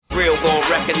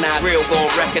recognize real,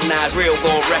 gon' recognize real,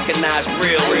 gon' recognize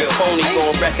real. Phony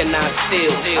gon' recognize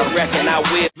still. I reckon I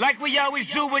will. Like we always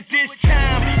do with this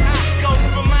time, I go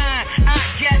for mine. I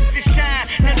get to shine.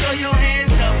 Now throw your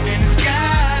hands up in the sky.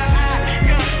 I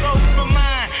go for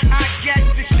mine. I get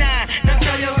to shine. Now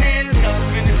throw your hands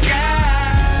up in the sky.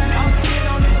 I'ma get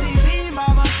on the TV,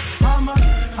 mama. I'ma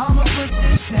put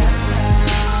this down.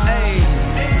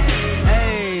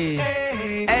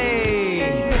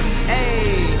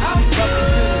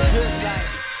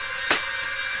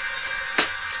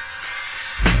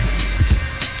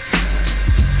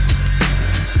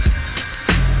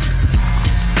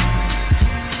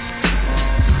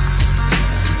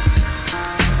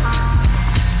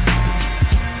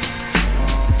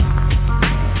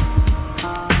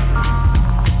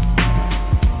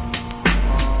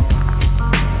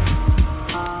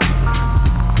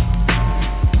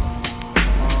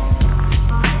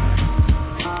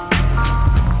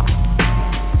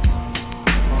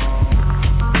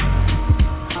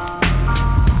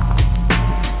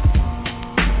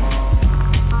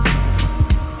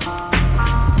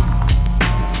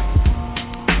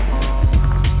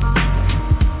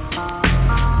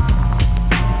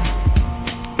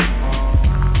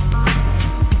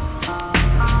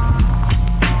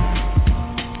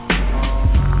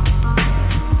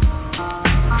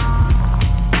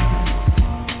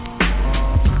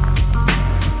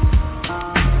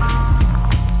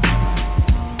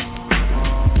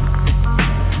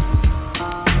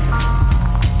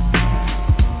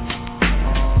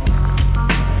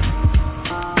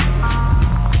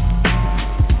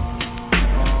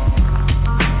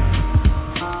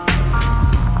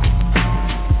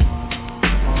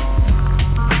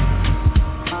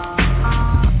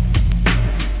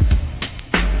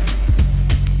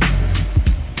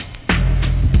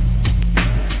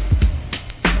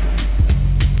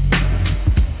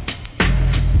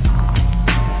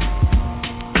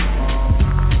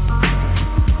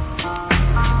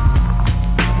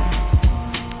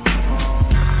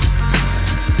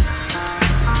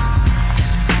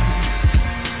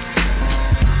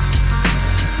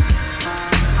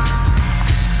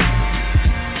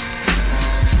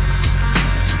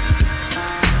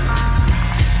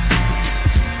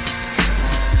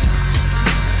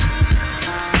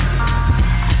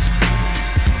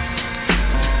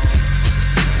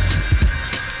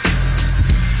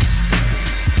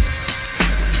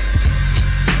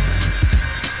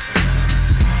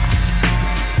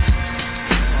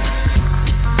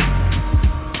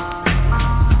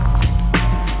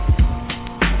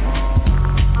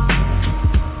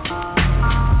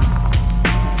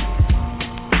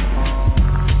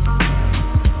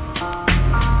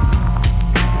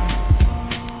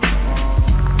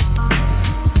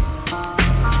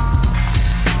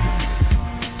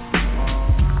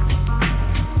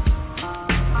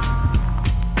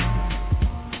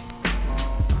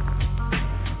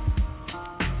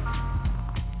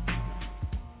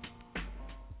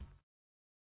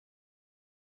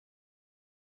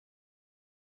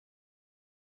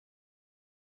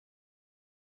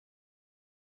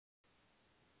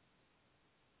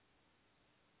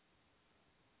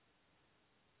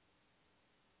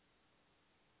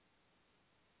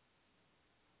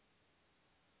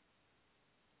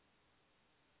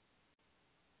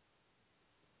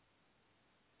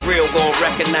 Real gon'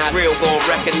 recognize real, gon'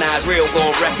 recognize real,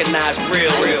 gon' recognize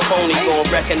real. Phony gon'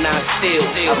 recognize still.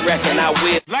 I reckon I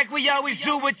will. Like we always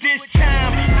do with this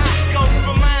time, I go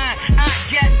for mine. I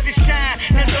get to shine.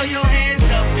 Now throw your hands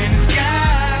up in the sky.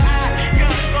 I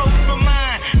go for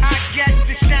mine. I get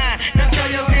to shine. Now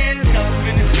throw your hands up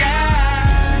in the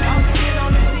sky. I'ma get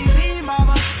on the TV,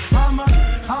 mama.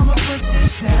 I'ma put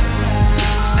this down.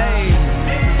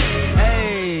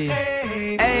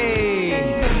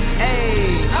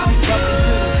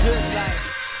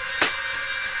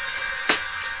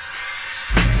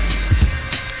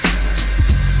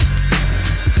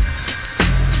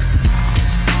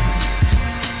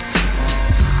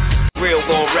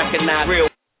 Real.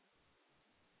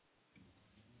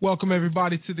 Welcome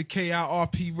everybody to the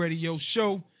Kirp Radio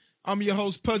Show. I'm your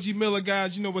host Pudgy Miller,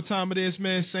 guys. You know what time it is,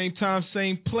 man. Same time,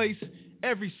 same place.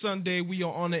 Every Sunday we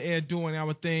are on the air doing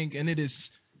our thing, and it is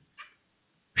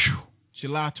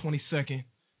July 22nd,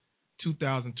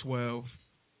 2012.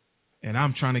 And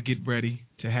I'm trying to get ready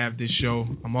to have this show.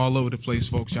 I'm all over the place,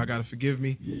 folks. Y'all gotta forgive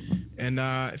me. And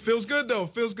it feels good though.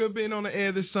 It feels good being on the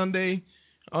air this Sunday.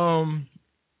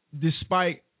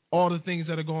 Despite all the things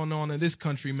that are going on in this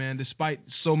country, man, despite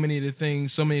so many of the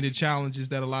things, so many of the challenges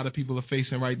that a lot of people are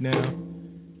facing right now,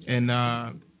 and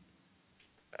a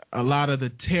lot of the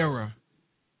terror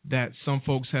that some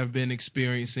folks have been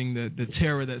experiencing, the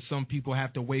terror that some people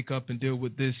have to wake up and deal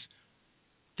with this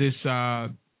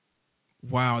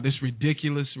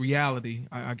ridiculous reality.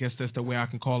 I guess that's the way I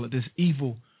can call it, this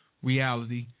evil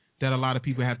reality that a lot of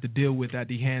people have to deal with at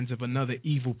the hands of another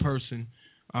evil person.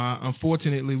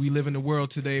 Unfortunately, we live in a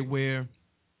world today where,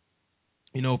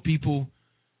 people,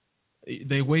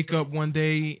 they wake up one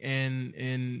day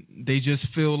and they just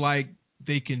feel like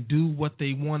they can do what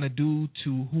they want to do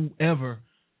to whoever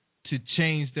to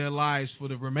change their lives for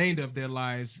the remainder of their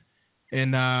lives,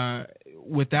 and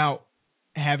without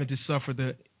having to suffer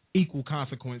the equal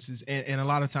consequences. And a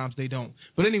lot of times they don't.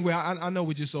 But anyway, I know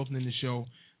we're just opening the show.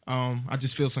 I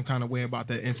just feel some kind of way about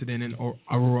that incident in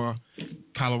Aurora,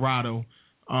 Colorado.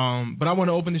 But I want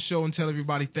to open the show and tell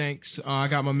everybody thanks. I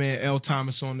got my man L.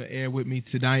 Thomas on the air with me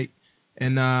tonight.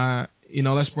 And,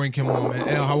 let's bring him on, man.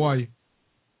 L, how are you?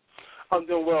 I'm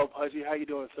doing well, Pudgy. How you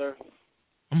doing, sir?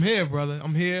 I'm here, brother.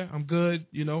 I'm here. I'm good.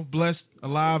 Blessed,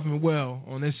 alive, and well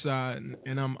on this side.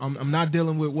 And I'm not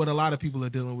dealing with what a lot of people are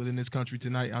dealing with in this country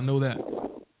tonight. I know that.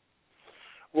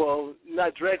 Well,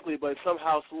 not directly, but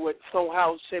somehow,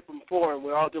 shape, and form,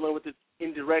 we're all dealing with it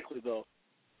indirectly, though.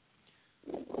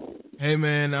 Hey,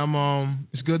 man.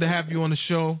 It's good to have you on the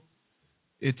show.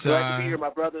 It's glad to be here, my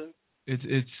brother.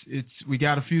 We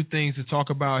got a few things to talk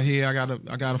about here. I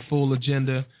got a full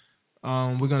agenda.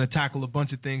 We're going to tackle a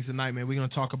bunch of things tonight, man. We're going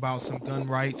to talk about some gun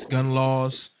rights, gun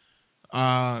laws.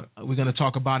 We're going to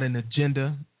talk about an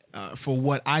agenda for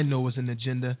what I know is an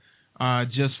agenda,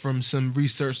 just from some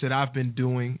research that I've been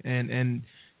doing and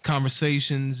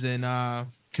conversations and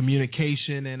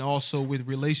communication, and also with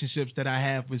relationships that I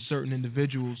have with certain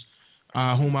individuals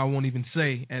whom I won't even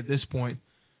say at this point.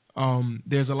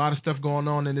 There's a lot of stuff going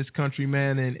on in this country,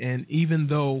 man, and even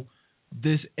though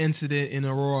this incident in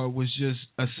Aurora was just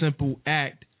a simple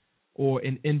act or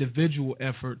an individual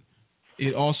effort,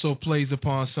 it also plays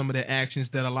upon some of the actions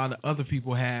that a lot of other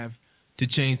people have to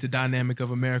change the dynamic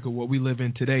of America, what we live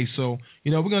in today. So,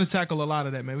 we're going to tackle a lot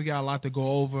of that, man. We got a lot to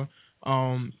go over.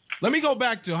 Let me go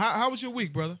back to, how was your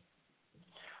week, brother?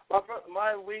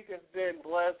 My week has been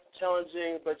blessed,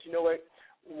 challenging, but you know what?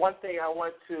 One thing I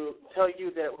want to tell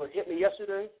you that what hit me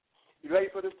yesterday. You ready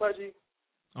for this, Pudgy?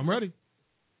 I'm ready.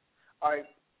 All right,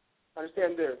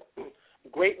 understand this.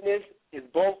 Greatness is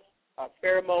both a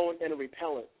pheromone and a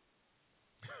repellent.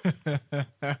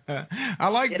 I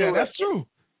like that. That's true.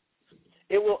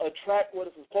 It will attract what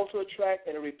it's supposed to attract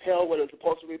and repel what it's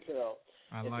supposed to repel.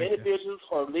 If individuals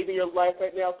are leaving your life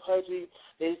right now, Pudgy,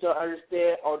 they just don't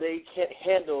understand or they can't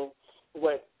handle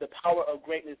what the power of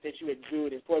greatness that you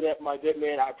exude. And for that, my good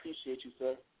man, I appreciate you,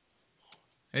 sir.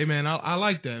 Hey, man, I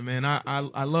like that, man.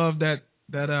 I love that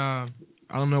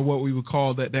I don't know what we would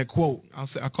call that quote.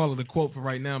 I'll call it a quote for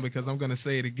right now because I'm going to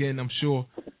say it again, I'm sure.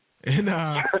 And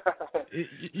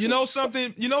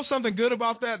something good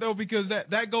about that though, because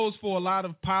that goes for a lot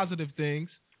of positive things.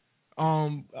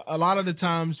 A lot of the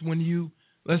times when you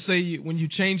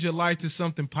change your life to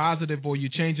something positive, or you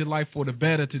change your life for the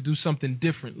better to do something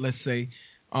different, let's say,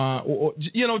 or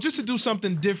just to do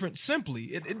something different simply.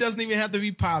 It doesn't even have to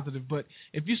be positive, but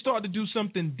if you start to do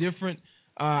something different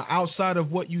outside of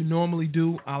what you normally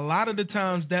do, a lot of the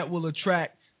times that will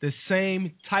attract the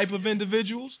same type of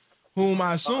individuals, whom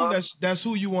I assume that's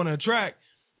who you want to attract,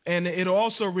 and it'll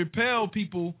also repel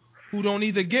people who don't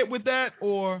either get with that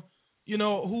or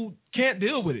who can't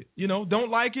deal with it,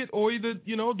 don't like it, or either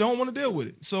don't want to deal with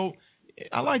it. So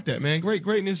I like that, man.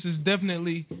 Greatness is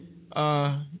definitely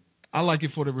I like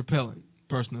it for the repellent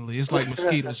personally. It's like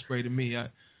mosquito spray to me. I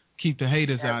keep the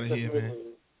haters out of here, man.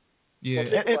 Yeah.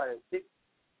 Well,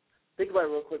 think about it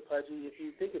real quick, Pudgy. If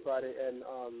you think about it, and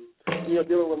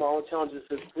dealing with my own challenges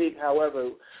this week, however,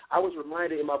 I was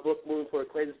reminded in my book, Moving Forward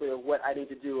Courageously, of what I need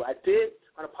to do. I did,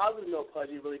 on a positive note,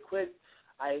 Pudgy, really quick,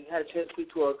 I had a chance to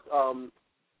speak to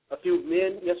a few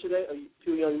men yesterday, a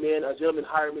few young men. A gentleman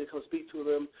hired me to come speak to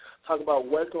them, talk about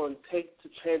what it's going to take to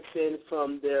transcend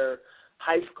from their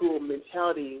high school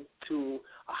mentality to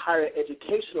a higher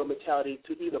educational mentality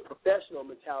to even a professional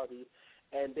mentality.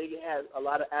 And they had a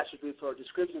lot of attributes or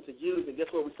descriptions to use, and guess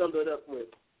what we summed it up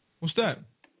with? What's that?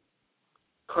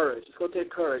 Courage. It's going to take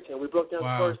courage. And we broke down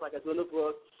courage like I do in the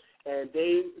book, and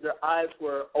their eyes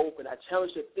were open. I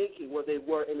challenged their thinking where they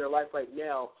were in their life right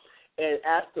now and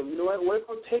asked them, what's it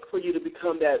going to take for you to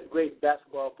become that great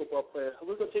basketball, football player?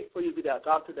 What's it going to take for you to be that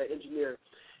doctor, that engineer?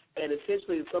 And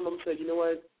essentially some of them said,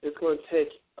 it's going to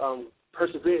take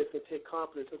perseverance, it's going to take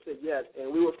confidence. I said yes,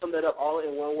 and we will sum that up all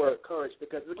in one word, courage,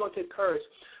 because it's going to take courage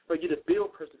for you to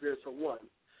build perseverance for one.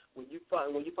 when you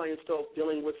find yourself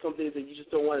dealing with something that you just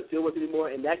don't want to deal with anymore,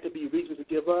 and that could be reasons to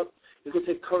give up, it's going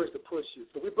to take courage to push you.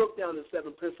 So we broke down the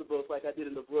 7 principles like I did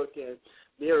in the book, and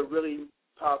they are really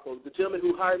powerful. The gentleman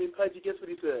who hired me, Pudgy, guess what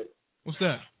he said? What's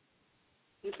that?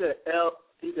 He said, L,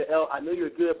 I know you're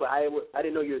good, but I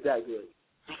didn't know you were that good.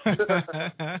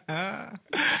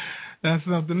 That's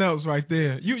something else right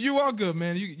there. You are good,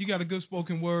 man. You got a good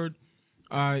spoken word.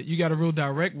 You got a real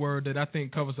direct word that I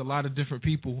think covers a lot of different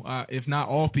people, if not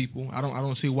all people. I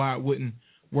don't see why it wouldn't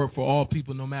work for all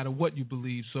people, no matter what you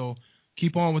believe. So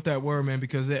keep on with that word, man,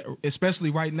 because especially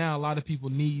right now, a lot of people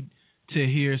need to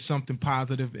hear something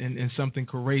positive and something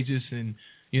courageous, and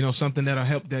something that'll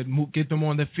help get them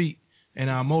on their feet and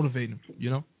motivate them.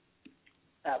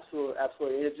 Absolutely.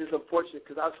 And it's just unfortunate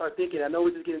because I started thinking. I know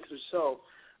we're just getting to the show.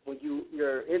 When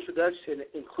your introduction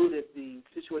included the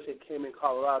situation that came in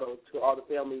Colorado to all the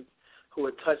families who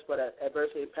were touched by that,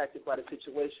 adversely impacted by the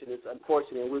situation, it's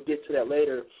unfortunate, and we'll get to that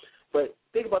later. But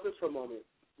think about this for a moment.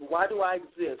 Why do I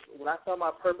exist? When I found my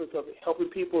purpose of helping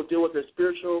people deal with their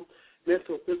spiritual,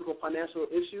 mental, physical, financial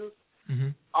issues,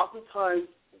 oftentimes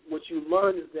what you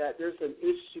learn is that there's an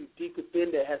issue deep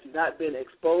within that has not been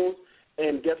exposed,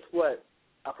 and guess what?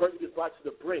 A person gets brought to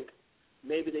the brink.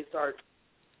 Maybe they start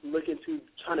looking to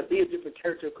trying to be a different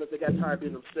character because they got tired of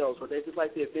being themselves, or they just like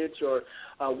the adventure,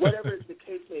 or whatever the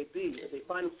case may be. If they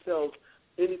find themselves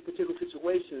in these particular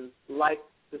situations, like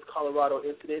this Colorado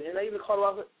incident, and not even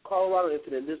Colorado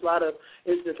incident, there's a lot of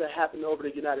incidents that happen over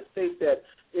the United States that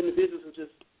individuals have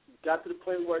just got to the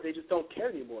point where they just don't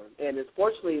care anymore. And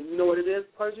unfortunately, you know what it is,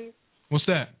 Pudgy? What's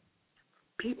that?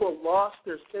 People lost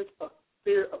their sense of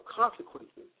fear of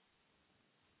consequences.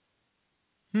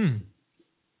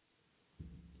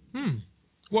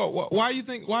 Well, why is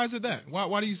it that?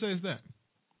 Why do you say it's that?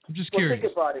 I'm just curious.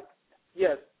 Think about it.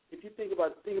 Yes, if you think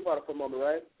about it for a moment,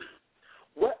 right?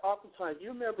 What oftentimes, you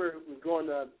remember growing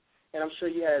up, and I'm sure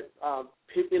you had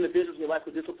individuals in your life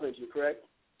who disciplined you, correct?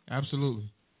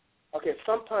 Absolutely. Okay,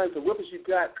 sometimes the whippings you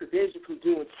got prevented you from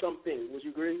doing something. Would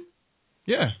you agree?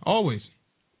 Yeah, always.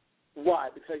 Why?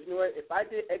 Because you know what? If I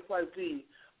did X, Y, Z,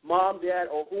 Mom, Dad,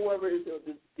 or whoever is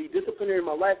the disciplinary in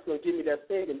my life is going to give me that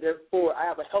thing, and therefore I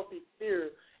have a healthy fear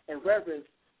and reverence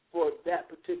for that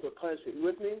particular punishment. You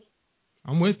with me?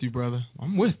 I'm with you, brother.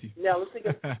 I'm with you. Now let's look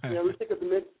at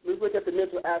the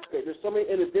mental aspect. There's so many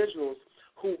individuals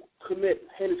who commit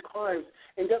heinous crimes,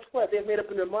 and guess what? They've made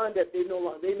up in their mind that they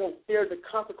know fear the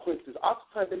consequences.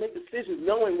 Oftentimes they make decisions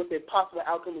knowing what their possible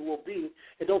outcome will be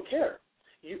and don't care.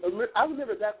 I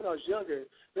remember back when I was younger,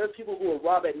 there were people who would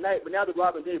rob at night, but now they're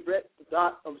robbing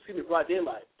broad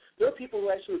daylight. There are people who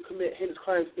actually commit heinous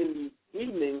crimes in the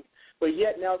evening, but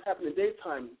yet now it's happening in the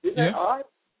daytime. Isn't that odd?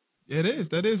 It is.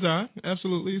 That is odd.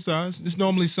 Absolutely, it's odd. It's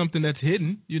normally something that's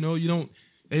hidden. You don't.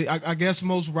 I guess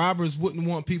most robbers wouldn't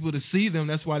want people to see them.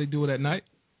 That's why they do it at night.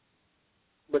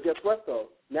 But guess what, though?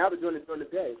 Now they're doing it during the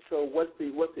day. So what's the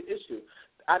issue?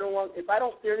 If I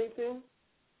don't fear anything,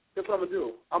 that's what I'm going to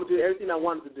do. I'm going to do everything I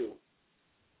wanted to do.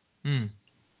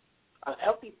 A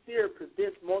healthy fear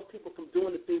prevents most people from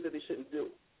doing the things that they shouldn't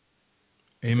do.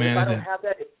 Amen.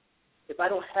 If I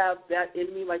don't have that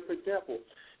in me, like, for example,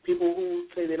 people who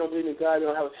say they don't believe in God, they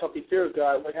don't have a healthy fear of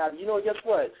God, guess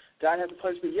what? God hasn't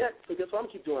punished me yet, so guess what I'm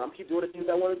going to keep doing? I'm going to keep doing the things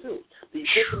I want to do. The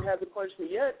Egyptian hasn't punished me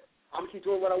yet, I'm going to keep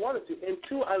doing what I want to do. And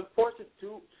two, I'm forced to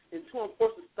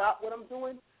stop what I'm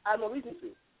doing, I have no reason to.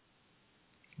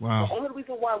 Wow. The only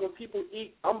reason why when people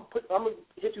eat, I'm going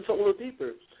to hit you something a little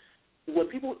deeper. When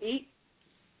people eat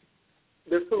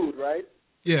their food, right?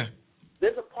 Yeah.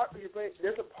 There's a part of your brain.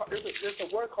 There's a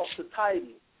word called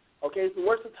satiety. Okay, so the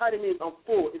word satiety means I'm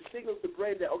full. It signals the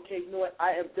brain that you know what,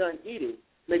 I am done eating.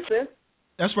 Make sense?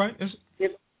 That's right.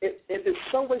 If in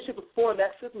some way, shape, or form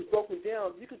that system is broken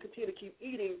down, you can continue to keep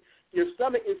eating. Your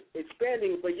stomach is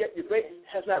expanding, but yet your brain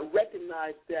has not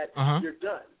recognized that you're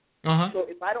done. So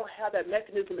if I don't have that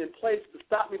mechanism in place to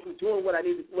stop me from doing what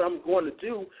I'm going to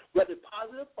do, whether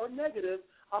positive or negative,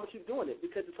 I'm going to keep doing it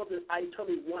because it's something I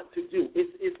totally want to do.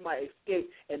 It's my escape,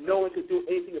 and no one can do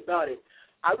anything about it.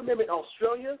 I remember in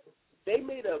Australia, they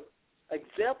made an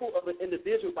example of an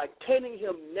individual by caning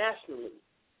him nationally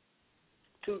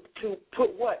to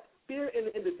put what? Fear in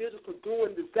the individual for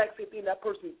doing the exact same thing that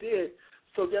person did.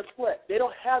 So guess what? They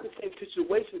don't have the same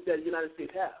situations that the United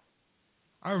States have.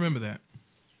 I remember that.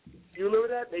 You remember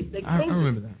that? I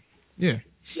remember that. Yeah.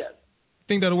 Yes.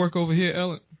 Think that'll work over here,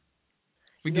 Ellen?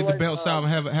 We get the belts out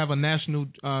and have a national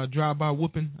drive-by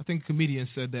whooping. I think a comedian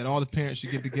said that. All the parents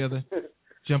should get together,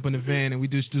 jump in the van, and we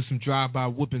just do some drive-by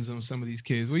whoopings on some of these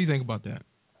kids. What do you think about that?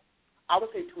 I would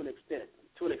say to an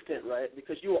extent, right?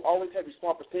 Because you will always have your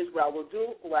small percentage. What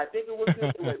I think it will do,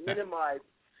 it will minimize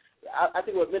I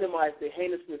think it would minimize the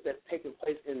heinousness that's taking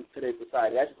place in today's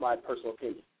society. That's just my personal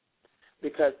opinion.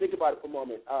 Because think about it for a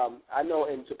moment. I know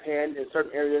in Japan, in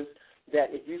certain areas,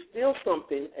 that if you steal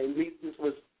something, and this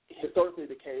was historically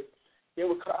the case, they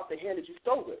would cut off the hand that you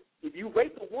stole it. If you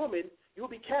rape a woman, you will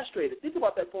be castrated. Think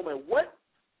about that for a moment. What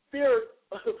fear,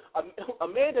 a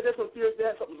man that doesn't fear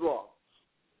that, something's wrong.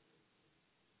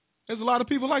 There's a lot of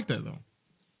people like that, though.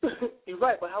 You're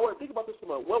right, but however, think about this for a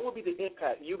moment. What would be the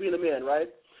impact? You being a man, right?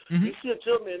 Mm-hmm. You see a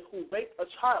gentleman who raped a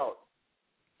child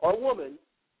or a woman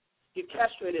get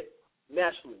castrated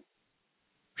nationally.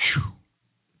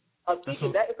 I'm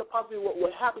thinking that is a possibility what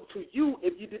would happen to you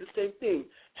if you did the same thing.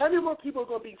 How many more people are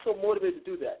going to be so motivated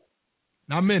to do that?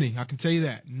 Not many, I can tell you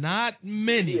that. Not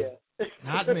many. Yeah.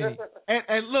 Not many.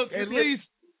 And look, at least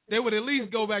they would at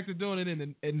least go back to doing it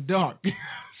in the dark.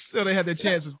 So they had their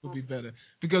chances to be better.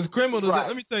 Because criminals, right.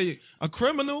 Let me tell you,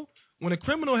 when a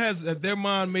criminal has their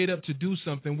mind made up to do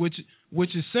something, which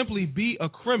is simply be a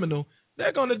criminal,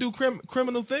 they're going to do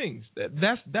criminal things.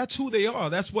 That's who they are.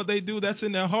 That's what they do. That's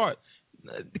in their heart.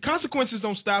 The consequences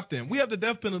don't stop them. We have the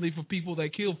death penalty for people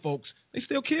that kill folks. They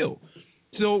still kill.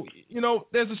 So,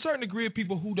 there's a certain degree of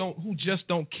people who just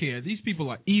don't care. These people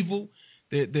are evil.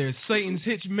 They're Satan's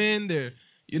hitchmen. They're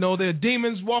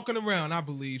demons walking around, I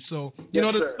believe. So, there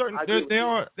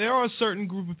are a certain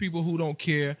group of people who don't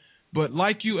care. But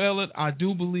like you, Elliot, I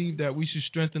do believe that we should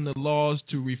strengthen the laws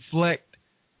to reflect.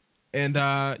 And,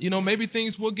 maybe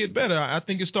things will get better. I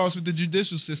think it starts with the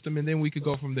judicial system, and then we could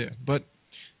go from there. But,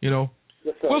 we'll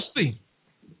see.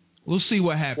 We'll see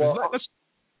what happens. Well,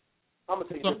 I'm going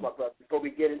to tell you this, my brother, before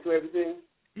we get into everything.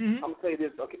 Mm-hmm. I'm going to tell you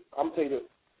this. Okay, I'm going to tell you this.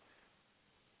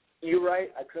 You're right.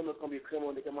 A criminal's going to be a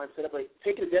criminal. They can mind set up. Like,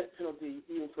 taking the death penalty,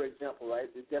 even for example, right,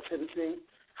 the death sentencing,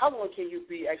 how long can you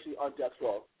be actually on death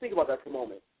row? Think about that for a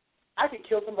moment. I could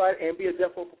kill somebody and be a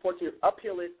death row for 14 years,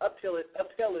 appeal it,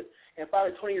 and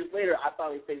finally 20 years later, I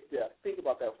finally face death. Think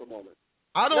about that for a moment.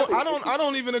 I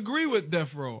don't even agree with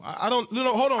death row. I don't.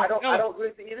 Hold on. I don't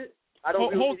agree with it either.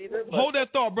 Hold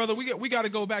that thought, brother. We got to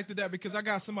go back to that because I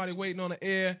got somebody waiting on the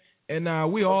air, and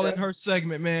we all in her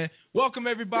segment, man. Welcome,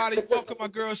 everybody. Welcome, my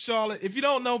girl, Charlotte. If you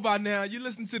don't know by now, you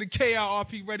listen to the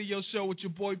KIRP Radio Show with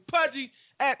your boy, Pudgy,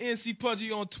 at NC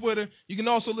Pudgy on Twitter. You can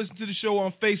also listen to the show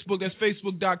on Facebook. That's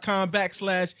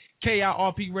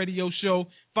facebook.com/KIRP Radio Show.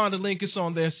 Find the link. It's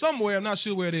on there somewhere. I'm not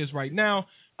sure where it is right now.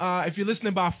 If you're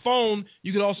listening by phone,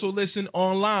 you can also listen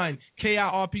online.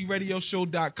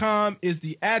 KIRPradioshow.com is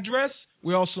the address.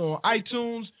 We're also on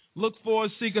iTunes. Look for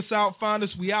us, seek us out, find us.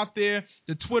 We out there.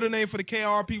 The Twitter name for the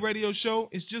KIRP Radio Show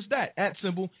is just that,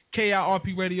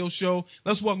 @KIRP Radio Show.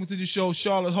 Let's welcome to the show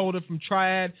Charlotte Holder from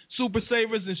Triad, Super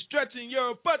Savers, and Stretching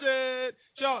Your Budget.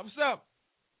 Charlotte, what's up?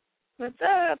 What's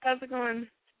up? How's it going?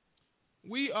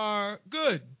 We are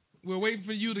good. We're waiting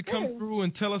for you to come through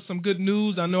and tell us some good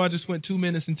news. I know I just went 2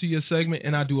 minutes into your segment,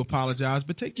 and I do apologize.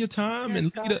 But take your time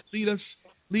and lead us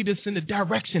in the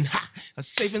direction of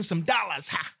saving some dollars.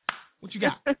 What you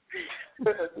got?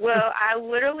 Well, I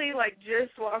literally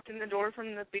just walked in the door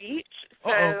from the beach, so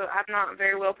I'm not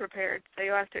very well prepared. So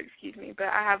you'll have to excuse me, but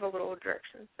I have a little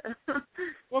direction. So.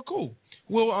 Well, cool.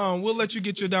 We'll let you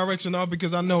get your direction off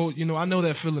because I know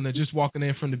that feeling of just walking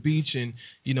in from the beach and,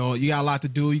 you got a lot to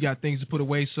do. You got things to put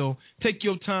away. So take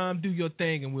your time, do your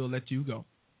thing, and we'll let you go.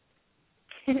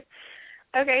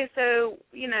 Okay, so,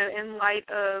 in light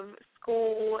of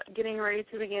school getting ready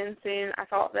to begin soon, I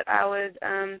thought that I would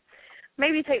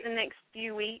maybe take the next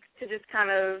few weeks to just kind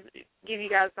of give you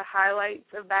guys the highlights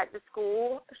of back to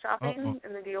school shopping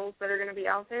and the deals that are going to be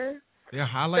out there. Yeah,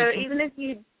 highlights. So even if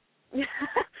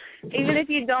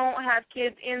you don't have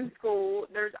kids in school,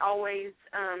 there's always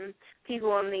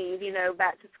people in need,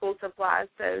 back to school supplies.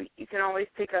 So you can always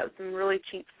pick up some really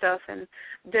cheap stuff and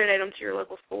donate them to your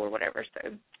local school or whatever.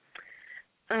 So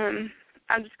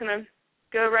I'm just going to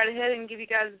go right ahead and give you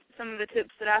guys some of the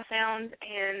tips that I found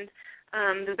and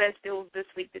the best deals this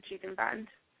week that you can find.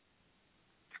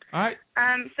 All right.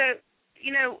 So,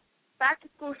 back to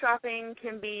school shopping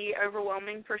can be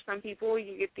overwhelming for some people.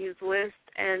 You get these lists,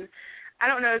 and I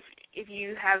don't know if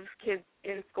you have kids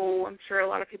in school. I'm sure a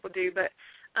lot of people do, but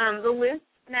the lists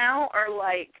now are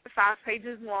 5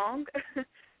 pages long.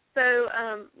 So,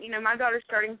 my daughter's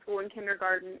starting school in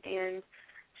kindergarten, and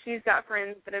she's got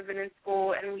friends that have been in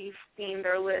school, and we've seen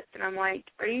their list, and I'm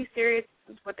like, are you serious?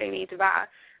 This is what they need to buy.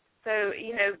 So,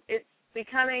 it's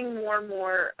becoming more and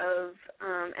more of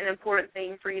an important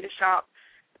thing for you to shop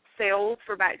sales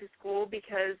for back to school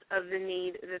because of the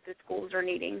need that the schools are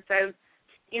needing. So,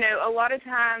 a lot of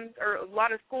times, or a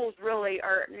lot of schools really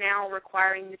are now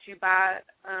requiring that you buy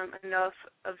enough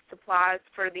of supplies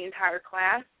for the entire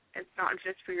class. It's not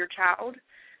just for your child.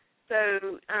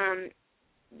 So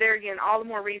there again, all the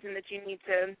more reason that you need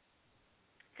to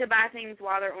buy things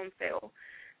while they're on sale.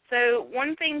 So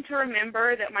one thing to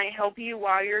remember that might help you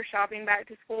while you're shopping back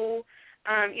to school,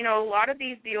 a lot of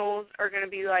these deals are going to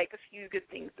be like a few good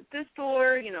things at this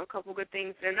store, a couple good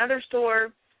things at another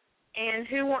store. And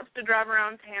who wants to drive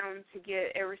around town to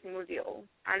get every single deal?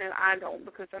 I know I don't,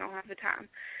 because I don't have the time.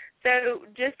 So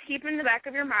just keep in the back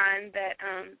of your mind that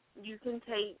you can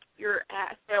take your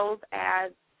sales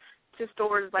ads to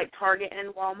stores like Target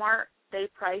and Walmart. They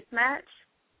price match.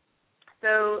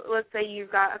 So let's say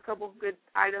you've got a couple good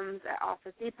items at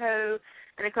Office Depot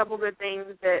and a couple good things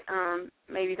at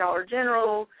maybe Dollar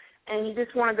General, and you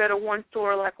just want to go to one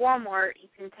store like Walmart. You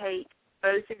can take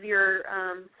both of your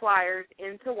flyers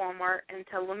into Walmart and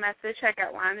tell them at the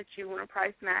checkout line that you want a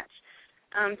price match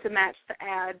to match the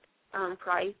ad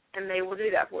price, and they will do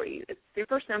that for you. It's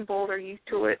super simple. They're used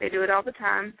to it. They do it all the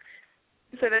time.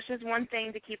 So that's just one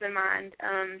thing to keep in mind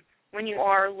when you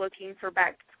are looking for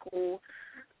back-to-school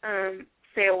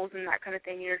sales and that kind of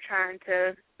thing. You're trying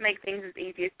to make things as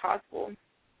easy as possible.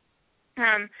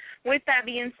 With that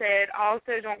being said,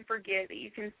 also don't forget that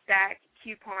you can stack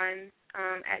coupons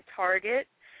at Target.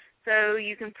 So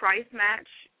you can price match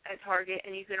at Target,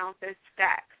 and you can also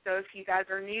stack. So if you guys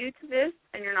are new to this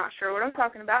and you're not sure what I'm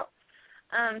talking about,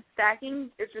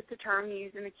 stacking is just a term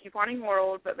used in the couponing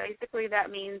world, but basically that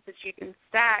means that you can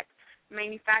stack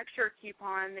manufacturer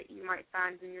coupon that you might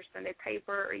find in your Sunday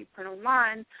paper or you print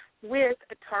online with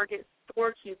a Target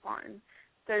store coupon.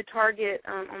 So Target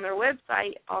on their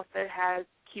website also has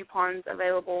coupons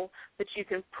available that you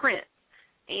can print,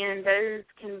 and those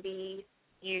can be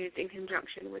used in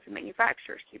conjunction with the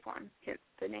manufacturer's coupon, hence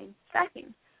the name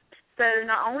stacking. So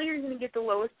not only are you going to get the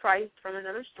lowest price from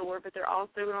another store, but they're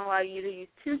also going to allow you to use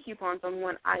two coupons on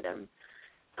one item.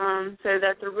 So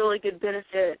that's a really good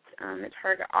benefit that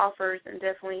Target offers, and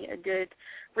definitely a good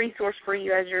resource for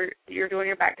you as you're doing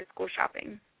your back-to-school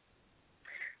shopping.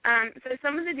 So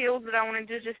some of the deals that I wanted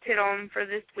to just hit on for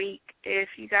this week, if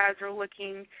you guys are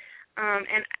looking,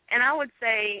 and I would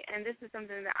say, and this is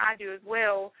something that I do as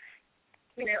well,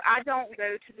 I don't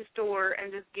go to the store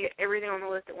and just get everything on the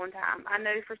list at one time. I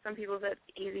know for some people that's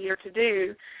easier to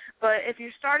do, but if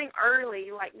you're starting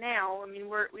early, like now,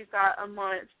 we've got a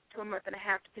month to a month and a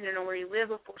half, depending on where you live,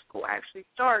 before school actually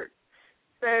starts.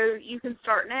 So you can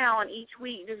start now, and each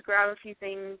week just grab a few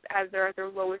things as they're at their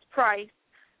lowest price,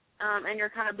 and you're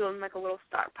kind of building like a little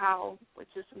stockpile, which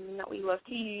is something that we love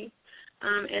to use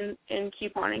in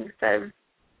couponing.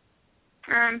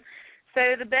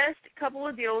 So the best couple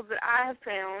of deals that I have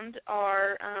found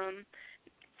are,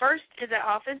 first is at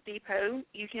Office Depot.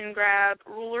 You can grab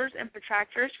rulers and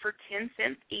protractors for 10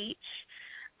 cents each.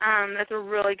 That's a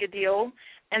really good deal.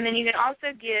 And then you can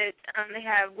also get, they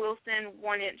have Wilson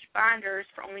 1-inch binders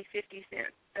for only 50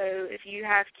 cents. So if you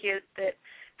have kids that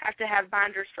have to have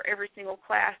binders for every single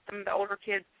class, some of the older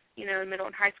kids, in middle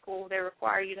and high school, they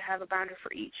require you to have a binder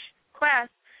for each class.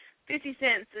 50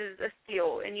 cents is a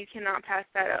steal, and you cannot pass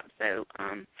that up. So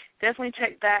definitely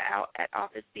check that out at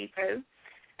Office Depot.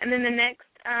 And then the next,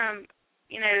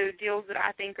 deals that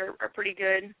I think are pretty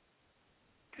good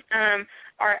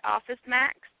are at Office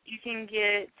Max. You can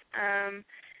get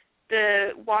the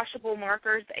washable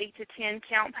markers, the 8 to 10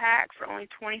 count pack for only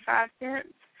 25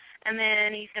 cents. And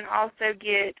then you can also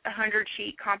get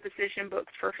 100-sheet composition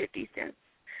books for 50 cents.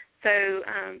 So,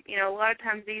 a lot of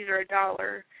times these are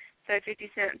 $1. So 50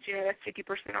 cents, that's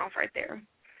 50% off right there.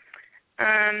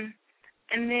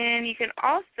 And then you can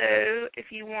also, if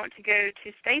you want to go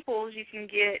to Staples, you can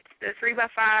get the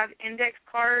 3x5 index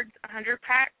cards,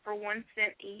 100-pack for 1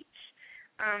 cent each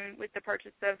with the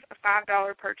purchase of a $5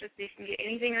 purchase. So you can get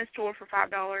anything in the store for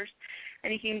 $5,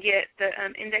 and you can get the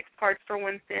index cards for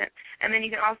 1 cent. And then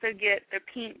you can also get the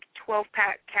pink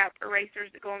 12-pack cap erasers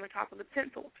that go on the top of the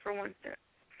pencils for 1 cent.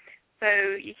 So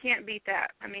you can't beat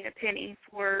that. A penny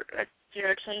for a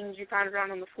change you find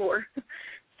around on the floor.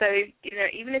 So,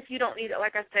 even if you don't need it,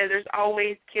 like I said, there's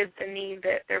always kids in need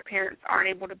that their parents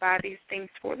aren't able to buy these things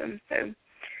for them. So,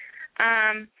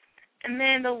 and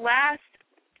then the last,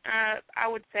 I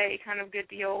would say, kind of good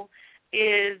deal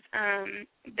is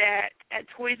that at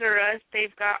Toys R Us,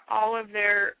 they've got all of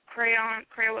their crayons,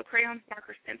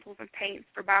 markers, pencils, and paints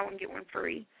for buy one, get one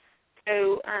free.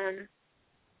 So,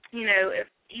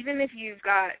 even if you've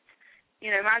got,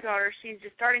 my daughter, she's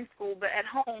just starting school, but at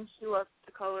home she loves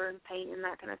to color and paint and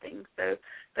that kind of thing. So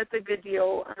that's a good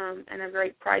deal and a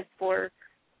great price for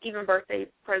even birthday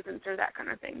presents or that kind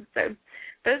of thing. So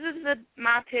those are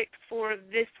my picks for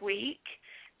this week.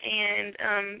 And,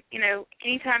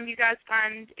 anytime you guys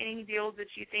find any deals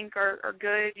that you think are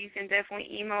good, you can definitely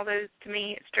email those to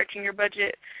me at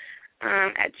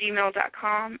at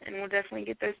gmail.com, and we'll definitely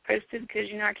get those posted because,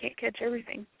 I can't catch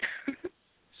everything.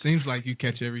 Seems like you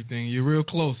catch everything. You're real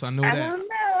close. I know that. I don't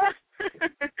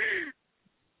know.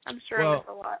 I'm sure I miss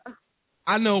a lot.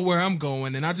 I know where I'm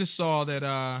going, and I just saw that,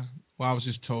 I was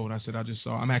just told. I just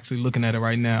saw. I'm actually looking at it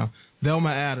right now. Thelma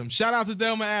Adams. Shout out to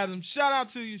Thelma Adams. Shout out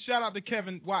to you. Shout out to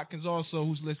Kevin Watkins also,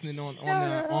 who's listening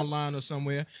online or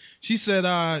somewhere. She said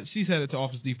she's headed to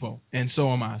Office Depot, and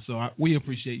so am I. So we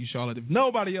appreciate you, Charlotte. If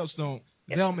nobody else don't,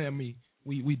 Thelma and me,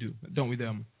 we do. Don't we,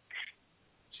 Thelma?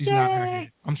 She's nodding her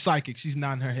head. I'm psychic. She's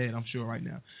nodding her head, I'm sure, right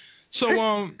now. So,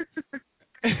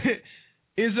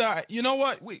 you know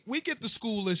what? We get the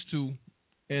school list, too.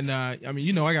 And, I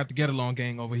got the Get Along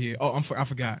gang over here. Oh, I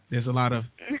forgot. There's a lot of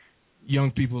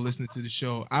young people listening to the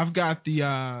show. I've got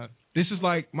this is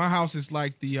like, my house is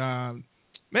like the,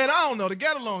 man, I don't know, the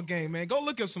Get Along gang, man. Go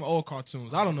look at some old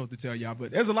cartoons. I don't know what to tell y'all,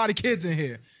 but there's a lot of kids in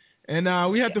here.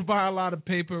 And we have to buy a lot of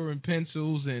paper and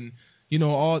pencils and,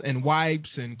 and wipes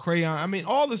and crayon.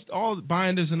 All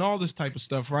binders and all this type of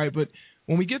stuff, right? But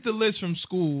when we get the list from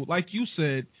school, like you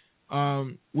said,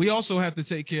 we also have to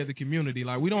take care of the community.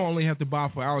 Like, we don't only have to buy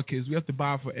for our kids, we have to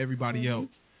buy for everybody else.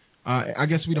 I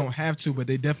guess we don't have to, but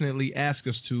they definitely ask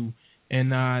us to.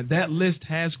 And that list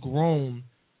has grown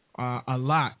a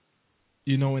lot,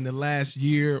 in the last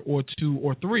year or two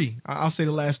or three. I'll say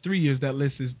the last 3 years, that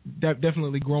list has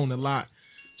definitely grown a lot.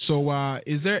 So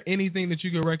is there anything that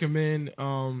you could recommend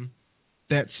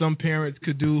that some parents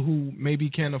could do who maybe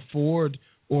can't afford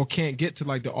or can't get to,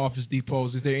 like, the Office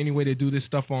Depots? Is there any way to do this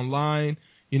stuff online,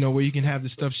 where you can have the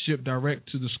stuff shipped direct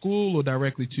to the school or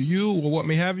directly to you or what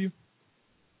may have you?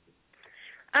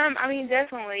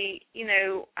 Definitely,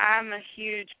 I'm a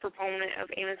huge proponent of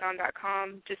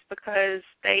Amazon.com just because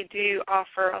they do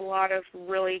offer a lot of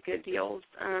really good deals.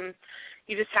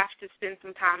 You just have to spend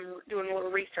some time doing a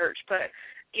little research. But,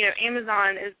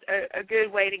 Amazon is a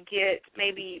good way to get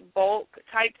maybe bulk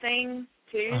type things,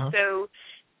 too. Uh-huh. So,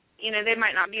 they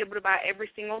might not be able to buy every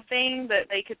single thing, but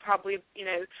they could probably,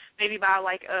 maybe buy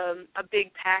like a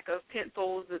big pack of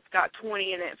pencils that's got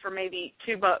 20 in it for maybe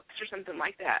 $2 or something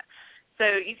like that.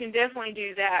 So you can definitely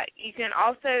do that. You can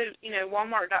also,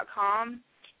 Walmart.com,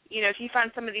 if you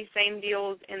find some of these same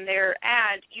deals in their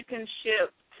ad, you can ship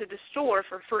to the store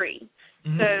for free.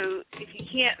 Mm-hmm. So if you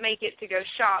can't make it to go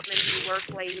shop, maybe you work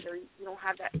late or you don't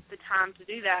have the time to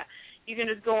do that, you can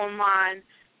just go online,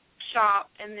 shop,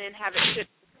 and then have it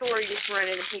shipped to the store. You just run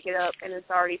it and pick it up, and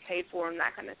it's already paid for and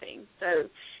that kind of thing. So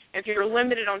if you're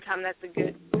limited on time, that's a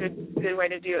good way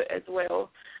to do it as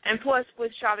well. And plus,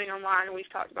 with shopping online, we've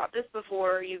talked about this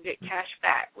before, you get cash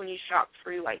back when you shop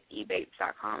through, like,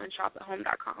 eBates.com and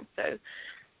shopathome.com. So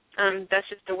that's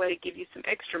just a way to give you some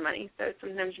extra money. So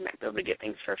sometimes you might be able to get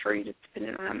things for free just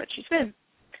depending on how much you spend.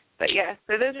 But, yeah,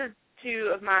 so those are two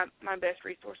of my best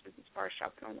resources as far as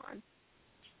shopping online.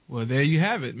 Well, there you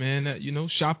have it, man.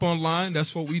 Shop online. That's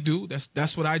what we do.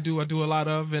 That's what I do. I do a lot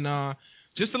of. And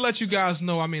just to let you guys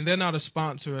know, they're not a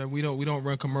sponsor, and we don't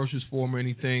run commercials for them or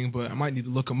anything, but I might need to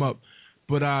look them up.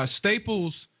 But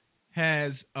Staples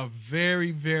has a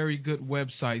very, very good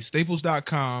website,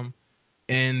 staples.com,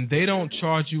 and they don't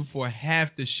charge you for half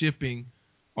the shipping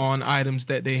on items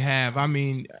that they have. I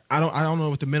don't know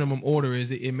what the minimum order is.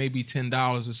 It may be $10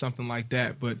 or something like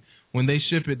that, but when they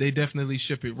ship it, they definitely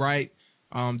ship it right.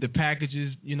 The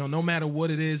packages, no matter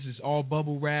what it is, it's all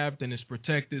bubble wrapped and it's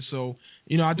protected. So,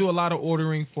 I do a lot of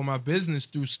ordering for my business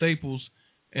through Staples,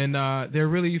 and they're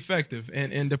really effective.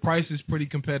 And the price is pretty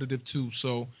competitive, too.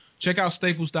 So check out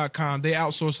Staples.com. They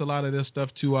outsource a lot of their stuff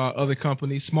to other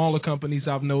companies, smaller companies,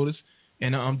 I've noticed,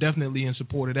 and I'm definitely in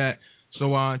support of that.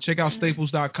 So check out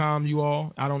Staples.com, you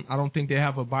all. I don't think they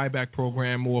have a buyback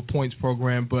program or a points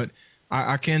program, but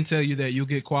I can tell you that you'll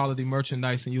get quality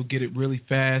merchandise and you'll get it really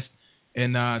fast.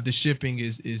 And the shipping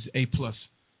is A+.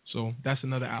 So that's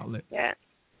another outlet. Yeah.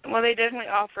 Well, they definitely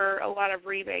offer a lot of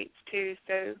rebates, too.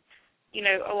 So,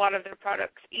 a lot of their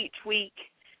products each week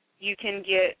you can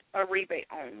get a rebate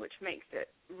on, which makes it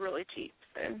really cheap.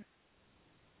 So,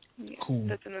 yeah, cool.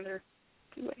 That's another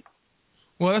good way.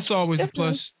 Well, that's always a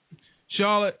plus.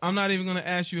 Charlotte, I'm not even going to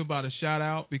ask you about a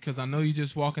shout-out because I know you're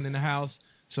just walking in the house.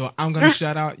 So I'm going to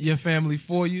shout out your family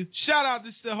for you. Shout out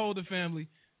to the Holder family.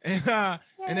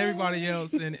 And everybody else,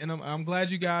 and I'm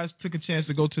glad you guys took a chance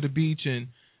to go to the beach and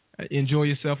enjoy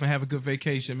yourself and have a good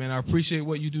vacation, man. I appreciate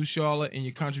what you do, Charlotte, and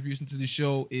your contribution to the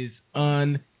show is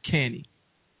uncanny.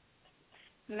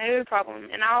 No problem.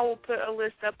 And I will put a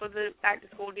list up of the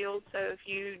back-to-school deals, so if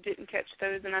you didn't catch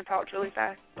those and I talked really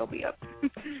fast, they'll be up.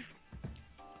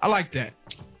 I like that.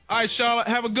 All right, Charlotte,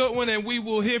 have a good one, and we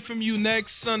will hear from you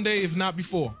next Sunday, if not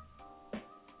before.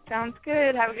 Sounds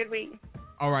good. Have a good week.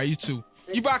 All right, you too.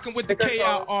 You rocking with the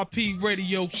KIRP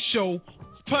Radio Show.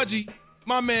 Pudgy,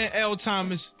 my man L.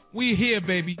 Thomas. We here,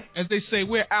 baby. As they say,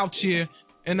 we're out here.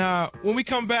 And when we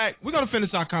come back, we're going to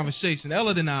finish our conversation.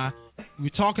 Elliot and I, we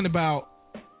were talking about...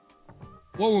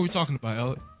 What were we talking about,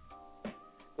 Elliot?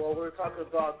 Well, we were talking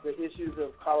about the issues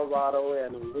of Colorado,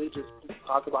 and we just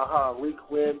talked about how a weak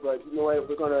win. But you know what?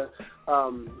 We're going to...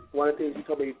 one of the things you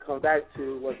told me to come back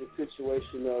to was the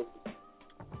situation of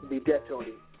the death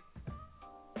penalty.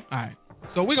 All right.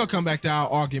 So we're going to come back to our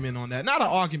argument on that. Not an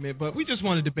argument, but we just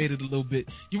want to debate it a little bit.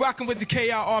 You rocking with the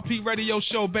KIRP Radio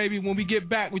Show, baby. When we get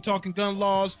back, we're talking gun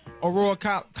laws, Aurora,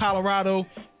 Colorado,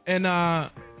 and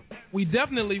we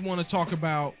definitely want to talk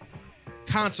about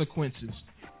consequences.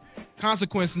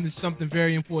 Consequences is something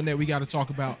very important that we got to talk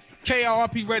about.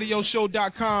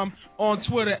 KIRPRadioshow.com, on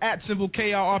Twitter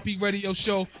 @KIRP Radio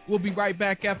Show. We'll be right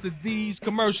back after these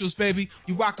commercials, baby.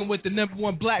 You rocking with the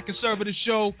 #1 black conservative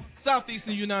show,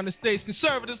 Southeastern United States.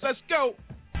 Conservatives, let's go.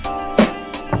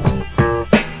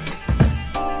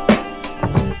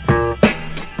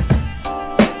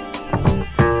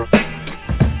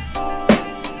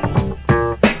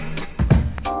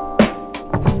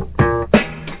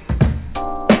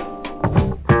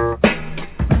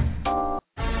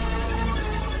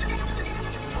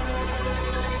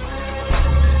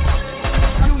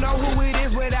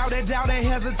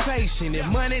 If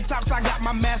money talks, I got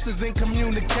my master's in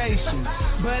communication.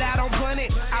 But I don't punt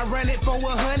it, I run it for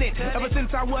 100. Ever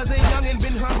since I was a youngin',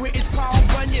 been hungry, it's Paul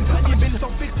Bunyan. You been so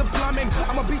fixed to plumbing,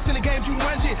 I'm a beast in the game, you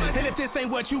run it. And if this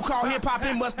ain't what you call hip-hop,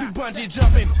 it must be bungee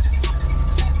jumping.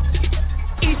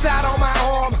 East side on my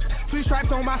arm, 3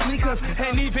 stripes on my sneakers.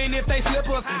 And even if they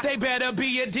slippers, they better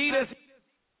be Adidas.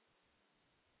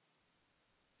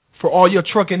 For all your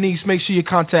trucking needs, make sure you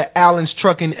contact Allen's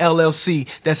Trucking LLC.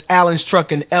 That's Allen's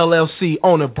Trucking LLC,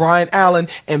 owner Brian Allen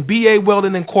and BA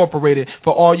Welding Incorporated.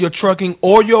 For all your trucking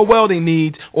or your welding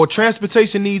needs or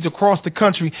transportation needs across the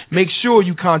country, make sure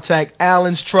you contact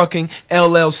Allen's Trucking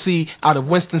LLC out of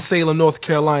Winston-Salem, North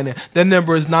Carolina. Their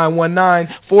number is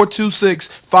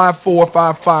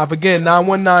 919-426-5455. Again,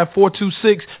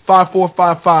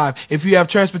 919-426-5455. If you have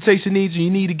transportation needs and you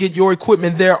need to get your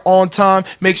equipment there on time,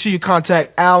 make sure you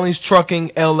contact Allen's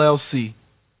Trucking LLC.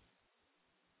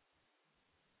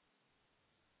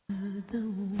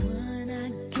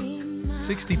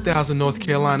 60,000 North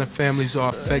Carolina families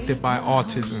are affected by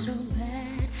autism.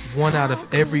 1 out of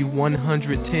every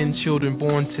 110 children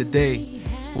born today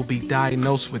will be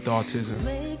diagnosed with autism.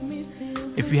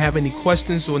 If you have any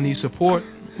questions or need support,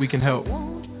 we can help.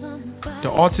 The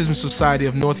Autism Society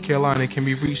of North Carolina can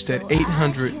be reached at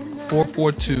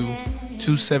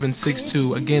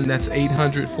 800-442-2762. Again, that's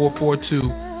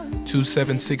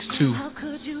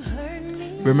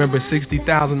 800-442-2762. Remember,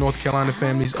 60,000 North Carolina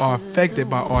families are affected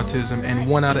by autism, and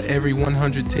 1 out of every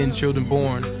 110 children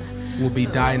born will be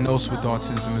diagnosed with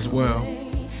autism as well.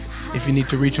 If you need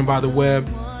to reach them by the web,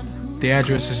 the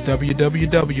address is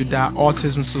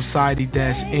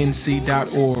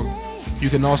www.autismsociety-nc.org. You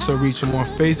can also reach them on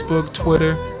Facebook,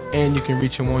 Twitter, and you can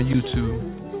reach them on YouTube.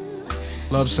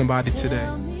 Love somebody today.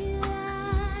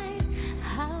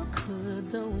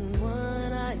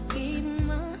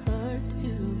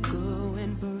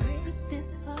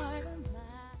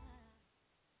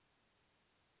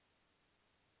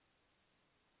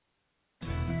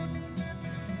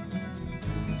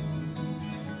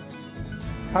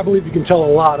 I believe you can tell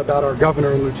a lot about our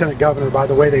governor and lieutenant governor by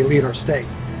the way they lead our state.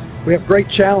 We have great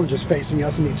challenges facing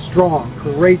us and need strong,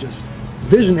 courageous,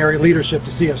 visionary leadership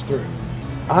to see us through.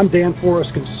 I'm Dan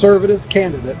Forrest, conservative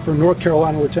candidate for North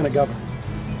Carolina lieutenant governor.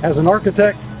 As an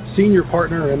architect, senior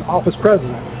partner, and office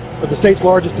president of the state's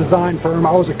largest design firm,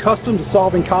 I was accustomed to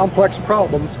solving complex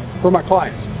problems for my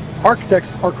clients.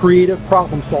 Architects are creative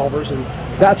problem solvers, and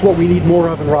that's what we need more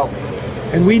of in Raleigh.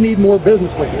 And we need more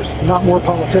business leaders, not more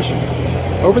politicians.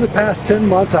 Over the past 10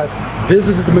 months, I've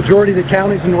visited the majority of the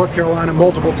counties in North Carolina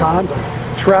multiple times.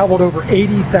 I've traveled over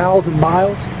 80,000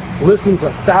 miles, listened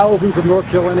to thousands of North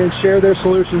Carolinians share their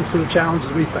solutions to the challenges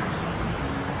we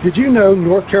face. Did you know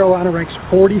North Carolina ranks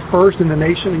 41st in the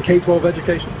nation in K-12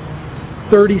 education,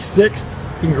 36th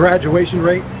in graduation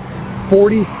rate,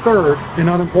 43rd in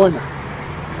unemployment,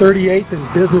 38th in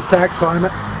business tax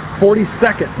climate,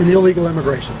 42nd in illegal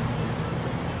immigration?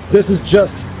 This is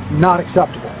just not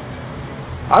acceptable.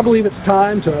 I believe it's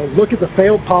time to look at the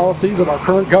failed policies of our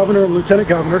current governor and lieutenant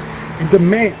governor and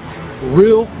demand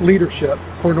real leadership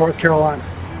for North Carolina.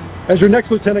 As your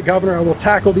next lieutenant governor, I will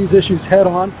tackle these issues head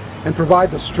on and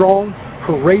provide the strong,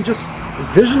 courageous, and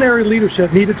visionary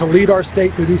leadership needed to lead our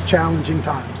state through these challenging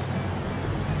times.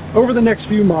 Over the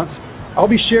next few months, I'll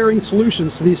be sharing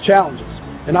solutions to these challenges,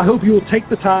 and I hope you will take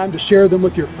the time to share them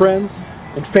with your friends,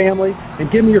 and family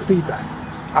and give me your feedback.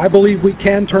 I believe we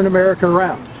can turn America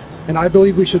around, and I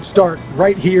believe we should start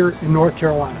right here in North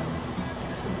Carolina.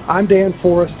 I'm Dan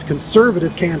Forrest,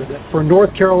 conservative candidate for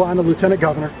North Carolina Lieutenant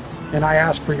Governor, and I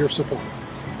ask for your support.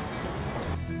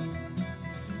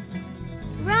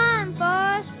 Run,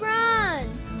 Forrest,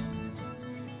 run!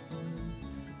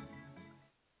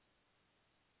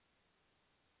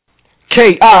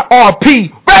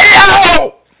 KIRP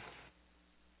Radio!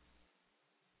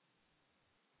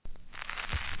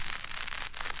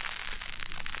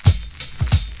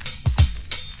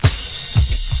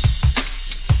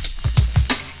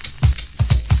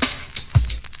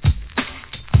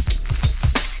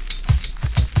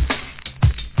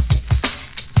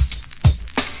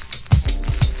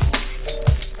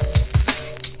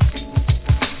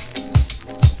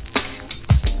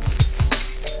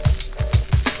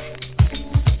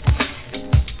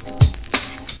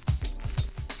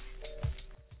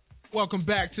 Welcome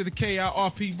back to the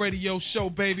KIRP Radio Show,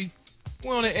 baby.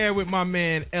 We're on the air with my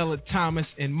man, Ella Thomas,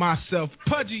 and myself,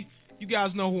 Pudgy. You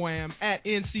guys know who I am, at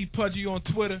NC Pudgy on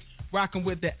Twitter. Rocking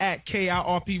with the at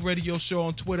KIRP Radio Show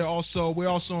on Twitter. Also, we're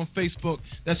also on Facebook.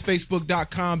 That's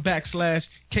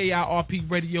facebook.com/KIRP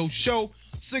Radio Show.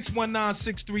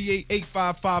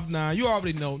 619-638-8559. You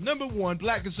already know. Number one,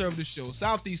 Black Conservative Show,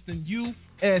 Southeastern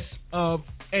U.S. of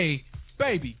A.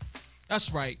 Baby. That's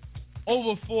right.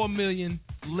 Over 4 million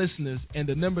listeners, and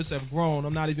the numbers have grown.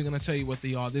 I'm not even going to tell you what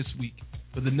they are this week,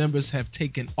 but the numbers have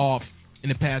taken off in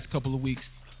the past couple of weeks.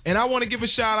 And I want to give a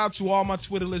shout out to all my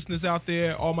Twitter listeners out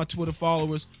there, all my Twitter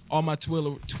followers, all my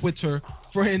Twitter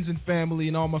friends and family,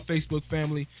 and all my Facebook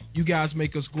family. You guys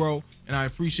make us grow, and I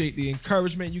appreciate the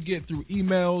encouragement you get through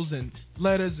emails and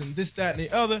letters and this, that, and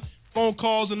the other, phone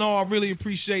calls and all. I really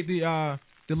appreciate the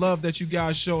love that you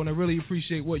guys show, and I really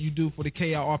appreciate what you do for the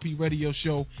KIRP Radio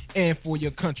Show and for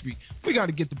your country. We got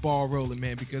to get the ball rolling,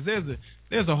 man, because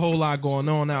there's a whole lot going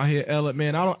on out here, Ella,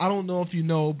 man. I don't know if you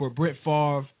know, but Brett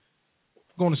Favre,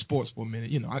 going to sports for a minute.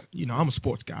 I'm a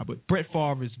sports guy, but Brett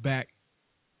Favre is back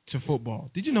to football.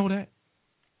 Did you know that?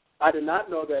 I did not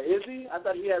know that. Is he? I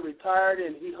thought he had retired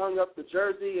and he hung up the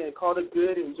jersey and called it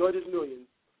good and enjoyed his millions.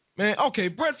 Man, okay,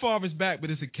 Brett Favre is back, but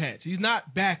it's a catch. He's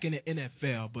not back in the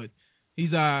NFL, but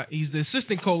he's the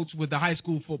assistant coach with the high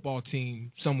school football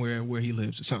team somewhere where he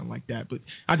lives or something like that. But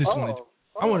I just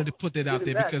wanted to put that out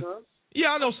there because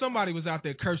I know somebody was out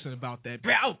there cursing about that.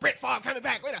 Brett Favre coming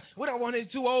back. We don't want it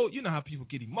too old. You know how people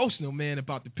get emotional, man,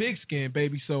 about the pigskin,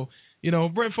 baby. So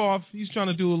Brett Favre, he's trying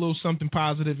to do a little something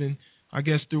positive, and I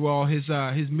guess through all his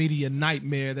media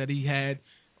nightmare that he had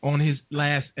on his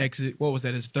last exit. What was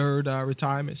that? His third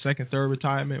retirement, third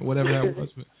retirement, whatever that was.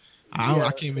 But I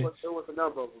can't even. There was a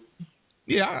number of them.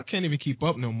 Yeah, I can't even keep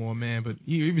up no more, man. But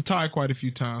he retired quite a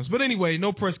few times. But anyway,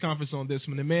 no press conference on this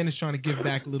one. The man is trying to give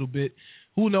back a little bit.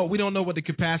 We don't know what the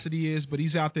capacity is, but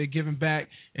he's out there giving back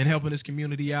and helping his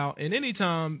community out. And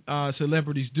anytime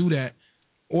celebrities do that,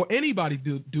 or anybody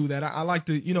do that, I like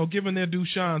to, give them their due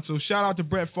shine. So shout out to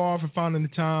Brett Favre for finding the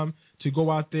time to go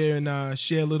out there and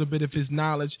share a little bit of his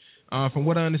knowledge. From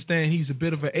what I understand, he's a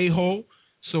bit of an a-hole.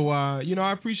 So,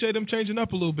 I appreciate him changing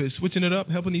up a little bit, switching it up,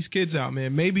 helping these kids out,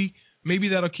 man. Maybe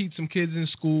that'll keep some kids in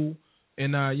school,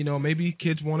 and maybe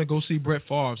kids want to go see Brett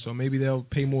Favre, so maybe they'll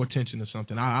pay more attention or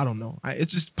something. I don't know.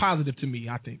 It's just positive to me,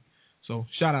 I think. So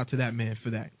shout out to that man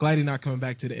for that. Glad he's not coming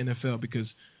back to the NFL because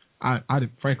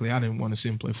frankly I didn't want to see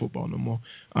him play football no more.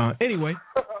 Anyway,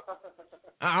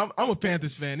 I'm a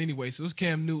Panthers fan anyway, so it's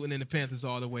Cam Newton and the Panthers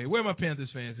all the way. Where are my Panthers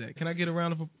fans at? Can I get a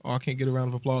round of I can't get a round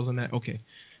of applause on that? Okay.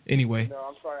 Anyway. No,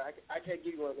 I'm sorry. I can't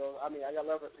give you one of those. I mean, I got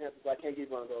love for Panthers, but I can't give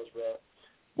you one of those, bro.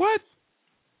 What?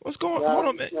 What's going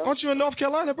on, man? Aren't you in North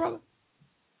Carolina, brother?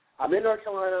 I'm in North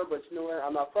Carolina, but you know what?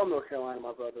 I'm not from North Carolina,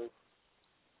 my brother.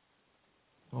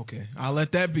 Okay, I'll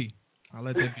let that be.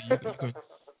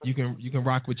 You can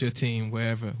rock with your team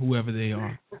whoever they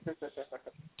are.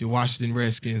 The Washington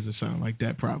Redskins or something like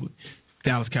that, probably.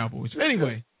 Dallas Cowboys.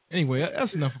 Anyway,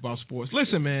 that's enough about sports.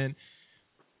 Listen, man.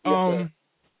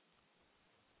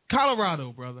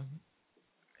 Colorado, brother.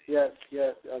 Yes.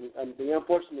 And the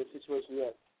unfortunate situation,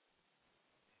 yes.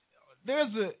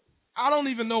 I don't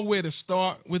even know where to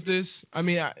start with this. I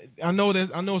mean, I know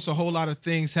it's a whole lot of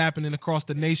things happening across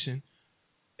the nation,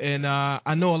 and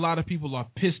I know a lot of people are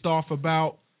pissed off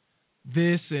about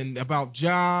this and about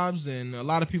jobs, and a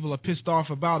lot of people are pissed off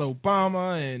about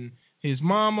Obama and his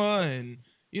mama and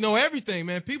everything,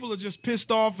 man. People are just pissed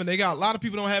off, and a lot of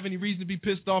people don't have any reason to be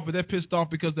pissed off, but they're pissed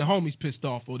off because their homie's pissed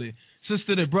off, or their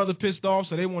sister, their brother pissed off,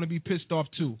 so they want to be pissed off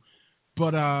too.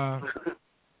 But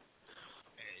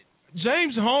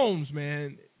James Holmes,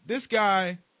 man, this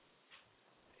guy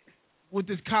with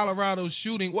this Colorado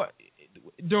shooting,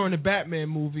 during the Batman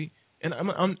movie, and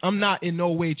I'm not in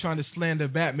no way trying to slander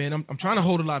Batman. I'm trying to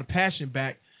hold a lot of passion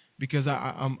back because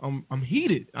I'm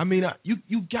heated. I mean,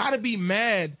 you got to be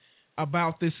mad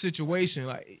about this situation.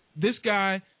 Like, this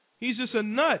guy, he's just a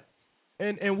nut.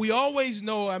 And we always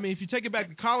know, I mean, if you take it back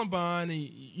to Columbine and,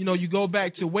 you go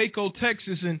back to Waco,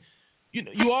 Texas, and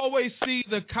you always see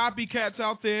the copycats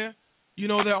out there.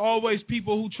 There are always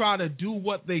people who try to do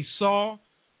what they saw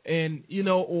and,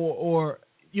 or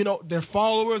they're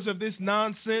followers of this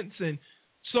nonsense. And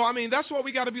so, I mean, that's what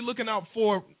we got to be looking out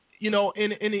for, in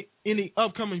the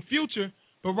upcoming future.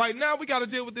 But right now we got to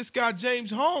deal with this guy, James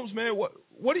Holmes, man.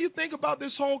 What do you think about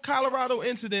this whole Colorado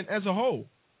incident as a whole?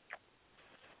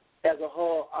 As a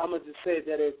whole, I'm going to just say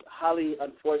that it's highly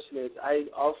unfortunate. I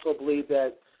also believe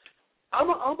that I'm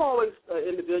always an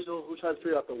individual who tries to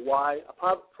figure out the why.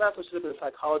 Perhaps I should have been a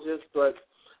psychologist, but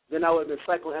then I would have been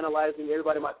psychoanalyzing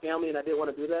everybody in my family, and I didn't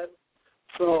want to do that.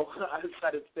 So I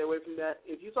decided to stay away from that.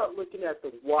 If you start looking at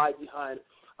the why behind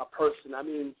a person, I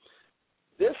mean,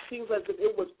 this seems like it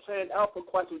was planned out for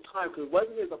quite some time, because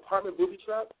wasn't his apartment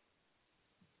booby-trapped?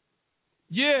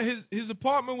 Yeah, his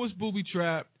apartment was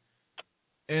booby-trapped.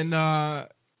 And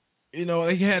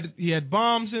he had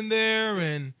bombs in there,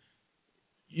 and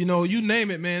you name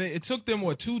it, man. It took them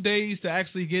 2 days to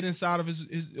actually get inside of his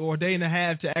or a day and a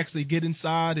half to actually get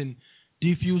inside and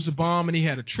defuse the bomb. And he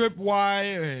had a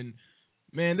tripwire, and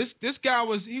man, this guy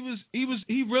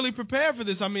he really prepared for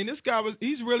this. I mean,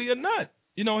 he's really a nut.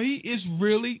 He is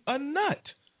really a nut.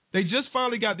 They just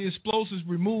finally got the explosives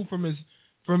removed from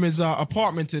his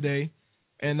apartment today,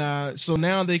 and so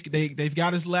now they've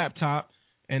got his laptop.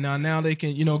 And now they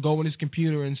can, go in his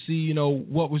computer and see,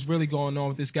 what was really going on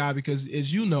with this guy. Because, as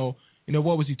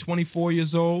what was he, 24 years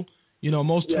old?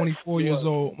 Most 24 years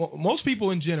old, most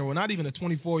people in general, not even a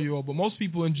 24-year-old, but most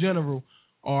people in general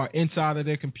are inside of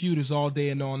their computers all day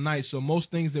and all night. So most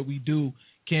things that we do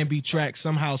can be tracked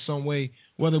somehow, some way,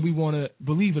 whether we want to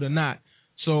believe it or not.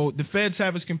 So the feds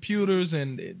have his computers,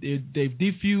 and they've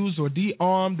defused or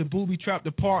de-armed the booby-trapped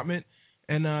apartment.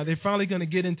 And they're finally going to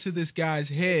get into this guy's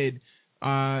head.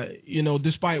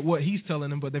 Despite what he's telling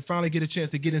them, but they finally get a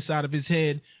chance to get inside of his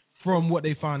head from what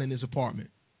they find in his apartment.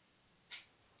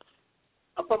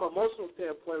 From an emotional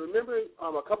standpoint, remember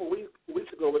a couple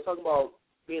weeks ago, we're talking about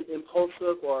being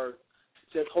impulsive or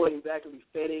just holding back and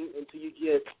refitting until you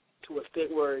get to a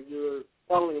state where you're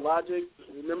following logic.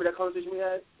 Remember that conversation we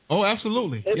had? Oh,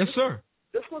 absolutely. Yes, sir.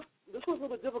 This was a little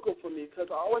bit difficult for me because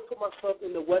I always put myself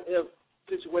in the what-if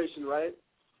situation, right?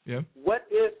 Yeah. What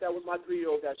if that was my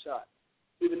 3-year-old got shot?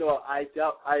 Even though I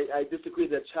disagree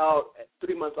that a child at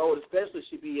 3 months old especially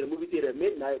should be in a movie theater at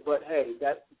midnight, but hey,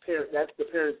 that's the parent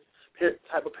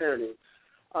type of parenting.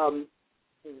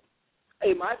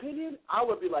 In my opinion, I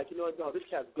would be like, no, this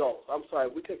cat's ghost. I'm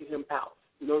sorry, we're taking him out.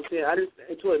 You know what I'm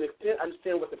saying? To an extent, I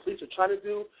understand what the police are trying to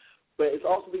do, but it's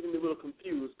also leaving me a little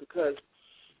confused because,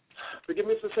 forgive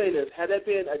me for saying this, had that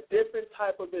been a different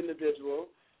type of individual,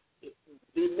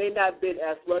 they may not have been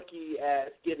as lucky as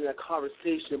getting a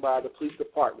conversation by the police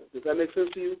department. Does that make sense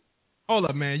to you? Hold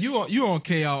up, man. You on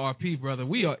KRP, brother.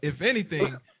 We are, if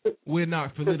anything, we're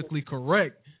not politically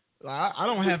correct. I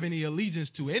don't have any allegiance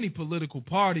to any political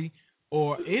party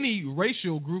or any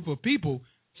racial group of people.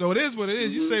 So it is what it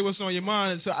is. You say what's on your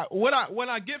mind. So what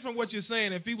I get from what you're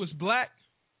saying, if he was black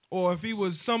or if he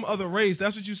was some other race,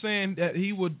 that's what you're saying, that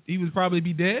he would probably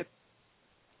be dead?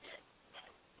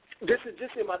 This is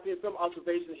just in my opinion, some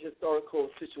observation, historical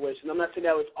situation. I'm not saying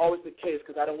that was always the case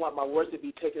because I don't want my words to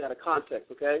be taken out of context,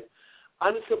 okay?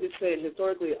 I'm just simply saying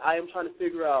historically I am trying to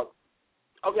figure out,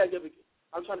 I'm trying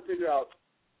to figure out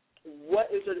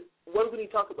what do we need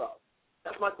to talk about?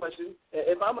 That's my question.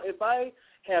 If I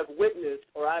have witnessed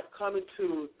or I've come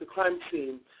into the crime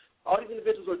scene, all these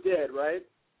individuals are dead, right?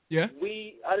 Yeah.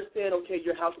 We understand, okay,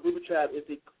 your house is booby trapped. Is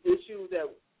the issue that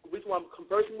the reason why I'm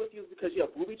conversing with you is because you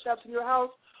have booby traps in your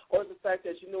house? Or is the fact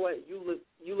that, you know what, you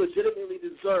legitimately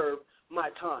deserve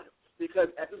my time? Because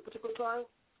at this particular time,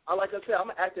 like I said, I'm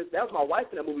going to act as that was my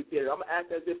wife in that movie theater. I'm going to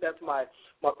act as if that's my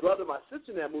brother, my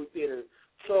sister in that movie theater.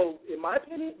 So, in my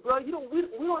opinion, bro, we don't.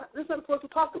 This is not supposed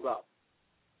to talk about.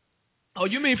 Oh,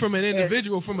 you mean from an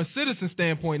individual, from a citizen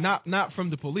standpoint, not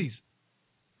from the police?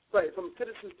 Right, from a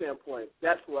citizen standpoint,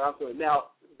 that's what I'm doing.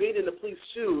 Now, being in the police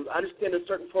shoes, I understand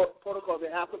there's certain protocols they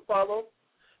have to follow.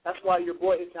 That's why your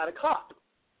boy is not a cop.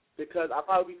 Because I'll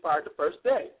probably be fired the first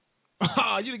day.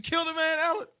 You done killed a man,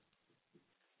 Alan?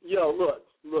 Yo, look.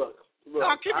 No,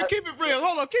 keep it real.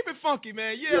 Hold on, keep it funky,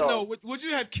 man. Yeah, no. Would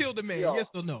you have killed a man? Yes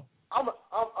or no? I'm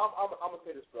gonna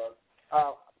say this, bro.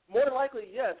 More than likely,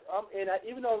 yes.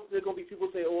 Even though there's gonna be people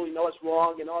who say, "Oh, it's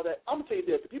wrong" and all that, I'm gonna tell you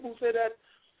this: the people who say that,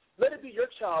 let it be your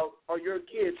child or your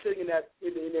kid sitting in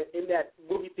that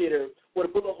movie theater with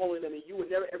a bullet hole in them, and you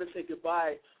would never ever say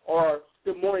goodbye or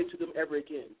good morning to them ever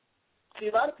again. See,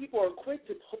 a lot of people are quick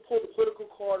to pull the political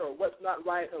card or what's not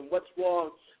right and what's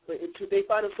wrong, but until they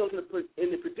find themselves in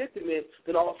the predicament,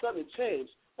 then all of a sudden it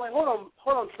changed. Like, hold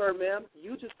on, sir, ma'am.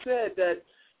 You just said that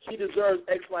he deserves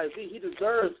X, Y, Z. He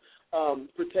deserves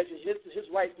protection. His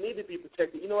rights need to be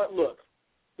protected. You know what? Look,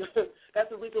 that's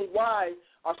the reason why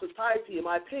our society, in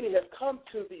my opinion, has come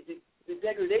to the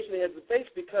degradation it has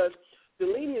faced, because the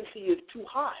leniency is too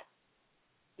high.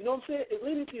 You know what I'm saying? The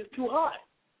leniency is too high.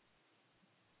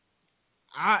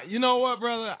 You know what,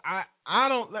 brother? I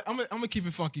don't. I'm gonna keep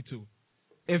it funky too.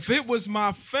 If it was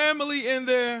my family in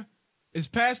there, as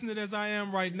passionate as I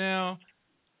am right now,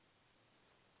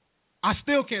 I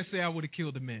still can't say I would have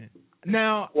killed the man.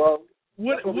 Now,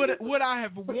 would I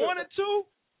have wanted to?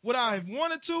 Would I have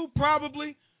wanted to?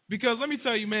 Probably. Because let me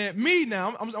tell you, man, me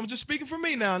now, I'm just speaking for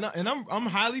me now, and I'm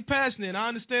highly passionate. I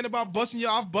understand about busting you.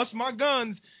 I've busted my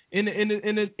guns in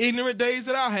the ignorant days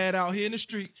that I had out here in the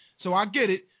street, so I get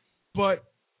it. But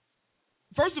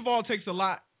first of all, it takes a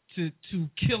lot to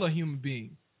kill a human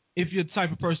being if you're the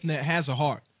type of person that has a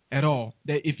heart at all,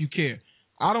 that if you care.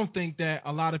 I don't think that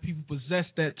a lot of people possess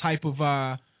that type of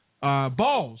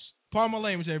balls. Pardon my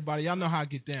language, everybody. Y'all know how I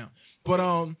get down. But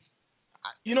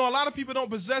you know, a lot of people don't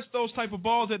possess those type of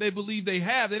balls that they believe they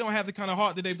have. They don't have the kind of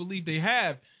heart that they believe they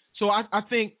have. So I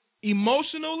think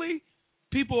emotionally,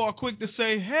 people are quick to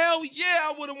say, hell yeah,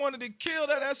 I would have wanted to kill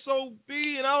that SOB,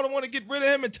 and I would have wanted to get rid of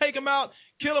him and take him out,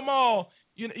 kill them all.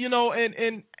 You know,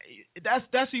 and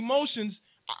that's emotions.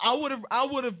 I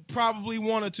would have probably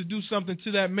wanted to do something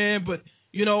to that man, but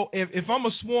you know, if I'm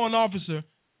a sworn officer,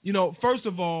 you know, first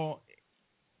of all,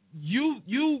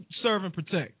 you serve and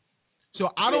protect. So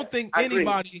I don't think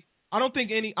anybody, I don't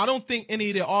think any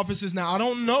of the officers, now I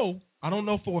don't know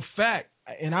for a fact,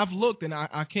 and I've looked and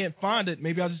I can't find it.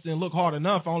 Maybe I just didn't look hard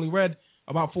enough. I only read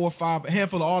about 4 or 5, a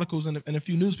handful of articles and a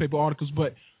few newspaper articles,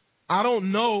 but I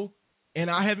don't know, and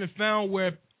I haven't found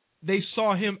where they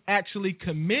saw him actually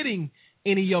committing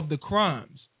any of the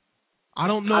crimes. I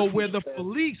don't know where the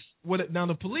police,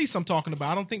 the police I'm talking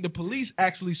about, I don't think the police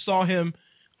actually saw him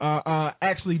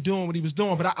actually doing what he was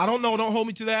doing, but I don't know. Don't hold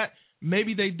me to that.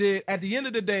 Maybe they did. At the end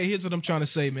of the day, here's what I'm trying to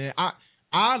say, man.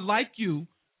 I like you,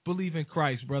 believe in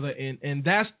Christ, brother, and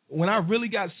that's when I really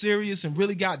got serious and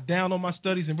really got down on my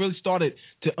studies and really started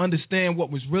to understand what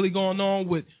was really going on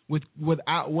with what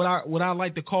I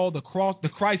like to call the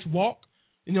Christ walk.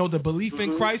 You know, the belief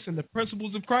in Christ and the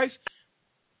principles of Christ.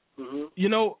 You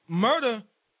know, murder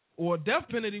or death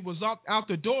penalty was out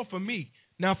the door for me.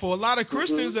 Now, for a lot of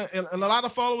Christians and a lot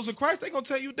of followers of Christ, they're going to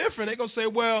tell you different. They're going to say,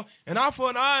 well, an eye for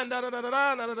an eye and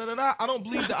da-da-da-da-da-da-da-da. I don't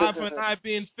believe the eye for an eye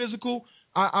being physical.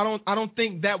 I don't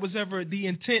think that was ever the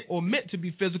intent or meant to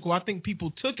be physical. I think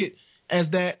people took it as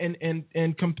that and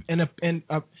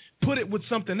put it with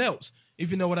something else, if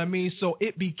you know what I mean. So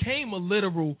it became a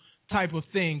literal type of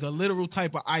thing, a literal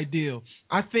type of ideal.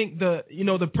 I think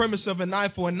the premise of an eye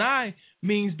for an eye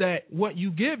means that what you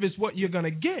give is what you're going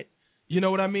to get. You know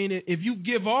what I mean? If you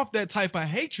give off that type of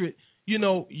hatred, you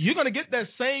know, you're going to get that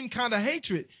same kind of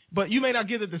hatred, but you may not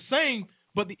get it the same,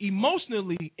 but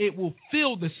emotionally it will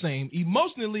feel the same.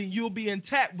 Emotionally, you'll be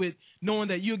intact with knowing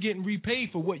that you're getting repaid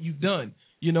for what you've done.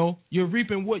 You know, you're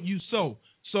reaping what you sow.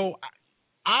 So,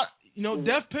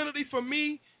 death penalty for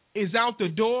me is out the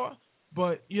door.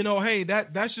 But, you know, hey,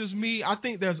 that's just me. I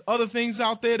think there's other things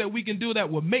out there that we can do that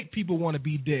will make people want to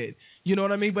be dead. You know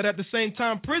what I mean? But at the same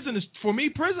time, prison is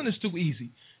too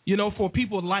easy, you know, for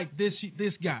people like this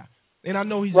guy. And I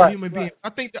know he's a human being. I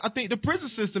think the prison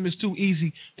system is too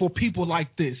easy for people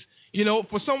like this. You know,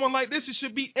 for someone like this, it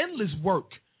should be endless work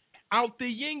out the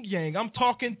yin-yang. I'm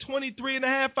talking 23 and a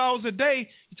half hours a day.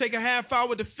 You take a half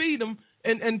hour to feed him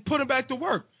and put him back to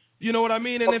work. You know what I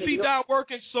mean? And if he died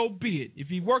working, so be it. If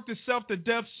he worked himself to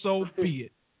death, so be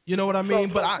it. You know what I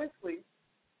mean? Go ahead.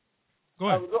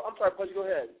 I'm sorry, Pudgy, go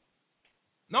ahead.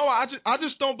 No, I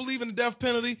just don't believe in the death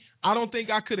penalty. I don't think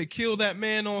I could have killed that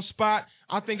man on spot.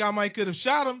 I think I might could have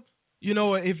shot him. You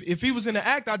know, if he was in the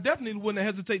act, I definitely wouldn't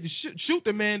hesitate to shoot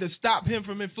the man to stop him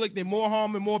from inflicting more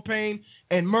harm and more pain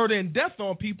and murder and death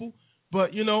on people.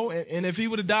 But, you know, and if he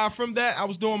would have died from that, I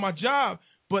was doing my job.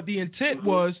 But the intent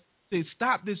was to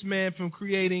stop this man from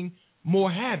creating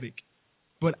more havoc.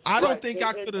 But I don't think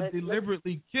I could have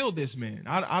deliberately killed this man.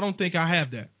 I don't think I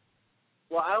have that.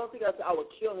 Well, I don't think I would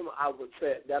kill him. I would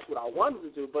say that's what I wanted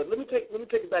to do. But let me take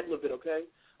it back a little bit, okay?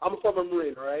 I'm a former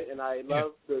Marine, all right? And I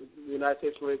love the United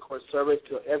States Marine Corps service.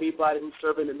 To everybody who's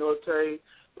serving in the military,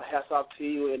 my hats off to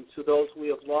you. And to those we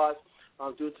have lost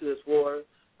due to this war,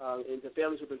 and the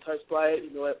families who've been touched by it,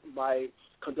 you know what, my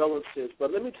condolences.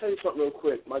 But let me tell you something real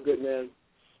quick, my good man.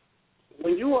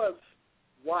 When you have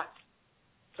watched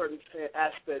certain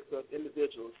aspects of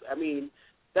individuals, I mean,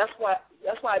 that's why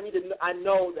I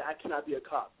know that I cannot be a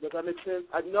cop. Does that make sense?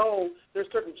 I know there's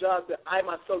certain jobs that I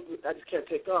myself I just can't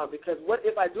take on, because what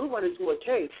if I do run into a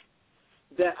case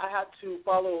that I have to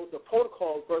follow the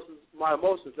protocol versus my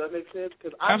emotions? Does that make sense?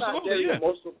 Because I'm not very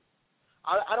emotional.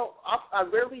 I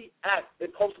rarely act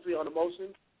impulsively on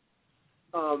emotions.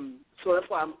 So that's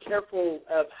why I'm careful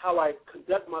of how I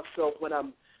conduct myself when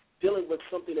I'm dealing with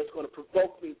something that's going to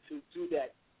provoke me to do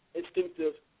that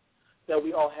instinctive that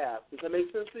we all have. Does that make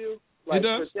sense to you? Like, it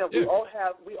does. For example,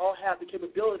 we all have the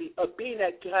capability of being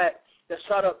that guy that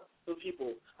shot up the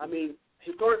people. I mean,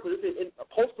 historically,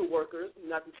 postal workers,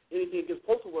 not anything against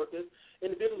postal workers,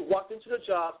 individuals walked into their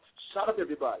jobs, shot up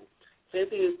everybody. Same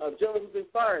thing as a gentleman who's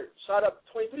been fired, shot up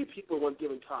 23 people at one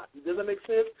given time. Does that make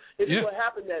sense? It's just what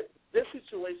happened that this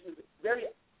situation is very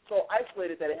so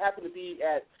isolated that it happened to be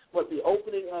at the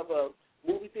opening of a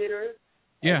movie theater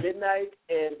at midnight,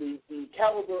 and the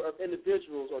caliber of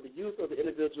individuals or the youth of the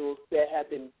individuals that have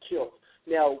been killed.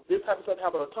 Now, this type of stuff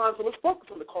happens all the time, so let's focus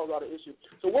on the Colorado issue.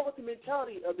 So what was the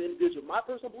mentality of the individual? My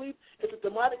personal belief is a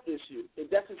demonic issue, and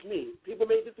that's just me. People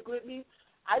may disagree with me.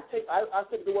 I take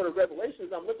the word of Revelations.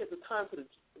 I'm looking at the time for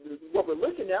what we're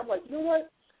looking at. I'm like, you know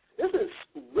what? This is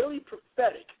really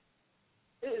prophetic.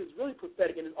 It is really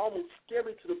prophetic, and it's almost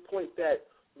scary to the point that,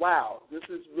 wow, this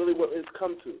is really what it's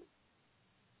come to.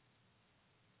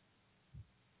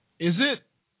 Is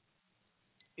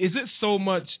it so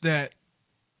much that,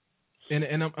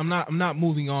 and I'm not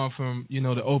moving on from, you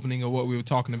know, the opening of what we were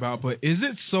talking about, but is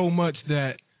it so much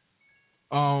that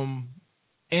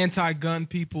anti-gun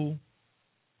people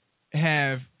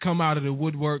have come out of the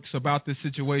woodworks about this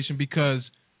situation? Because,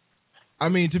 I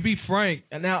mean, to be frank,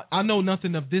 and now I know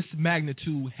nothing of this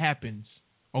magnitude happens,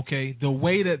 okay? The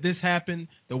way that this happened,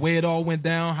 the way it all went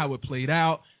down, how it played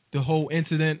out, the whole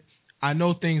incident, I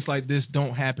know things like this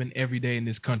don't happen every day in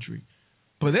this country.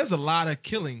 But there's a lot of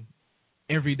killing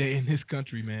every day in this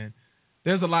country, man.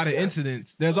 There's a lot of incidents.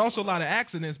 There's also a lot of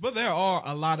accidents, but there are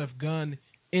a lot of gun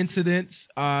incidents,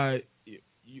 however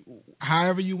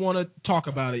you want to talk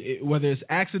about it, whether it's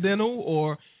accidental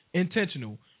or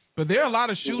intentional. But there are a lot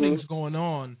of shootings going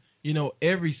on, you know,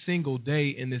 every single day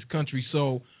in this country.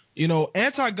 So, you know,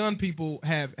 anti-gun people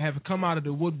have come out of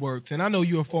the woodworks, and I know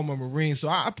you're a former Marine, so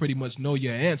I pretty much know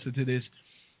your answer to this.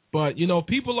 But, you know,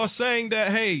 people are saying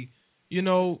that, hey, you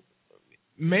know,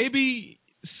 maybe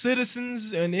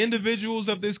citizens and individuals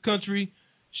of this country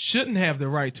shouldn't have the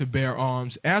right to bear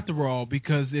arms after all,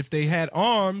 because if they had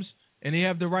arms and they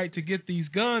have the right to get these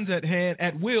guns at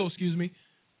will,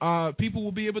 people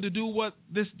will be able to do what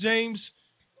this James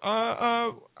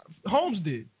Holmes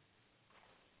did.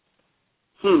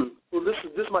 Well, this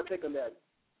is my take on that.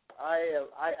 I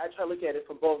try to look at it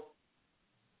from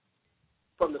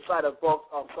the side of both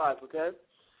sides. Okay.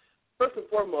 First and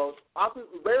foremost,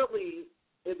 rarely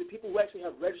is the people who actually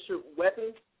have registered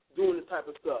weapons doing this type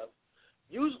of stuff.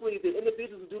 Usually, the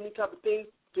individuals who do these type of things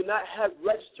do not have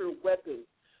registered weapons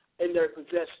in their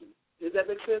possession. Does that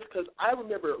make sense? Because I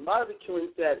remember a lot of the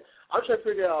killings that I'm trying to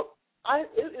figure out.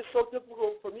 It is so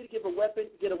difficult for me to get a weapon,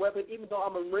 even though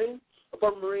I'm a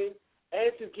former Marine, and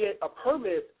to get a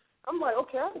permit. I'm like,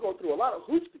 okay, I have to go through a lot of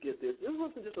hoops to get this. This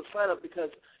wasn't just a sign-up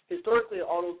because historically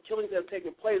all those killings have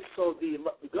taken place, so the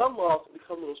gun laws have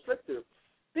become a little stricter.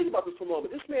 Think about this for a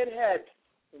moment. This man had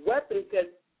weapons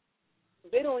that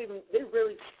they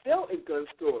rarely sell in gun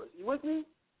stores. You with me?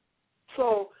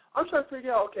 So I'm trying to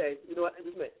figure out, okay, you know what,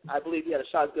 this man, I believe he had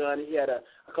a shotgun, he had a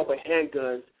couple of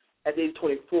handguns at the age of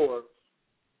 24.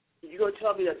 You're going to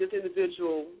tell me that this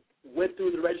individual went through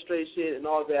the registration and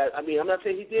all that. I mean, I'm not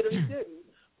saying he did or he didn't,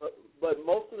 but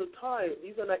most of the time,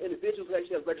 these are not individuals who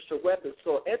actually have registered weapons.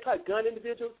 So anti-gun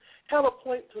individuals have a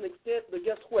point to an extent, but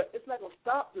guess what? It's not going to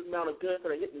stop the amount of guns that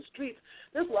are hitting the streets.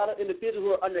 There's a lot of individuals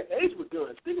who are underage with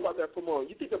guns. Think about that for a moment.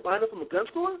 You think they're buying them from a gun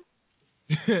store?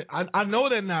 I know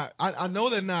they're not. I know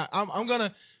they're not. I'm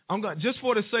gonna just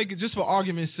for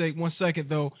argument's sake, 1 second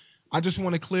though. I just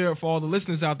want to clear it for all the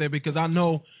listeners out there, because I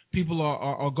know people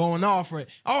are going off for it.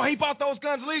 Oh, he bought those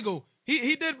guns legal.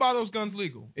 He did buy those guns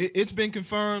legal. It's been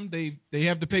confirmed. They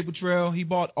have the paper trail. He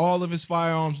bought all of his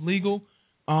firearms legal.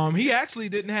 He actually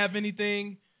didn't have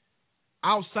anything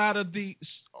outside of the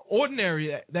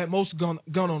ordinary that most gun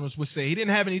owners would say. He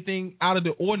didn't have anything out of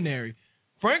the ordinary.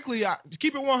 Frankly, to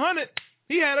keep it 100,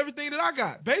 he had everything that I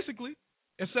got, basically,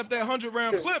 except that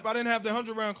 100-round clip. I didn't have the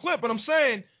 100-round clip, but I'm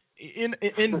saying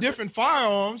in different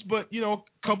firearms, but, you know,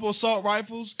 a couple assault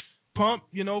rifles, pump,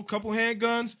 you know, a couple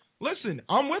handguns, listen,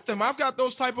 I'm with him. I've got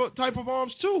those type of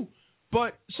arms too.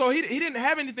 But so he didn't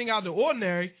have anything out of the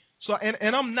ordinary. So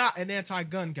and I'm not an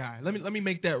anti-gun guy. Let me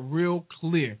make that real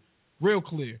clear.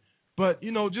 But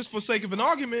just for sake of an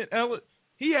argument,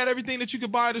 he had everything that you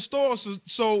could buy at the store.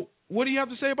 So what do you have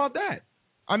to say about that?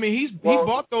 I mean, he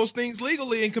bought those things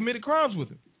legally and committed crimes with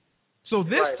them. So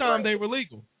this time they were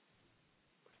legal.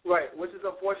 Right, which is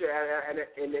unfortunate.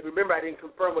 And remember, I didn't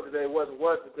confirm whether it was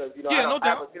because I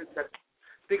don't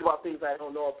think about things I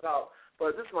don't know about.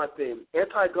 But this is my thing: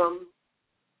 anti-gun.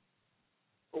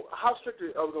 How strict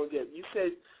are we going to get? You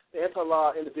said the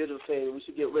anti-law individuals saying we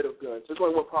should get rid of guns. There's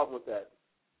only one problem with that.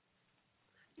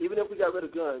 Even if we got rid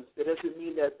of guns, that doesn't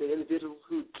mean that the individuals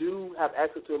who do have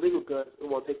access to illegal guns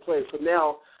won't take place. So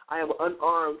now I am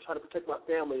unarmed trying to protect my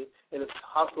family in a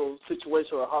hostile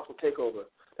situation or a hostile takeover.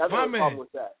 That's the problem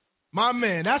with that. My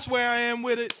man, that's where I am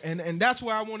with it, and that's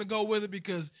where I want to go with it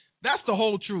because that's the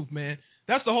whole truth, man.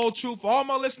 That's the whole truth. For all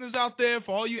my listeners out there,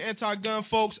 for all you anti-gun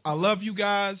folks, I love you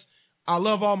guys. I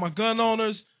love all my gun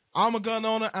owners. I'm a gun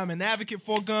owner. I'm an advocate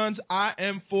for guns. I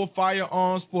am for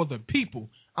firearms for the people.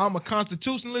 I'm a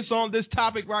constitutionalist on this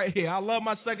topic right here. I love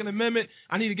my Second Amendment.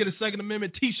 I need to get a Second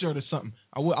Amendment T-shirt or something.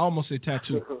 I almost said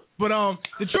tattoo. But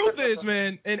the truth is,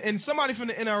 man, and somebody from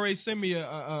the NRA send me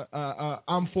a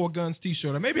I'm for guns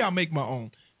T-shirt, or maybe I'll make my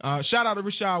own. Shout out to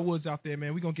Rashad Woods out there,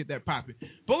 man. We're going to get that popping.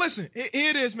 But listen, here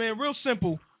it is, man, real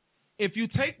simple. If you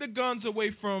take the guns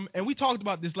away from, and we talked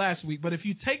about this last week, but if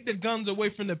you take the guns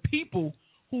away from the people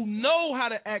who know how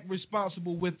to act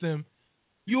responsible with them,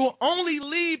 you'll only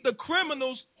leave the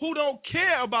criminals who don't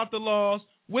care about the laws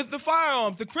with the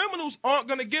firearms. The criminals aren't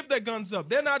going to give their guns up.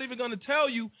 They're not even going to tell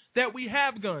you that we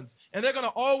have guns. And they're going to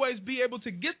always be able to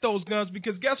get those guns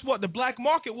because guess what? The black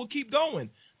market will keep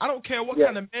going. I don't care what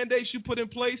kind of mandates you put in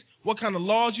place, what kind of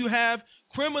laws you have.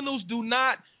 Criminals do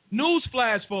not,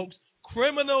 newsflash, folks,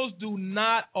 criminals do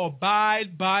not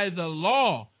abide by the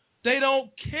law. They don't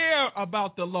care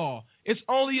about the law. It's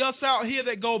only us out here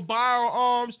that go buy our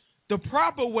arms the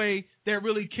proper way that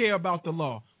really care about the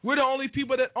law. We're the only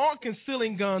people that aren't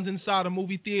concealing guns inside a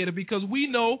movie theater because we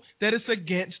know that it's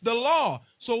against the law.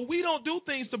 So we don't do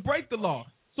things to break the law.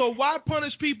 So why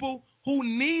punish people who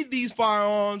need these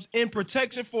firearms in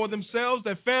protection for themselves,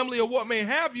 their family, or what may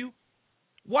have you?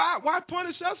 Why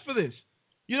punish us for this?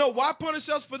 Why punish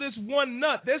us for this one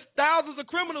nut? There's thousands of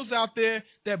criminals out there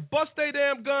that bust their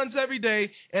damn guns every day,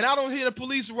 and I don't hear the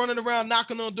police running around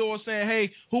knocking on doors saying,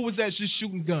 hey, who was that just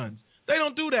shooting guns? They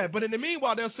don't do that. But in the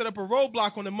meanwhile, they'll set up a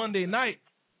roadblock on a Monday night,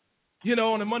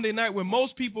 on a Monday night when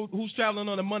most people who's traveling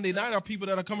on a Monday night are people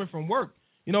that are coming from work.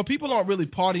 People aren't really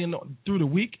partying through the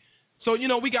week. So,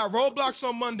 we got roadblocks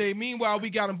on Monday. Meanwhile,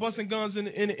 we got them busting guns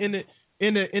in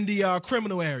the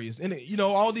criminal areas. And,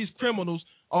 all these criminals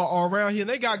are around here.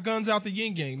 They got guns out the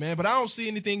yin yang, man. But I don't see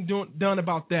anything done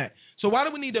about that. So why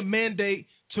do we need a mandate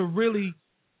to really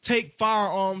take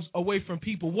firearms away from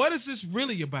people? What is this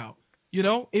really about?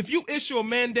 If you issue a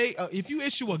mandate, if you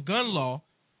issue a gun law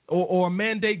or a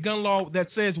mandate gun law that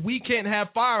says we can't have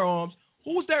firearms,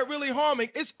 who's that really harming?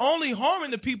 It's only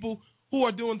harming the people who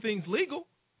are doing things legal.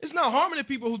 It's not harming the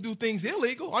people who do things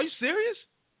illegal. Are you serious?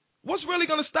 What's really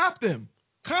going to stop them?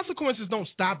 Consequences don't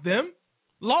stop them.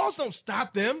 Laws don't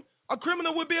stop them. A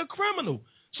criminal would be a criminal.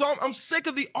 So I'm sick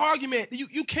of the argument.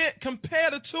 You can't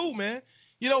compare the two, man.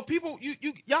 People,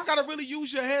 y'all got to really use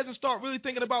your heads and start really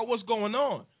thinking about what's going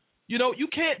on. You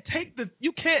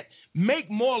can't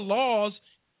make more laws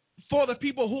for the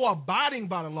people who are abiding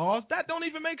by the laws. That don't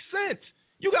even make sense.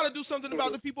 You got to do something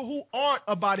about the people who aren't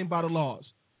abiding by the laws.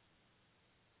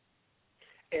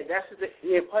 And that's the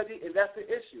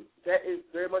issue. That is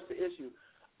very much the issue.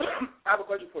 I have a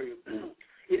question for you.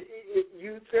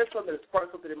 You said something that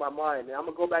sparked something in my mind, and I'm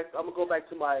gonna go back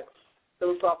to my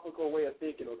philosophical way of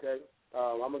thinking. Okay,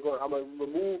 I'm gonna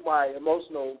remove my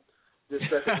emotional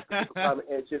distress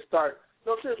and just start.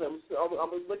 No, seriously, I'm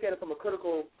gonna look at it from a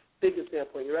critical thinking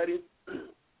standpoint. You ready?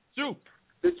 Sure.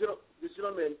 This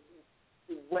gentleman,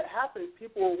 what happens?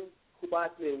 People who buy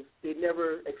things, they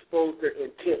never expose their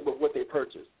intent with what they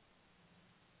purchase.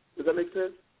 Does that make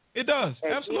sense? It does.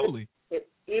 And absolutely.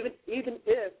 Even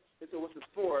if it was a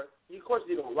store, of course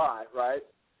you don't lie, right?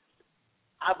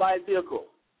 I buy a vehicle.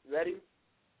 You ready?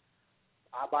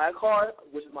 I buy a car,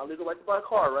 which is my legal right to buy a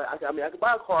car, right? I can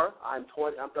buy a car. I'm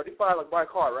 35. I can buy a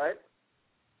car, right?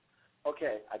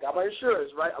 Okay, I got my insurance,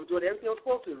 right? I'm doing everything I'm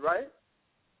supposed to, right?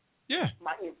 Yeah.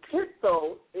 My intent,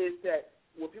 though, is that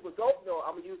when people don't know,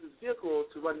 I'm gonna use this vehicle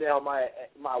to run down my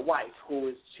wife, who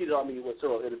has cheated on me with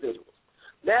several individuals.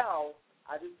 Now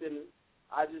I just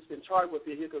been charged with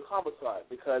vehicular homicide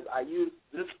because I used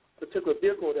this particular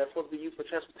vehicle that's supposed to be used for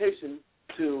transportation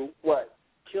to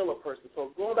kill a person.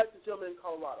 So going back to the gentleman in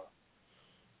Colorado,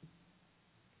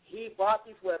 he bought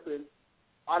these weapons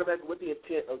automatically with the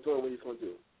intent of doing what he's going to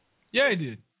do. Yeah, he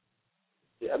did.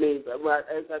 Yeah, I mean,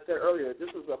 as I said earlier,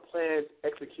 this was a planned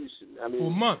execution. I mean,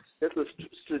 for months. This was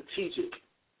strategic.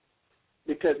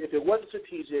 Because if it wasn't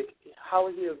strategic, how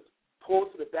would he have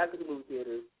pulled to the back of the movie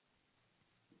theater,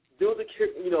 throw the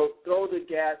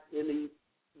gas in the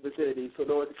vicinity so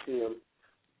no one could see him?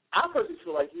 I personally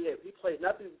feel like he played,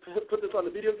 not to put this on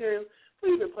the video game, but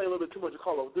he's been playing a little bit too much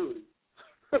Call of Duty.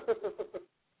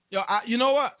 Yo, you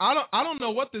know what? I don't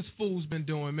know what this fool's been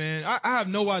doing, man. I have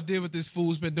no idea what this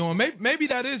fool's been doing. Maybe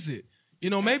that is it. You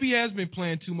know, maybe he has been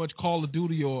playing too much Call of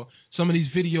Duty or some of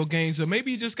these video games, or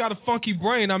maybe he just got a funky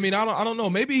brain. I mean, I don't know.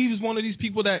 Maybe he was one of these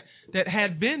people that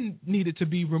had been needed to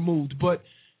be removed. But,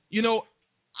 you know,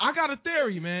 I got a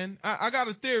theory, man. I got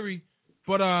a theory,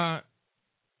 but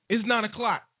it's 9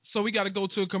 o'clock, so we got to go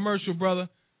to a commercial, brother,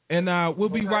 and we'll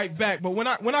be right back. But when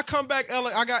I come back,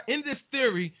 Ella, in this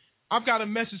theory, I've got a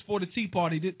message for the Tea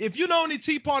Party. If you know any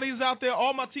Tea Parties out there,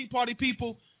 all my Tea Party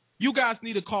people, you guys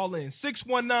need to call in.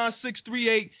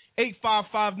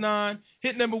 619-638-8559.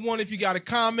 Hit number 1 if you got a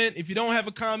comment. If you don't have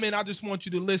a comment, I just want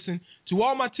you to listen. To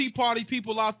all my Tea Party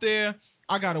people out there,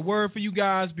 I got a word for you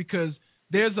guys, because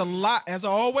there's a lot, as I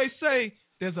always say,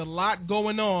 there's a lot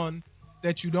going on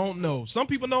that you don't know. Some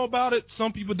people know about it,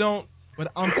 some people don't.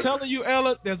 But I'm telling you,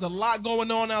 Ella, there's a lot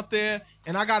going on out there,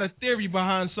 and I got a theory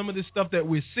behind some of this stuff that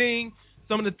we're seeing,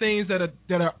 some of the things that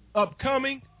are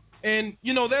upcoming. And,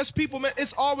 you know, there's people, man,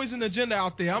 it's always an agenda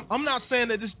out there. I'm not saying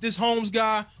that this Holmes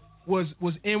guy was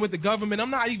in with the government. I'm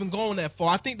not even going that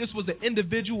far. I think this was an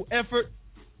individual effort.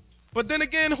 But then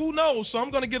again, who knows? So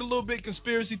I'm going to get a little bit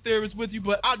conspiracy theorist with you,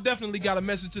 but I definitely got a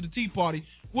message to the Tea Party.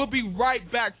 We'll be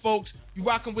right back, folks. You're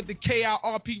rocking with the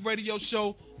KIRP Radio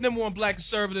Show, #1 Black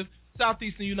conservative,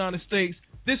 Southeastern United States.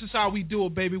 This is how we do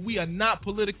it, baby. We are not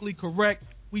politically correct.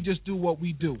 We just do what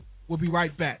we do. We'll be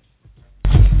right back.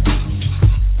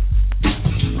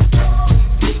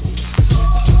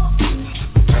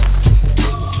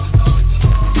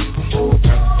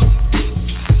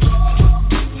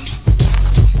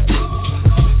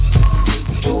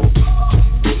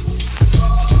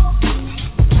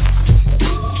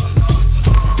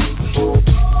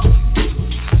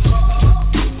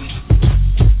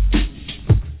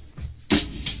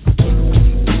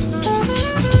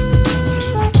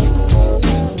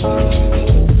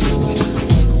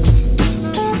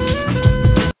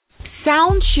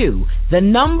 The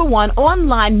 #1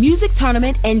 online music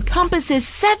tournament encompasses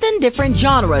 7 different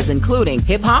genres, including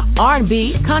hip-hop,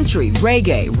 R&B, country,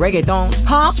 reggae, reggaeton,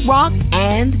 pop, rock,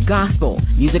 and gospel.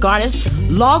 Music artists,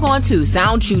 log on to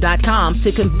soundchew.com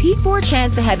to compete for a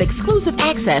chance to have exclusive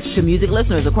access to music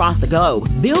listeners across the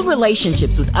globe. Build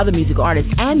relationships with other music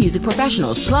artists and music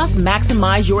professionals, plus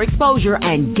maximize your exposure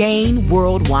and gain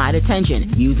worldwide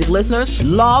attention. Music listeners,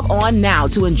 log on now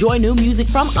to enjoy new music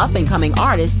from up-and-coming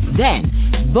artists. Then,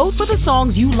 vote for the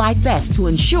songs you like best to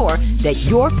ensure that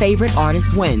your favorite artist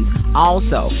wins.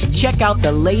 Also, check out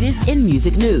the latest in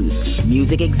music news.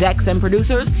 Music execs and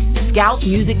producers scout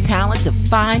music talent to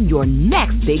find your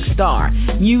next big star.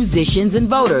 Musicians and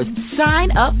voters,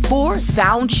 sign up for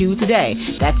SoundChew today.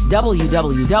 That's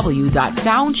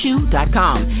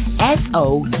www.soundchew.com.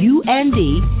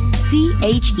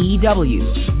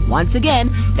 SOUNDCHEW. Once again,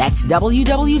 that's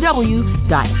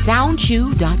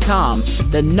www.soundchew.com.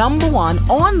 The #1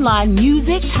 online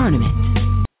music tournament.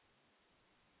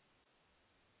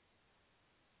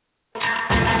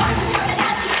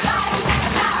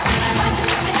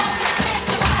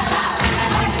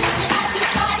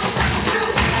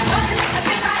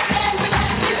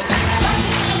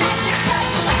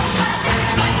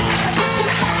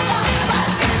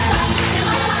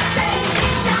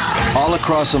 All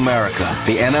across America,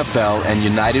 the NFL and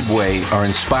United Way are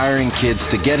inspiring kids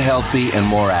to get healthy and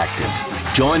more active.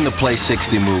 Join the Play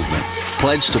 60 movement.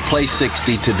 Pledge to Play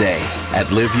 60 today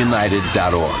at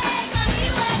liveunited.org.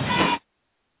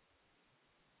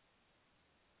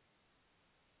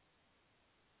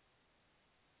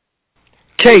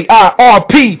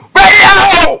 KIRP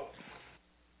Radio!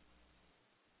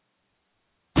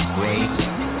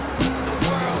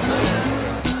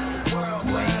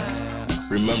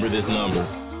 Remember this number,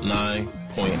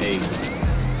 9.8.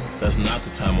 That's not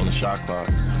the time on the shot clock,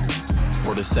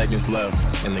 or the seconds left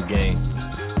in the game.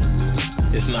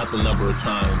 It's not the number of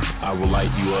times I will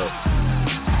light you up.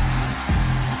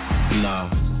 Nah,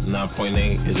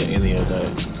 9.8 isn't any of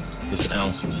that. It's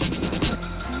ounces.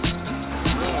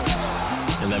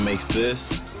 And that makes this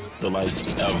the lightest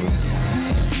ever.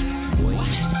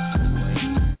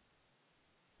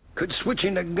 Could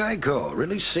switching to Geico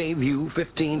really save you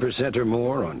 15% or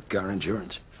more on car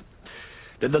insurance?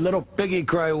 Did the little piggy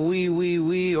cry wee, wee,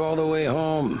 wee all the way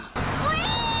home?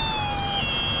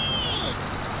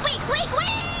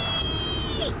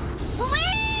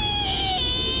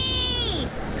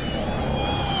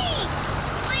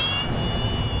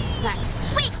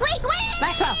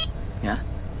 Yeah?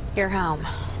 You're home.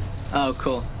 Oh,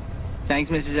 cool.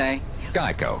 Thanks, Mrs. A.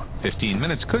 Geico. 15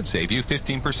 minutes could save you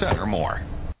 15% or more.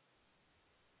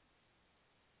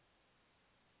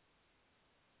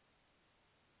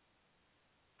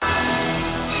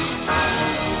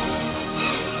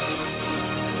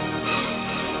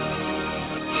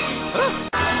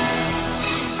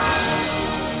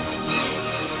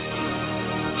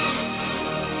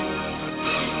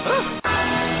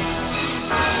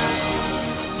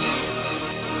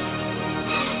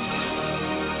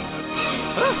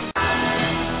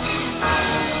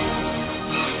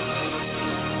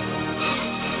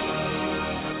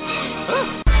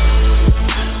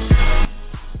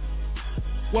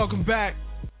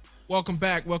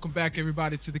 Welcome back,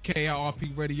 everybody, to the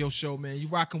KIRP Radio Show, man. You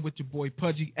rocking with your boy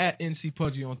Pudgy at NC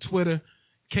Pudgy on Twitter,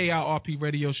 KIRP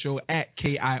Radio Show at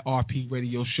KIRP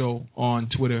Radio Show on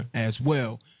Twitter as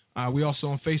well. We also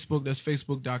on Facebook. That's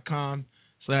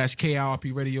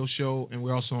facebook.com/KIRP Radio Show, and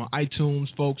we're also on iTunes,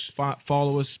 folks.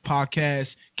 Follow us, podcast,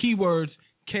 keywords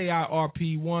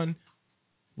KIRP1,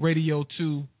 Radio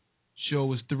 2,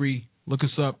 show is 3. Look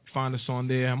us up, find us on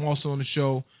there. I'm also on the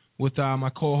show with my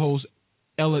co-host,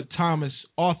 Elliot Thomas,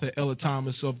 author Elliot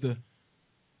Thomas of the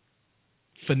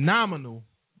phenomenal,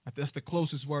 that's the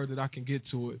closest word that I can get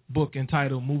to it, book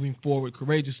entitled Moving Forward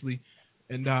Courageously.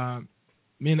 And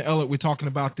me and Elliot, we're talking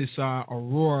about this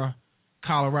Aurora,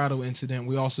 Colorado incident.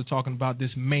 We're also talking about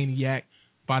this maniac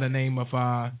by the name of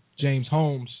James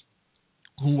Holmes,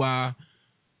 who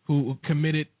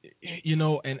committed,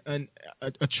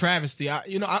 a travesty.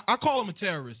 I call him a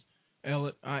terrorist,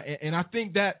 Elliot, and I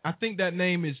think that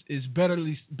name is better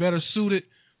suited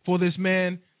for this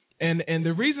man. And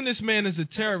the reason this man is a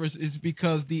terrorist is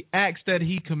because the acts that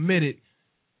he committed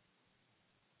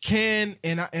can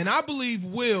and I believe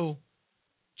will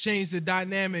change the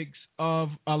dynamics of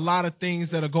a lot of things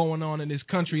that are going on in this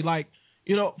country. Like,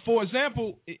 for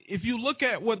example, if you look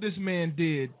at what this man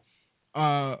did,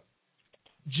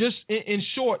 just in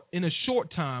a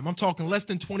short time, I'm talking less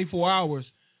than 24 hours,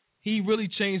 he really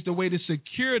changed the way the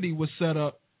security was set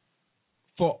up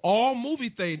for all movie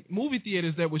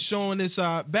theaters that were showing this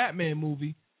Batman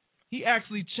movie. He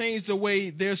actually changed the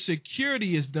way their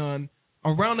security is done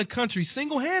around the country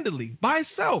single-handedly by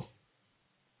himself.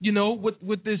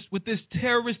 With this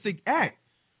terroristic act.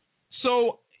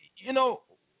 So,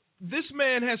 this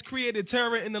man has created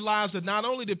terror in the lives of not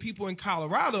only the people in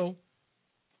Colorado,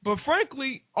 but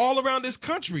frankly, all around this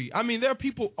country. I mean, there are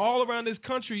people all around this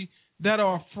country that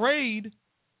are afraid,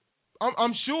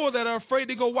 I'm sure that are afraid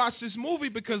to go watch this movie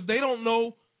because they don't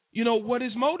know, what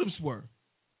his motives were.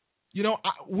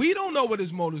 We don't know what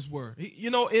his motives were.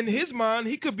 In his mind,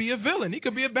 he could be a villain. He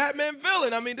could be a Batman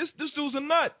villain. I mean, this dude's a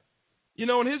nut. In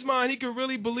his mind, he could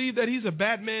really believe that he's a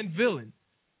Batman villain.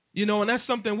 And that's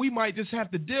something we might just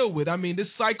have to deal with. I mean, this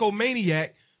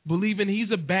psychomaniac believing he's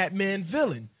a Batman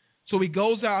villain. So he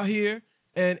goes out here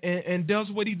and does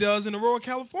what he does in Aurora,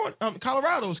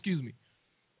 Colorado, excuse me.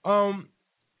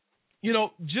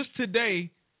 Just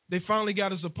today, they finally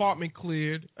got his apartment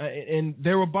cleared, and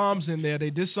there were bombs in there.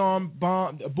 They disarmed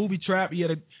a booby trap. He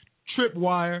had a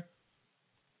tripwire,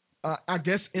 I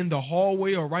guess, in the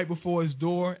hallway or right before his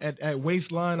door at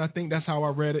waistline. I think that's how I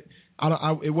read it.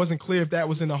 It wasn't clear if that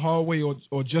was in the hallway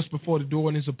or just before the door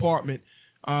in his apartment.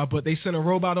 But they sent a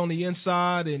robot on the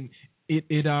inside, and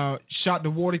it shot the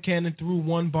water cannon through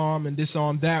one bomb and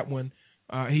disarmed that one.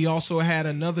 He also had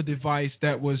another device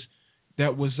that was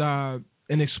an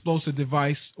explosive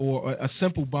device or a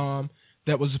simple bomb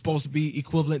that was supposed to be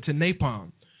equivalent to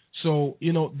napalm. So,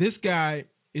 this guy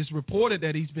is reported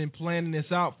that he's been planning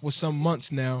this out for some months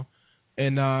now,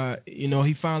 and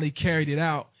he finally carried it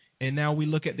out. And now we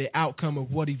look at the outcome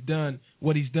of what he's done,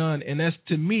 and that's,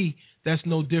 to me, that's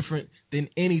no different than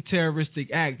any terroristic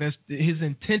act. That's his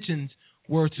intentions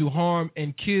were to harm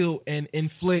and kill and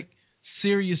inflict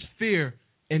serious fear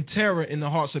and terror in the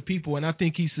hearts of people, and I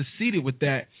think he succeeded with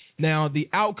that. Now, the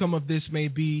outcome of this may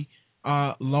be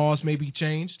laws may be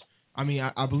changed. I mean,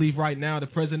 I believe right now the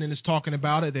president is talking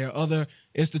about it. There are other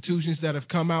institutions that have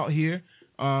come out here.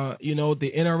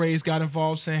 The NRA's got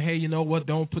involved saying, hey, you know what,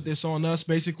 don't put this on us,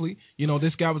 basically.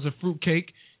 This guy was a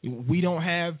fruitcake. We don't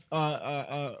have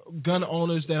gun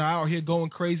owners that are out here going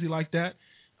crazy like that.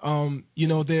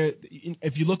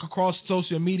 If you look across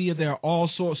social media, there are all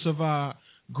sorts of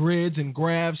grids and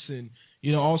graphs and,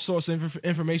 all sorts of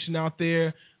information out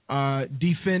there,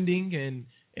 defending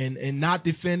and not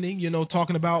defending,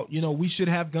 talking about, we should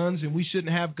have guns and we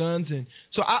shouldn't have guns. And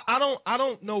so I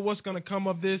don't know what's going to come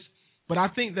of this, but I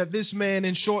think that this man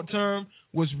in short term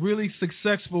was really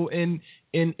successful in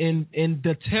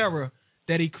the terror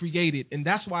that he created. And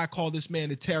that's why I call this man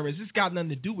a terrorist. It's got nothing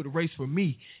to do with race for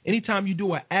me. Anytime you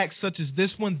do an act such as this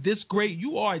one, this great,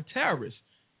 you are a terrorist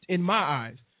in my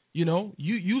eyes.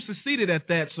 You succeeded at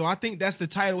that, so I think that's the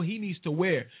title he needs to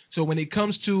wear. So when it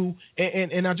comes to,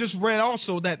 and I just read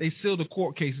also that they sealed the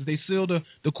court cases. They sealed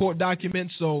the court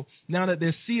documents, so now that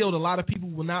they're sealed, a lot of people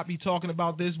will not be talking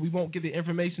about this. We won't get the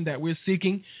information that we're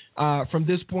seeking from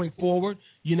this point forward.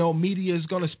 Media is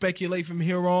going to speculate from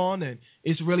here on, and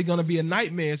it's really going to be a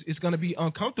nightmare. It's going to be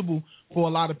uncomfortable for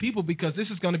a lot of people because this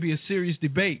is going to be a serious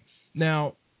debate.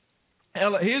 Now,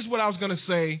 Ella, here's what I was going to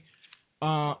say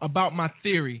about my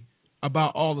theory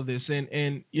about all of this.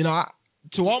 And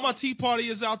to all my Tea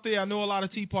Partiers out there, I know a lot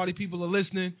of Tea Party people are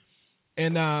listening.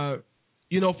 And,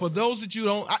 for those that you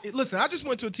don't, listen, I just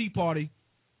went to a Tea Party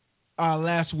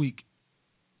last week.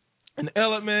 And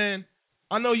Ella, man,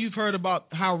 I know you've heard about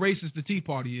how racist the Tea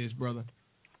Party is, brother.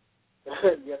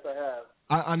 Yes, I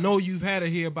have. I know you've had to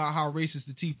hear about how racist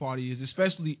the Tea Party is,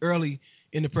 especially early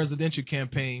in the presidential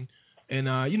campaign. And,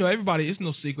 everybody, it's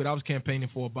no secret. I was campaigning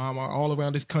for Obama all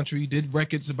around this country, did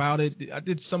records about it. I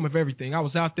did some of everything. I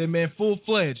was out there, man,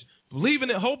 full-fledged, believing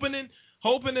it, hoping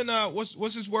and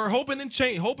what's his word? Hoping and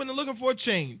change, hoping and looking for a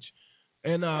change.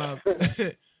 And,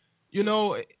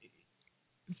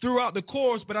 throughout the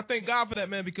course, but I thank God for that,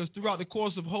 man, because throughout the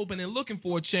course of hoping and looking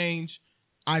for a change,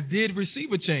 I did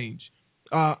receive a change,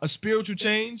 a spiritual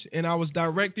change, and I was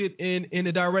directed in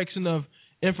the direction of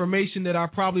information that I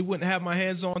probably wouldn't have my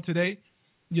hands on today.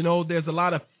 There's a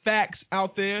lot of facts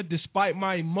out there, despite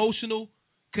my emotional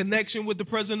connection with the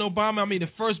President Obama. I mean, the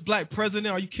first black president.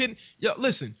 Are you kidding? Yo,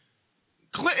 listen,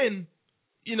 Clinton,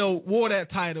 wore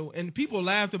that title, and people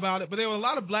laughed about it, but there were a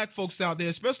lot of black folks out there,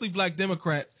 especially black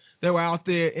Democrats, that were out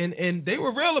there, and they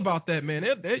were real about that, man.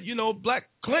 Black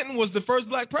Clinton was the first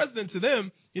black president to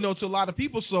them, to a lot of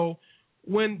people. So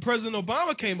when President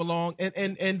Obama came along,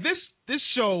 and this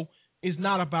show is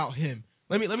not about him.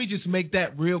 Let me just make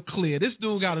that real clear. This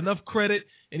dude got enough credit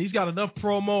and he's got enough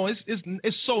promo.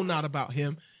 It's so not about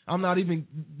him. I'm not even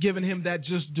giving him that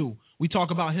just due. We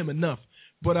talk about him enough.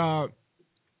 But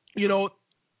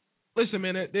listen,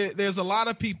 man, there's a lot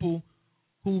of people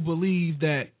who believe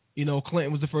that,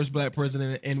 Clinton was the first black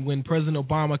president, and when President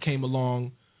Obama came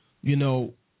along,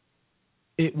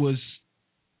 it was,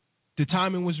 the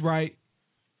timing was right,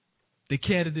 the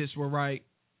candidates were right.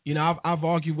 I've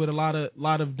argued with a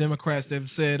lot of Democrats that have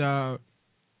said,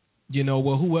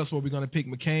 well, who else were we going to pick?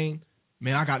 McCain?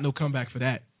 Man, I got no comeback for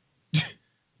that.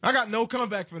 I got no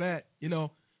comeback for that. The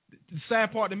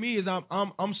sad part to me is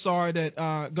I'm sorry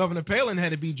that Governor Palin had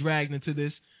to be dragged into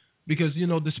this because,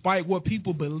 despite what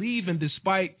people believe and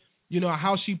despite,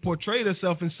 how she portrayed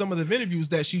herself in some of the interviews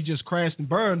that she just crashed and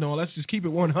burned on, let's just keep it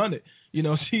 100.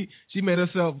 She made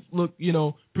herself look,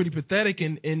 pretty pathetic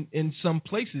in some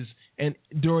places and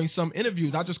during some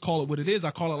interviews. I just call it what it is.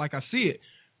 I call it like I see it.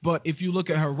 But if you look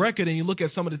at her record and you look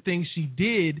at some of the things she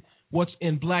did, what's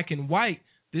in black and white,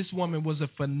 this woman was a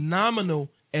phenomenal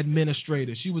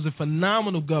administrator. She was a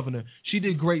phenomenal governor. She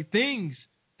did great things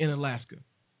in Alaska.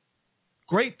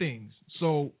 Great things.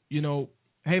 So,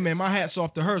 hey, man, my hat's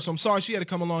off to her. So I'm sorry she had to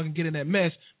come along and get in that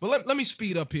mess. But let me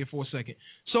speed up here for a second.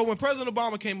 So when President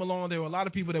Obama came along, there were a lot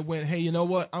of people that went, hey, you know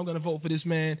what? I'm going to vote for this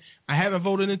man. I haven't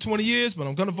voted in 20 years, but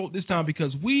I'm going to vote this time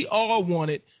because we all want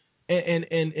it.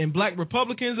 And black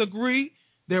Republicans agree.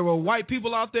 There were white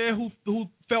people out there who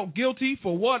felt guilty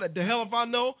for what? The hell if I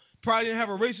know. Probably didn't have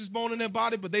a racist bone in their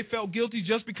body, but they felt guilty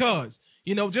just because.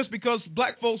 Just because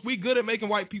black folks, we good at making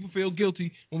white people feel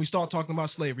guilty when we start talking about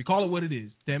slavery. Call it what it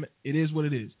is. Damn it. It is what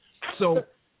it is. So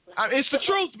it's the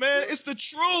truth, man. It's the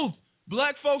truth.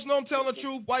 Black folks know I'm telling the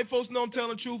truth. White folks know I'm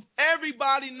telling the truth.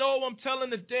 Everybody know I'm telling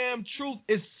the damn truth.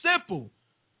 It's simple.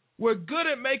 We're good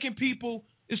at making people.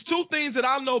 It's two things that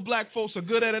I know black folks are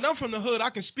good at, and I'm from the hood. I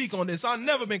can speak on this. I've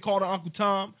never been called an Uncle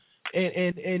Tom.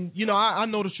 And I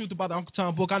know the truth about the Uncle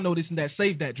Tom book. I know this and that.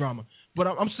 Save that drama. But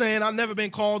I'm saying I've never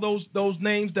been called those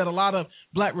names that a lot of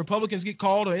black Republicans get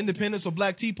called, or independents or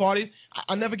black Tea Parties.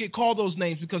 I never get called those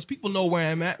names because people know where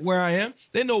I'm at, where I am.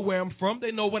 They know where I'm from.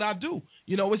 They know what I do.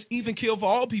 It's even kill for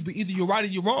all people. Either you're right or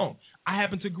you're wrong. I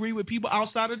happen to agree with people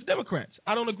outside of the Democrats.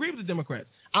 I don't agree with the Democrats.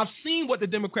 I've seen what the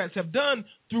Democrats have done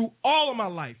through all of my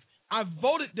life. I've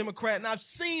voted Democrat, and I've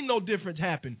seen no difference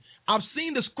happen. I've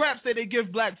seen the scraps that they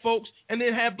give black folks and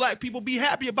then have black people be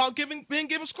happy about being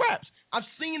given scraps. I've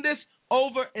seen this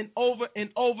over and over and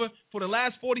over for the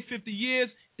last 40, 50 years,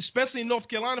 especially in North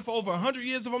Carolina for over 100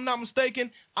 years, if I'm not mistaken.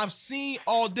 I've seen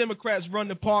all Democrats run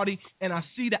the party, and I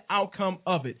see the outcome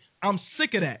of it. I'm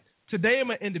sick of that. Today I'm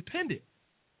an independent,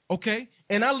 okay?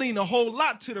 And I lean a whole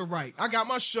lot to the right. I got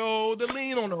my shoulder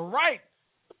lean on the right,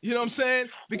 you know what I'm saying?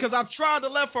 Because I've tried the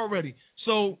left already.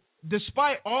 So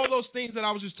despite all those things that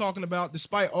I was just talking about,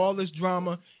 despite all this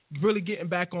drama, really getting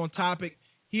back on topic,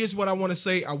 here's what I want to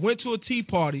say. I went to a tea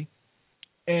party,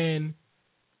 and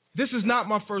this is not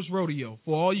my first rodeo.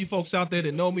 For all you folks out there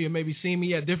that know me or maybe seen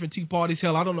me at different tea parties,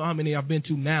 hell, I don't know how many I've been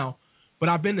to now, but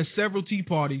I've been to several tea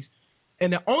parties.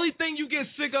 And the only thing you get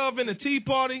sick of in a tea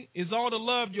party is all the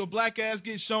love your black ass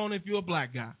gets shown if you're a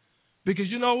black guy. Because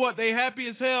you know what? They happy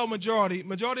as hell majority.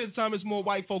 Majority of the time it's more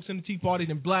white folks in the tea party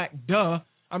than black. Duh.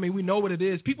 I mean, we know what it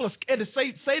is. People are scared to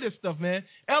say this stuff, man.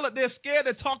 Ella, they're scared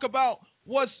to talk about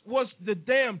what's the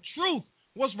damn truth,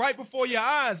 what's right before your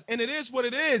eyes. And it is what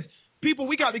it is. People,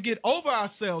 we got to get over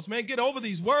ourselves, man. Get over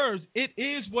these words. It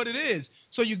is what it is.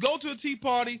 So you go to a tea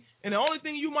party, and the only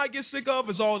thing you might get sick of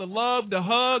is all the love, the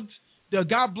hugs, the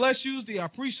God bless yous, the I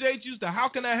appreciate yous, the how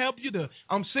can I help you, the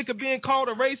I'm sick of being called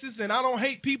a racist and I don't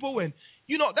hate people. And,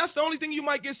 you know, that's the only thing you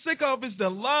might get sick of is the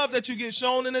love that you get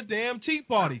shown in a damn tea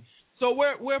party. So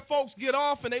where folks get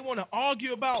off and they want to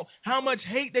argue about how much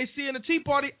hate they see in a tea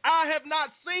party, I have not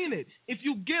seen it. If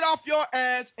you get off your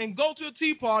ass and go to a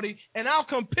tea party, and I'll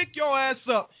come pick your ass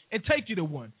up and take you to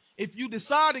one. If you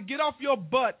decide to get off your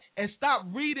butt and stop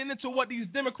reading into what these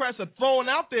Democrats are throwing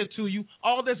out there to you,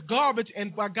 all this garbage,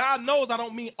 and by God knows I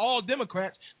don't mean all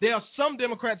Democrats. There are some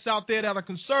Democrats out there that are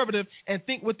conservative and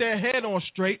think with their head on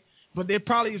straight, but they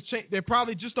probably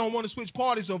just don't want to switch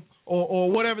parties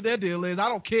or whatever their deal is. I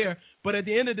don't care. But at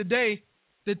the end of the day,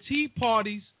 the tea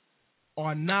parties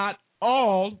are not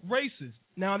all racist.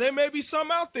 Now, there may be some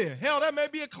out there. Hell, there may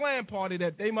be a Klan party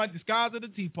that they might disguise as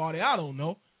a tea party. I don't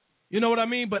know. You know what I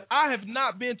mean? But I have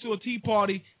not been to a tea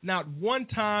party not one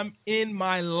time in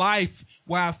my life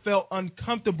where I felt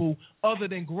uncomfortable other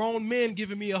than grown men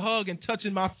giving me a hug and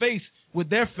touching my face with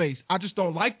their face. I just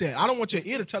don't like that. I don't want your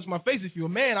ear to touch my face. If you're a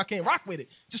man, I can't rock with it.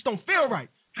 Just don't feel right.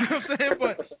 You know what I'm saying?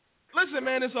 But listen,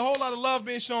 man, there's a whole lot of love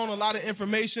being shown, a lot of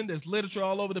information. There's literature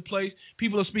all over the place.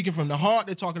 People are speaking from the heart.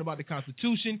 They're talking about the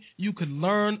Constitution. You could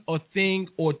learn a thing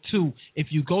or two. If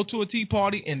you go to a tea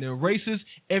party and they're racist,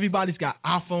 everybody's got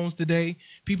iPhones today.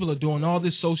 People are doing all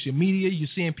this social media. You're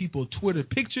seeing people Twitter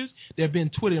pictures. They've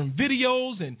been Twittering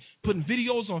videos and putting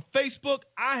videos on Facebook.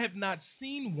 I have not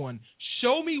seen one.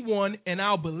 Show me one and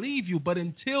I'll believe you. But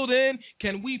until then,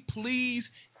 can we please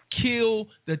kill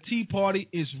the tea party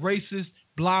is racist,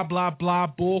 blah, blah, blah,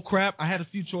 bull crap. I had a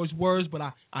few choice words, but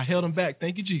I held them back.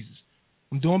 Thank you, Jesus.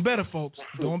 I'm doing better, folks.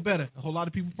 I'm doing better. A whole lot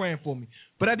of people praying for me.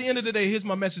 But at the end of the day, here's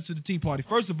my message to the tea party.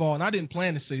 First of all, and I didn't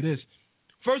plan to say this,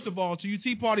 first of all, to you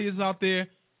tea partiers out there,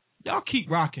 y'all keep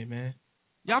rocking, man.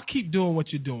 Y'all keep doing what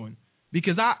you're doing.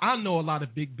 Because I know a lot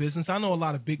of big business. I know a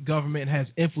lot of big government has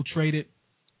infiltrated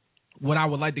what I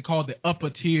would like to call the upper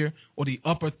tier or the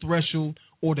upper threshold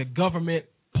or the government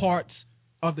parts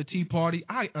of the Tea Party.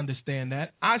 I understand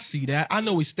that. I see that. I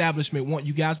know establishment want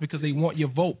you guys because they want your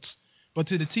votes. But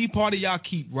to the Tea Party, y'all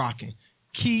keep rocking.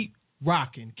 Keep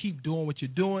rocking. Keep doing what you're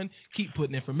doing. Keep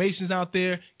putting information out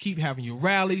there. Keep having your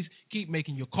rallies. Keep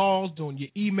making your calls, doing your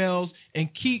emails, and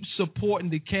keep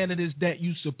supporting the candidates that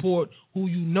you support who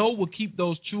you know will keep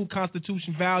those true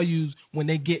Constitution values when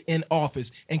they get in office,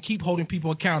 and keep holding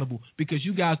people accountable because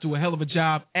you guys do a hell of a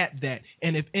job at that.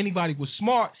 And if anybody was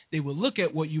smart, they would look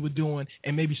at what you were doing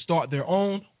and maybe start their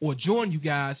own or join you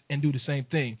guys and do the same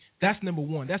thing. That's number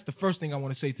one. That's the first thing I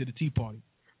want to say to the Tea Party.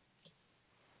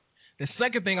 The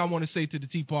second thing I want to say to the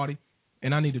Tea Party,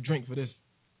 and I need a drink for this.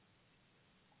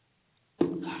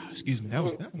 Excuse me. That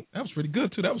was pretty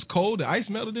good, too. That was cold. The ice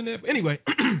melted in there. Anyway.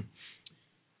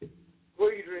 What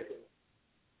are you drinking?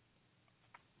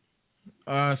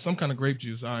 Some kind of grape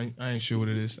juice. I ain't sure what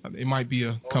it is. It might be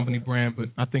a company brand, but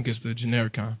I think it's the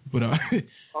generic kind. But okay.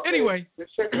 Anyway.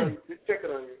 Just check it on you.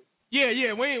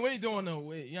 Yeah, we ain't doing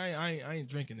no. I ain't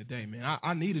drinking today, man.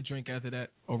 I need a drink after that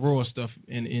Aurora stuff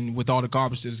and with all the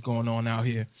garbage that's going on out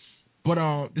here. But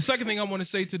the second thing I want to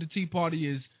say to the Tea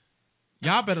Party is,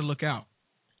 y'all better look out,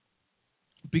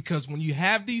 because when you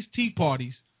have these tea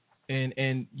parties,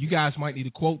 and you guys might need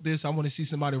to quote this. I want to see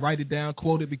somebody write it down,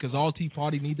 quote it, because all Tea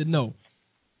Party need to know.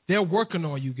 They're working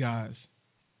on you guys.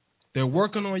 They're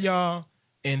working on y'all,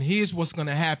 and here's what's going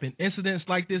to happen. Incidents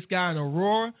like this guy in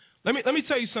Aurora. Let me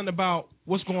tell you something about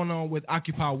what's going on with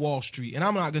Occupy Wall Street, and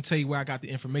I'm not going to tell you where I got the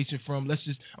information from.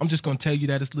 I'm just going to tell you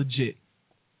that it's legit.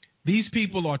 These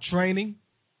people are training.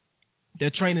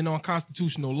 They're training on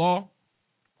constitutional law.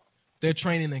 They're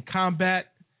training in combat.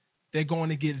 They're going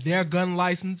to get their gun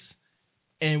license.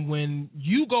 And when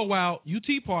you go out, you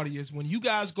Tea Partiers, when you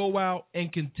guys go out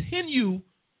and continue,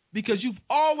 because you've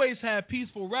always had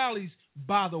peaceful rallies,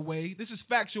 by the way, this is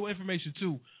factual information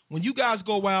too. When you guys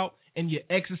go out and you're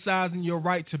exercising your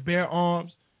right to bear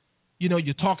arms, you know,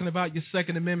 you're talking about your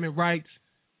Second Amendment rights,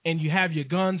 and you have your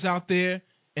guns out there,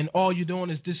 and all you're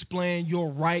doing is displaying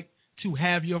your right to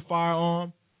have your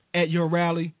firearm at your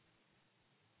rally,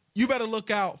 you better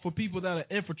look out for people that are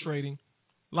infiltrating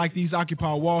like these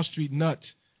Occupy Wall Street nuts,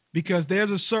 because there's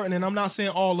a certain, and I'm not saying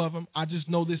all of them, I just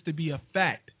know this to be a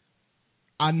fact.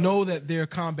 I know that they're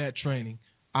combat training.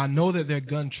 I know that they're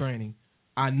gun training.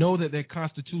 I know that they're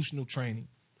constitutional training.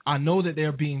 I know that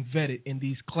they're being vetted in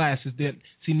these classes.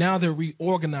 See, now they're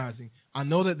reorganizing. I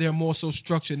know that they're more so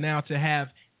structured now to have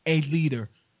a leader,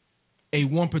 a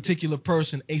one particular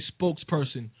person, a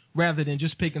spokesperson, rather than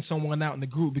just picking someone out in the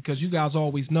group, because you guys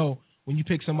always know when you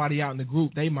pick somebody out in the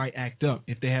group, they might act up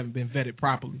if they haven't been vetted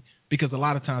properly, because a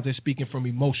lot of times they're speaking from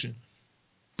emotion.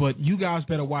 But you guys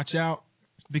better watch out,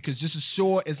 because just as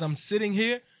sure as I'm sitting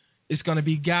here, it's going to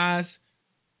be guys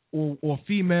or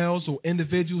females or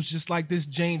individuals just like this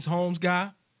James Holmes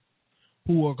guy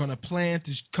who are going to plan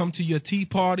to come to your tea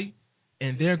party,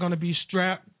 and they're going to be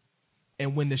strapped.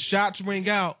 And when the shots ring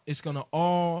out, it's going to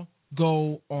all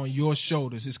go on your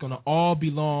shoulders. It's going to all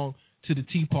belong to the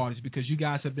tea parties, because you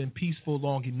guys have been peaceful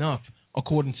long enough,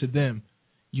 according to them.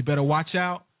 You better watch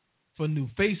out for new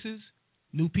faces,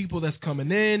 new people that's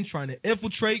coming in, trying to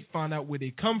infiltrate, find out where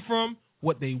they come from,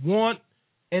 what they want.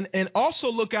 And also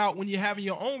look out when you're having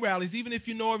your own rallies, even if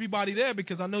you know everybody there,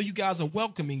 because I know you guys are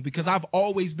welcoming, because I've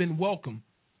always been welcome.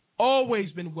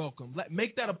 Always been welcome.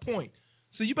 Make that a point.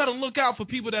 So you better look out for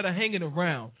people that are hanging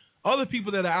around, other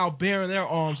people that are out bearing their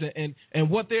arms and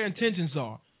what their intentions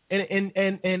are.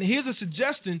 And here's a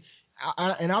suggestion,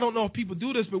 and I don't know if people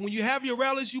do this, but when you have your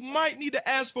rallies, you might need to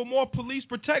ask for more police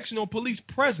protection or police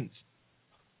presence.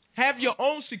 Have your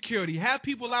own security. Have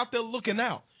people out there looking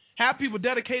out. Have people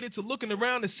dedicated to looking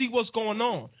around to see what's going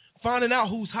on, finding out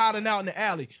who's hiding out in the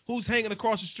alley, who's hanging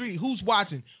across the street, who's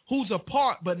watching, who's a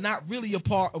part but not really a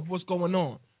part of what's going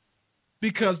on.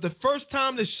 Because the first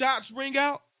time the shots ring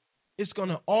out, it's going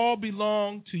to all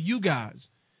belong to you guys.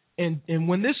 And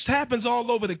when this happens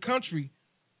all over the country,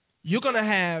 you're going to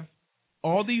have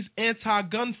all these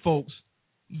anti-gun folks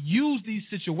use these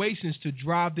situations to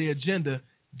drive their agenda,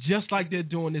 just like they're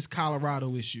doing this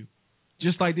Colorado issue,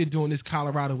 just like they're doing this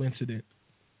Colorado incident.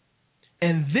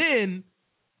 And then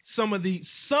some of these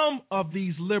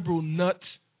liberal nuts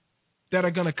that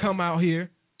are going to come out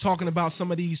here talking about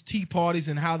some of these tea parties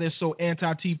and how they're so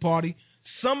anti-tea party,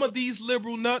 some of these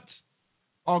liberal nuts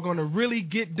are going to really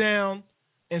get down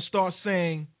and start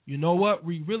saying, you know what,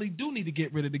 we really do need to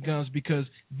get rid of the guns, because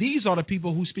these are the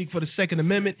people who speak for the Second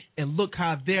Amendment, and look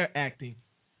how they're acting.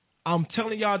 I'm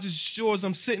telling y'all, just as sure as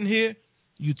I'm sitting here,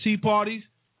 you tea parties,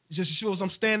 just as sure as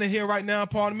I'm standing here right now,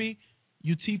 pardon me,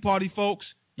 you tea party folks,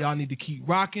 y'all need to keep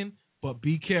rocking, but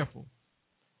be careful.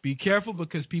 Be careful,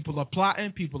 because people are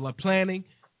plotting, people are planning,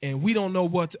 and we don't know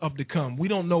what's up to come. We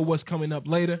don't know what's coming up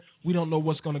later. We don't know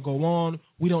what's going to go on.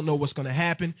 We don't know what's going to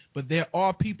happen. But there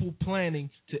are people planning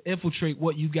to infiltrate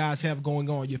what you guys have going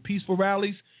on. Your peaceful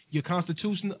rallies, your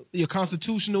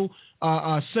constitutional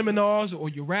seminars, or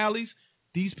your rallies.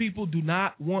 These people do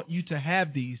not want you to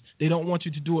have these. They don't want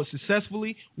you to do it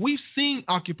successfully. We've seen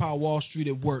Occupy Wall Street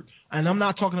at work. And I'm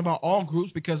not talking about all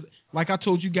groups, because like I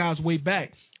told you guys way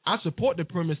back, I support the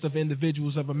premise of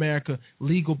individuals of America,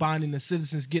 legal binding the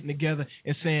citizens getting together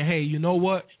and saying, hey, you know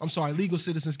what? Legal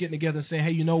citizens getting together and saying, hey,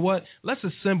 you know what? Let's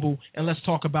assemble and let's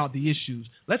talk about the issues.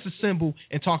 Let's assemble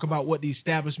and talk about what the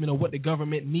establishment or what the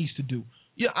government needs to do.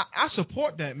 Yeah, I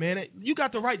support that, man. You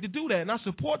got the right to do that, and I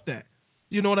support that.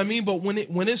 You know what I mean? But when the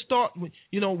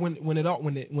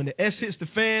S hits the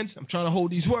fans, I'm trying to hold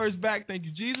these words back. Thank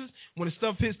you, Jesus. When the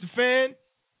stuff hits the fan,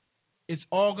 it's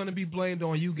all going to be blamed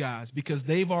on you guys, because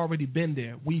they've already been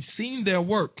there. We've seen their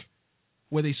work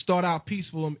where they start out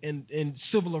peaceful and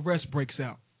civil arrest breaks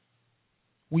out.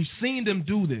 We've seen them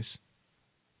do this.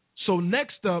 So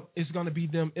next up is going to be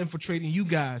them infiltrating you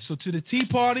guys. So to the Tea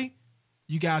Party,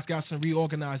 you guys got some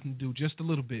reorganizing to do, just a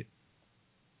little bit.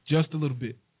 Just a little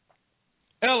bit.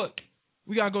 Elliot,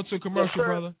 we got to go to a commercial, yes,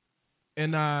 brother.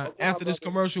 And after this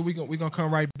commercial, we're gonna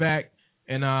come right back.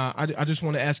 And I just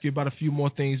want to ask you about a few more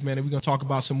things, man. And we're going to talk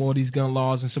about some more of these gun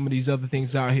laws and some of these other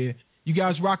things out here. You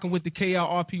guys rocking with the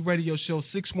KRP Radio Show,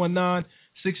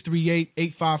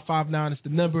 619-638-8559 is the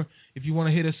number. If you want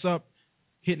to hit us up,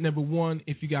 hit number 1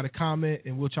 if you got a comment,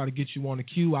 and we'll try to get you on the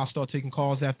queue. I'll start taking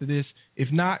calls after this. If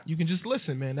not, you can just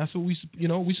listen, man. That's what we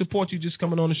support you just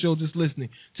coming on the show, just listening.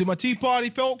 To my Tea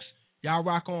Party folks, y'all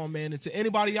rock on, man. And to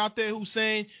anybody out there who's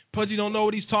saying Pudgy don't know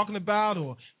what he's talking about,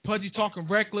 or Pudgy talking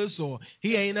reckless, or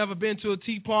he ain't never been to a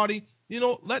tea party,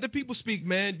 let the people speak,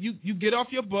 man. You get off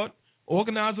your butt,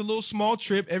 organize a little small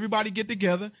trip, everybody get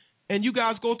together, and you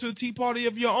guys go to a tea party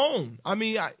of your own. I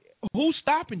mean, who's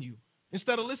stopping you?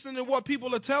 Instead of listening to what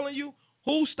people are telling you,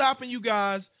 who's stopping you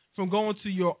guys from going to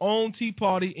your own tea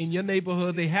party in your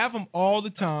neighborhood? They have them all the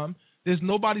time. There's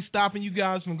nobody stopping you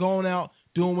guys from going out,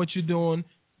 doing what you're doing,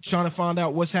 trying to find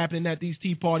out what's happening at these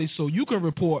tea parties so you can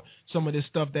report some of this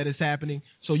stuff that is happening,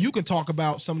 so you can talk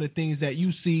about some of the things that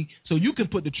you see, so you can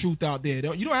put the truth out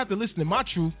there. You don't have to listen to my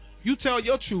truth. You tell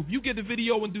your truth. You get the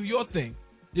video and do your thing.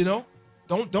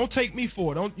 Don't take me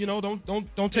for it.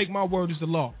 Don't take my word as the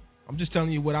law. I'm just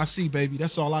telling you what I see, baby.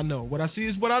 That's all I know. What I see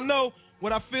is what I know.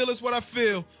 What I feel is what I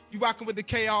feel. You rocking with the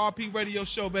KRP Radio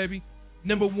Show, baby.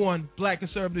 Number 1 Black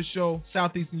conservative show,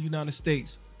 Southeastern United States.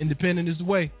 Independent is the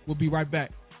way. We'll be right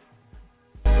back.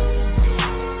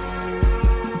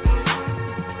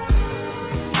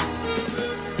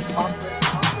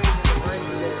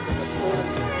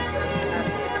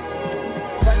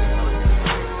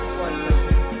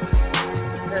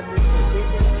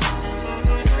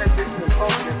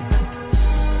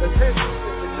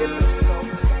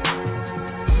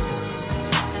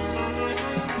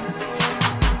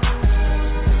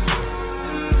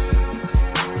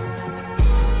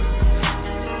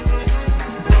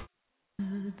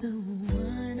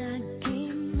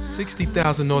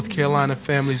 60,000 North Carolina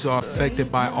families are affected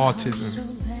by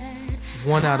autism.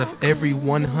 1 out of every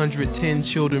 110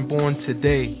 children born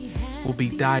today will be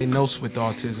diagnosed with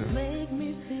autism.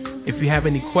 If you have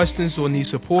any questions or need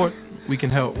support, we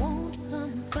can help.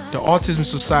 The Autism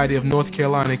Society of North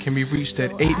Carolina can be reached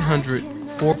at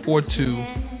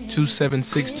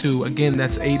 800-442-2762. Again,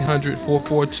 that's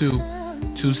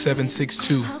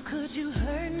 800-442-2762.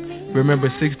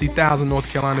 Remember, 60,000 North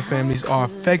Carolina families are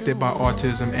affected by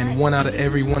autism, and 1 out of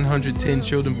every 110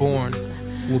 children born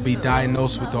will be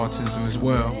diagnosed with autism as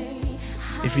well.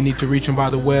 If you need to reach them by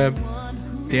the web,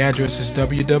 the address is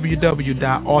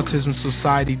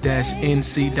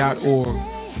www.autismsociety-nc.org.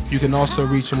 You can also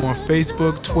reach them on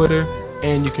Facebook, Twitter,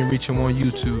 and you can reach them on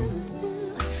YouTube.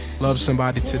 Love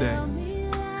somebody today.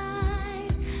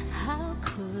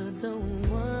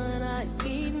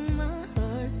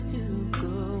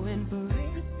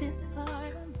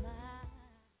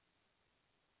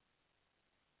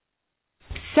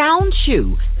 Sound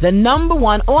Chew, the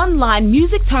 #1 online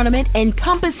music tournament,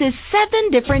 encompasses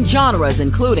 7 different genres,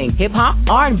 including hip-hop,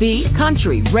 R&B,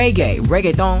 country, reggae,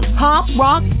 reggaeton, pop,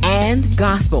 rock, and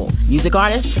gospel. Music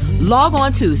artists, log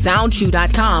on to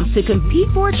soundchew.com to compete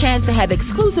for a chance to have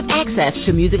exclusive access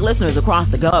to music listeners across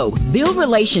the globe. Build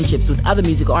relationships with other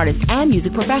music artists and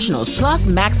music professionals, plus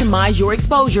maximize your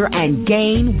exposure and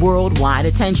gain worldwide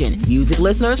attention. Music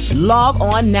listeners, log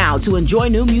on now to enjoy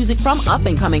new music from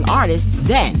up-and-coming artists.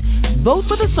 Then, vote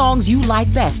for the songs you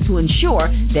like best to ensure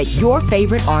that your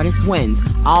favorite artist wins.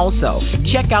 Also,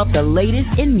 check out the latest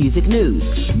in music news.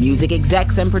 Music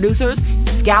execs and producers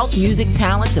scout music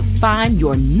talent to find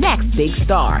your next big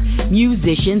star.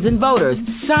 Musicians and voters,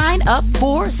 sign up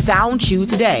for SoundChew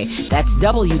today. That's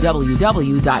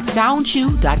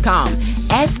www.soundchew.com.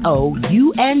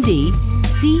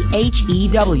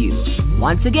 SOUNDCHEW.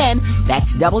 Once again, that's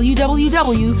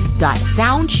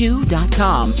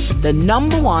www.soundchew.com, the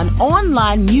 #1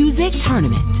 online music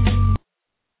tournament.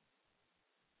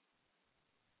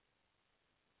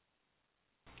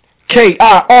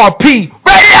 KIRP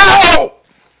Radio!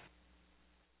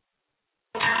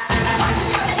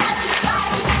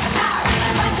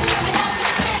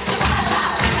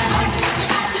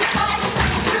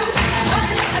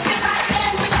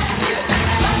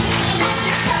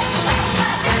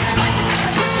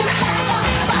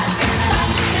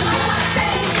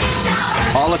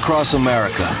 All across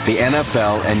America, the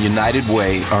NFL and United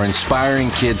Way are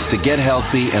inspiring kids to get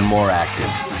healthy and more active.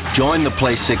 Join the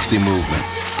Play 60 movement.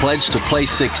 Pledge to Play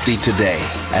 60 today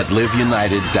at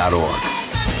liveunited.org.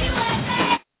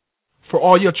 For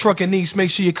all your trucking needs,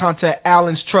 make sure you contact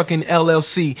Allen's Trucking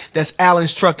LLC. That's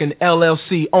Allen's Trucking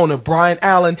LLC, owner Brian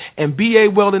Allen and BA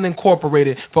Welding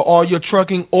Incorporated. For all your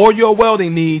trucking or your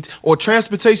welding needs or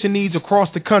transportation needs across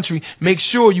the country, make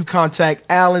sure you contact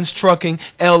Allen's Trucking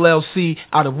LLC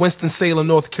out of Winston-Salem,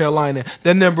 North Carolina.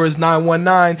 Their number is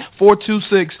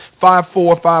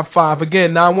 919-426-5455.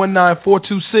 Again,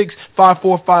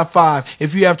 919-426-5455.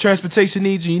 If you have transportation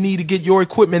needs and you need to get your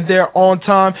equipment there on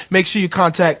time, make sure you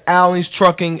contact Allen's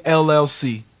Trucking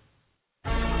LLC.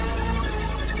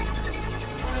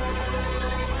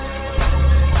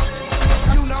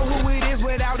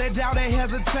 without a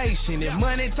hesitation. If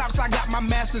money talks, I got my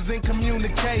master's in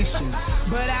communication.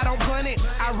 But I don't run it,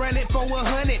 I run it for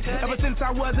 100. Ever since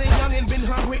I was a youngin', been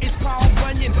hungry, it's Paul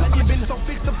Bunyan. You been so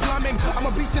fixed to plumbing, I'm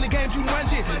a beast in the game, you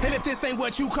munching. And if this ain't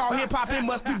what you call hip-hop, it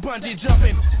must be bungee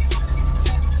jumping.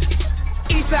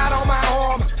 East side on my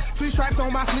arm, 3 stripes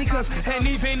on my sneakers. And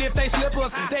even if they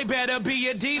slippers, they better be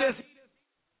Adidas.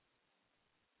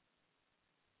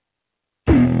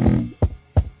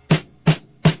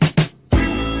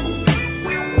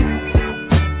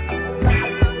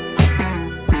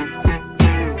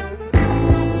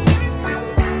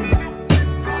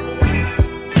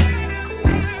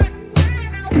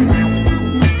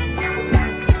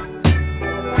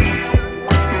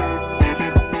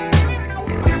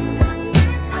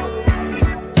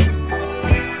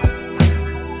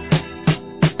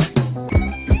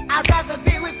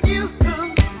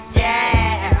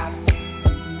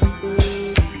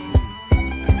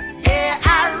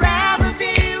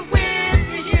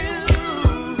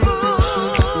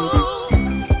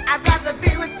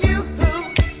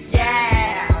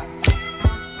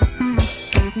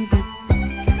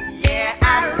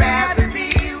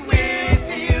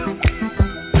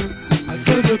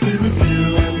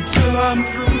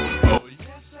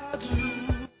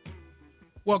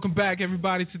 Welcome back,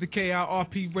 everybody, to the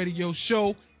KIRP Radio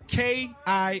Show.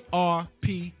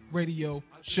 KIRP Radio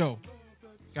Show.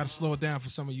 Got to slow it down for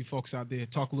some of you folks out there.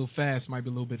 Talk a little fast, might be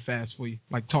a little bit fast for you.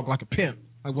 Like talk like a pimp,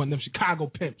 like one of them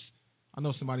Chicago pimps. I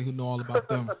know somebody who know all about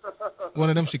them. One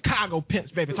of them Chicago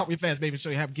pimps, baby. Talk real fast, baby. Show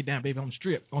you how to get down, baby, on the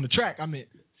strip, on the track. I meant.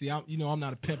 See, I'm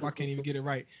not a pimp. I can't even get it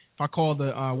right. If I call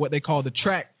the what they call the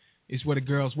track is where the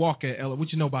girls walk at. Ella,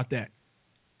 what you know about that?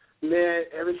 Man,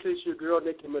 ever since your girl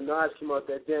Nicki Minaj came out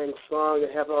with that dang song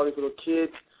and have all these little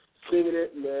kids singing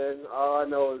it, man, all I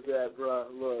know is that, bro,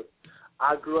 look,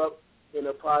 I grew up in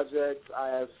a project. I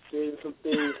have seen some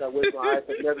things I wish my eyes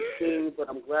had never seen, but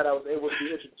I'm glad I was able to be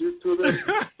introduced to them.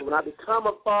 But when I become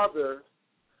a father,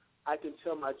 I can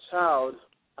tell my child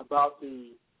about the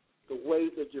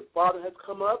ways that your father has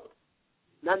come up,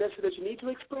 not necessarily that you need to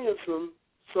experience them.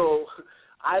 So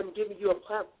I'm giving you a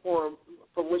platform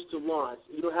from which to launch.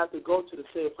 You don't have to go to the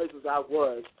same places I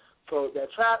was. So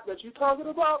that trap that you're talking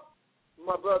about,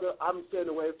 my brother, I'm staying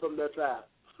away from that trap.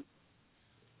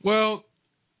 Well,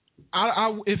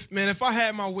 if I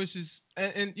had my wishes,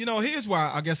 and you know, here's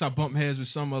why I guess I bump heads with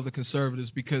some other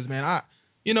conservatives, because, man,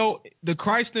 the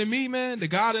Christ in me, man, the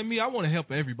God in me, I want to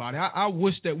help everybody. I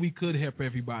wish that we could help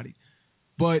everybody.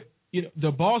 But, you know,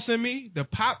 the boss in me, the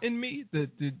pop in me,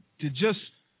 the just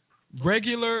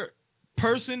regular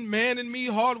person, man in me,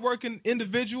 hardworking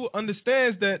individual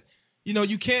understands that, you know,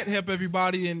 you can't help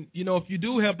everybody. And, you know, if you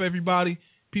do help everybody,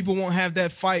 people won't have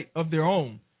that fight of their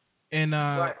own. And,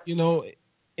 right. You know,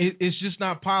 it's just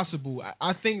not possible.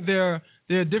 I think there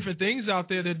are different things out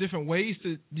there. There are different ways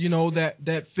to, you know,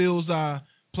 that fills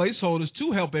placeholders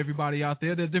to help everybody out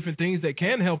there. There are different things that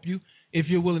can help you if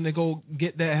you're willing to go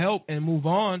get that help and move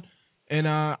on. And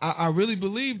I really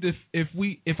believe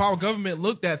if our government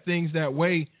looked at things that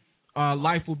way,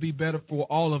 life will be better for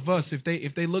all of us.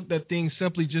 If they looked at things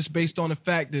simply just based on the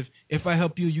fact that if I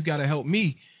help you, you got to help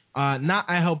me. Not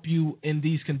I help you in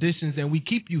these conditions and we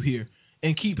keep you here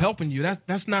and keep helping you.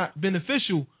 That's not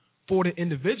beneficial for the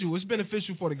individual. It's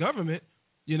beneficial for the government,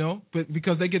 you know, but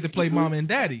because they get to play mama and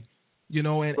daddy, you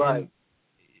know, and, right.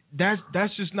 and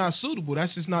that's just not suitable.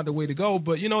 That's just not the way to go.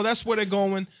 But, you know, that's where they're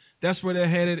going. That's where they're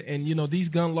headed. And, you know, these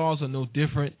gun laws are no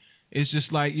different. It's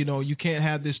just like, you know, you can't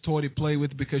have this toy to play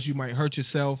with because you might hurt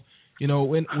yourself. You know,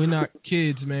 we're not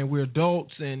kids, man. We're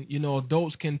adults, and, you know,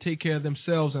 adults can take care of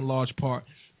themselves in large part.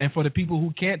 And for the people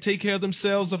who can't take care of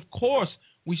themselves, of course,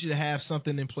 we should have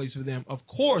something in place for them. Of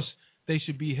course, they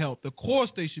should be helped. Of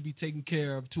course, they should be taken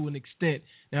care of to an extent.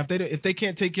 Now, if they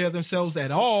can't take care of themselves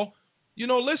at all, you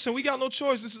know, listen, we got no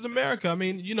choice. This is America. I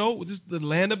mean, you know, this is the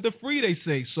land of the free, they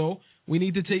say. So we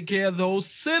need to take care of those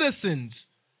citizens.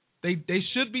 They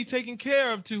should be taken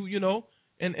care of to, you know,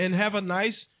 and have a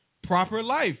nice, proper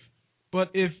life.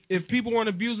 But if people weren't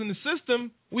abusing the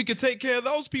system, we could take care of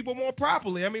those people more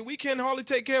properly. I mean, we can't hardly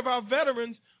take care of our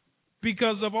veterans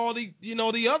because of all the, you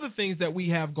know, the other things that we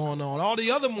have going on, all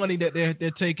the other money that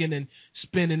they're taking and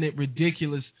spending it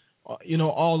ridiculous, you know,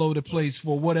 all over the place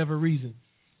for whatever reason.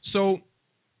 So,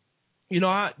 you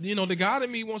know, the God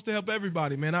in me wants to help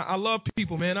everybody, man. I love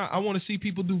people, man. I want to see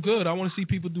people do good. I want to see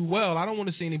people do well. I don't want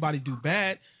to see anybody do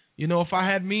bad. You know, if I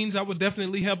had means, I would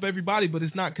definitely help everybody, but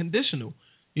it's not conditional,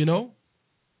 you know.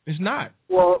 It's not.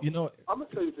 Well, you know, I'm going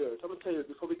to tell you this.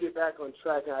 Before we get back on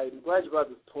track, and I'm glad you brought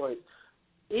this point.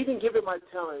 Even giving my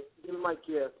talent, giving my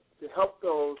gift to help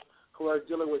those who are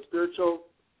dealing with spiritual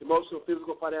emotional,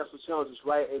 physical, financial challenges,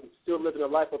 right, and still living a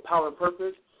life of power and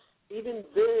purpose, even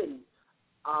then,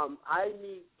 I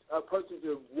need a person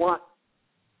to want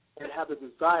and have the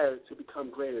desire to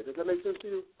become greater. Does that make sense to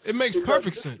you? It makes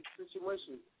perfect sense.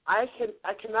 Situation. I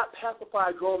cannot pacify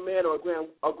a grown man or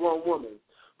a grown woman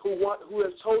who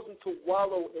has chosen to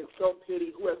wallow in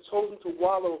self-pity, who has chosen to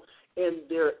wallow in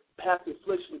their past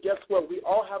affliction. Guess what? We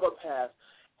all have a past.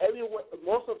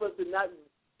 Most of us did not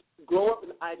grow up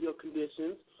in ideal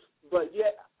conditions, but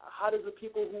yet, how does the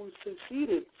people who succeed?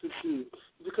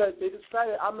 Because they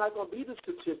decided, I'm not going to be the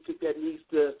statistic that needs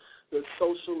the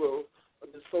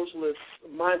socialist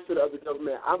mindset of the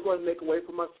government. I'm going to make a way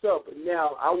for myself. And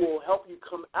now I will help you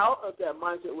come out of that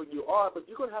mindset where you are, but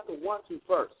you're going to have to want to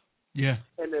first. Yeah.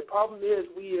 And the problem is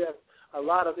we have a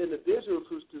lot of individuals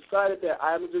who's decided that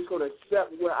I'm just going to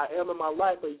accept where I am in my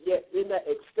life, but yet in that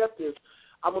acceptance,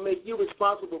 I'm going to make you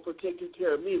responsible for taking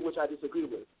care of me, which I disagree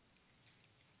with.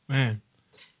 Man,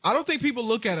 I don't think people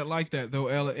look at it like that, though,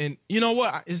 Ella. And you know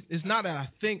what? It's not that I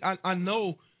think. I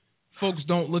know folks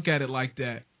don't look at it like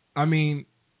that. I mean,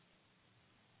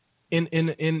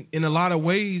 in a lot of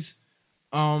ways,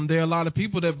 there are a lot of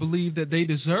people that believe that they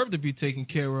deserve to be taken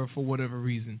care of for whatever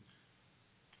reason.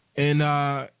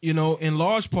 And you know, in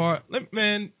large part,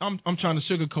 man, I'm trying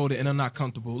to sugarcoat it, and I'm not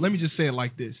comfortable. Let me just say it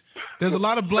like this: there's a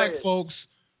lot of black folks.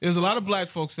 There's a lot of black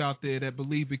folks out there that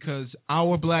believe because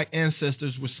our black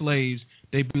ancestors were slaves,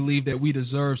 they believe that we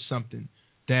deserve something,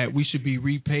 that we should be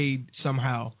repaid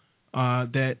somehow,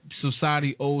 that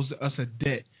society owes us a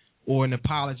debt or an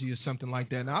apology or something like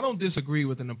that. Now, I don't disagree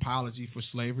with an apology for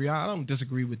slavery. I don't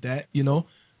disagree with that, you know.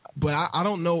 But I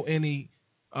don't know any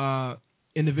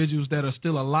individuals that are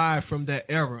still alive from that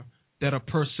era that are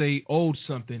per se owed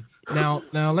something. Now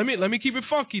let me keep it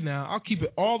funky now. I'll keep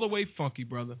it all the way funky,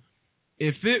 brother.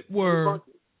 If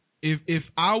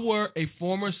I were a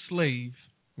former slave,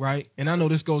 right, and I know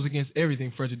this goes against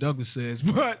everything Frederick Douglass says,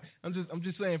 but I'm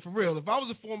just saying for real, if I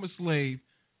was a former slave,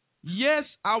 yes,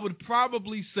 I would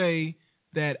probably say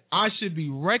that I should be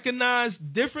recognized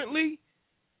differently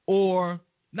or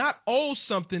not owe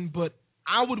something, but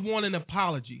I would want an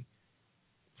apology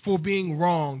for being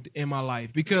wronged in my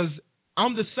life, because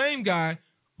I'm the same guy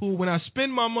who, when I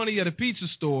spend my money at a pizza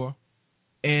store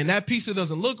and that pizza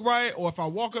doesn't look right, or if I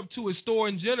walk up to a store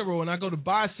in general and I go to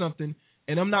buy something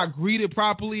and I'm not greeted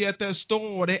properly at that store,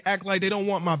 or they act like they don't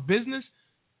want my business,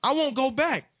 I won't go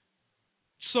back.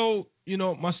 So, you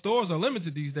know, my stores are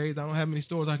limited these days. I don't have many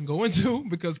stores I can go into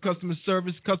because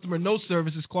customer no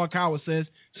service, as Clark Howard says.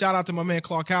 Shout out to my man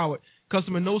Clark Howard.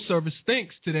 Customer no service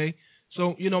stinks today.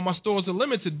 So, you know, my stores are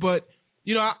limited. But,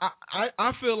 you know,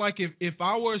 I feel like if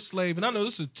I were a slave, and I know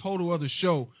this is a total other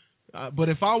show, but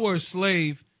if I were a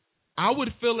slave, I would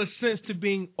feel a sense to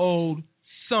being owed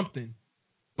something.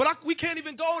 But we can't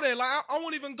even go there. Like, I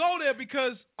won't even go there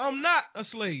because I'm not a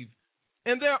slave.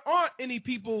 And there aren't any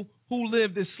people who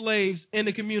lived as slaves in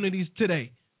the communities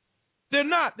today. They're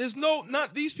not.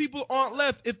 These people aren't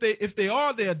left. If they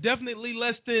are, they are definitely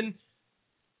less than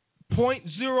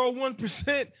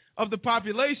 0.01% of the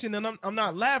population. And I'm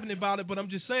not laughing about it, but I'm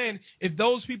just saying, if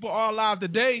those people are alive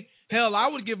today, hell, I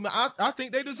would give them. I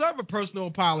think they deserve a personal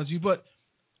apology. But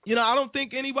you know, I don't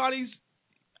think anybody's.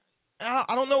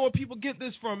 I don't know where people get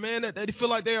this from, man, that they feel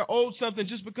like they are owed something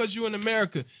just because you're in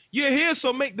America. You're here,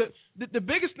 so make the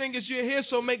biggest thing is you're here,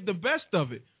 so make the best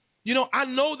of it. You know, I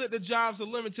know that the jobs are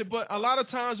limited, but a lot of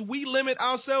times we limit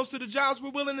ourselves to the jobs we're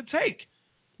willing to take,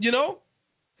 you know?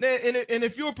 And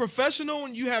if you're a professional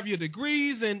and you have your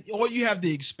degrees or you have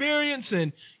the experience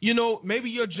and, you know, maybe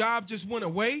your job just went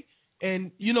away and,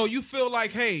 you know, you feel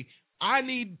like, hey, I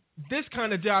need this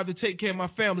kind of job to take care of my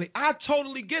family. I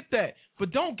totally get that.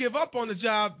 But don't give up on the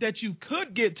job that you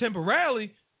could get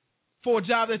temporarily for a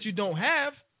job that you don't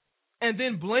have and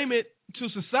then blame it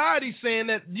to society saying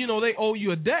that, you know, they owe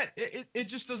you a debt. It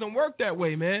just doesn't work that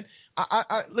way, man.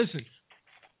 Listen,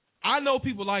 I know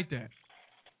people like that.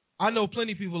 I know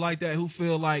plenty of people like that who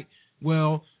feel like,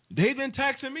 well, they've been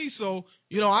taxing me, so,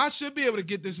 you know, I should be able to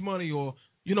get this money, or,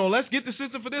 you know, let's get the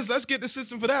system for this, let's get the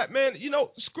system for that. Man, you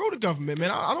know, screw the government, man.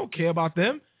 I don't care about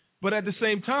them. But at the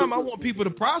same time, I want people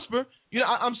to prosper. You know,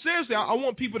 I'm seriously, I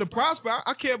want people to prosper.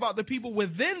 I care about the people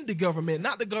within the government,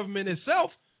 not the government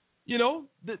itself. You know,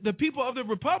 the people of the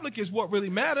republic is what really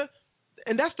matter,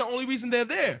 and that's the only reason they're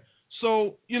there.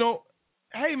 So, you know,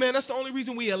 hey, man, that's the only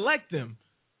reason we elect them,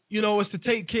 you know, is to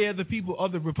take care of the people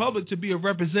of the republic, to be a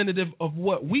representative of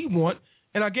what we want.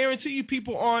 And I guarantee you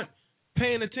people aren't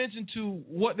paying attention to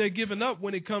what they're giving up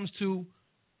when it comes to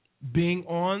being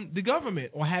on the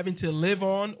government or having to live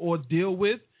on or deal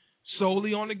with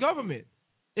solely on the government.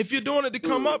 If you're doing it to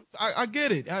come up, I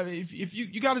get it. I mean, if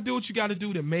you got to do what you got to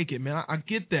do to make it, man. I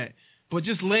get that. But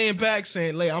just laying back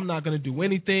saying, I'm not going to do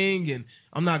anything and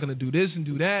I'm not going to do this and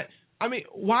do that. I mean,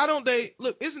 why don't they –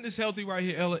 look, isn't this healthy right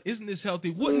here, Ella? Isn't this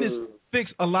healthy? Wouldn't this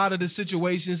fix a lot of the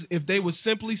situations if they would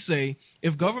simply say,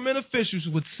 if government officials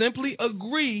would simply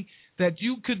agree that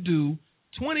you could do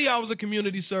 20 hours of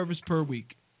community service per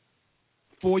week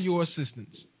for your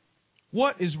assistance?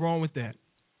 What is wrong with that?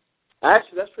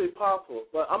 Actually, that's pretty powerful.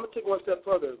 But I'm gonna take one step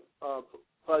further,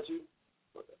 Pudgy.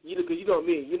 You know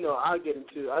me. You know I get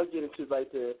into like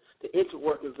the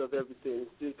interworkings of everything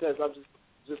because I'm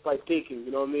just like thinking. You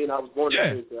know what I mean? I was born to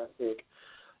think that. I think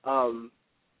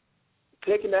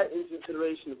taking that into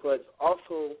consideration, but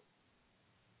also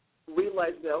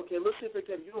realizing that let's say for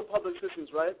example you're in public assistance,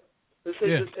 right? Let's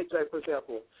say just take that for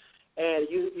example, and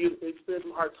you experience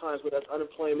some hard times, whether that's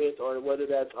unemployment or whether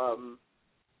that's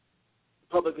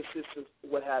public assistance,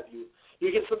 what have you.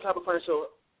 You get some type of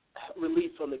financial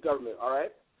relief from the government, all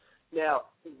right?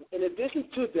 Now, in addition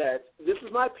to that, this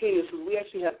is my opinion, so we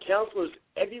actually have counselors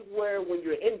everywhere when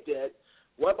you're in debt.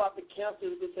 What about the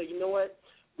counselors that say, you know what,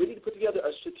 we need to put together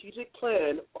a strategic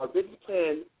plan or business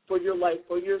plan for your life,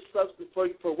 for your substance, for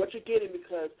what you're getting,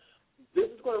 because this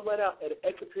is going to run out at an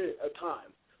extra period of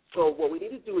time. So what we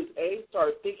need to do is, A,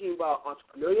 start thinking about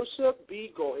entrepreneurship,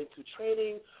 B, go into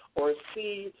training, or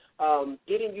C,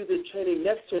 getting you the training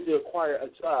necessary to acquire a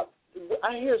job.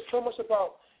 I hear so much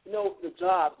about, the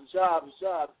jobs. I'm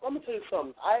going to tell you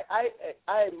something. I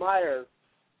admire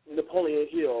Napoleon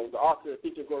Hill, the author of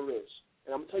Think and Grow Rich,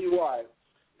 and I'm going to tell you why.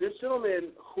 This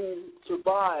gentleman who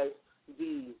survived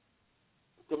the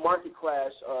market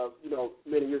crash of,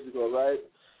 many years ago, right?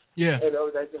 Yeah. In the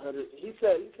early 1900s, he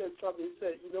said something. He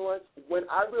said, you know what? When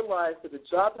I realized that the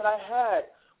job that I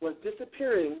had was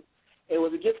disappearing, and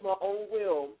was against my own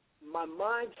will, my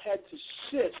mind had to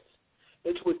shift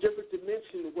into a different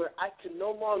dimension where I could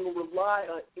no longer rely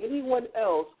on anyone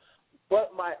else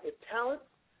but my talent,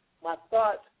 my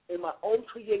thoughts, and my own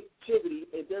creativity,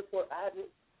 and therefore I had to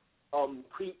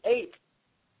create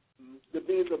the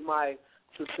means of my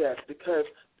success, because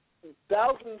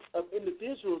thousands of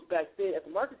individuals back then at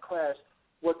the market crash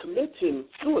were committing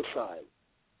suicide.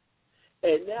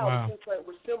 And now it seems like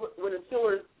we're in a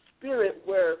similar spirit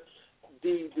where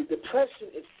the depression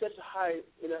is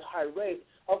in a high rate.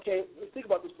 Okay, let's think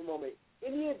about this for a moment.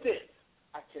 In the event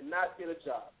I cannot get a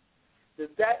job, does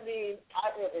that mean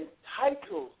I am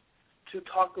entitled to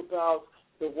talk about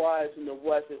the whys and the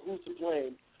whats and who's to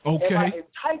blame? Okay.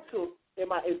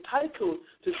 Am I entitled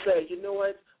to say, you know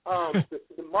what,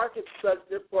 the market sucks,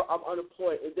 therefore I'm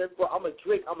unemployed, and therefore I'm going to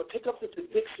drink, I'm going to pick up this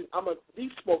addiction, I'm going to be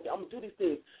smoking, I'm going to do these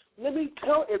things? Let me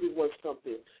tell everyone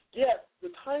something. Yes, the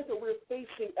times that we're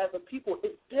facing as a people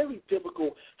is very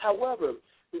difficult. However,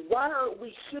 why aren't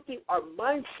we shifting our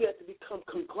mindset to become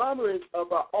conglomerates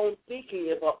of our own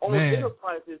thinking, of our own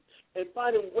enterprises, and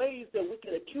finding ways that we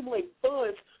can accumulate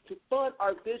funds to fund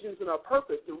our visions and our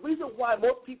purpose? The reason why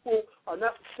most people are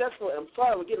not successful, and I'm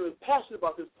sorry, we're getting really passionate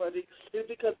about this project, is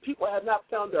because people have not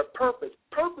found their purpose.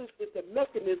 Purpose is the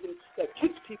mechanism that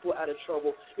keeps people out of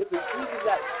trouble. It's the reason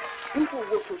that people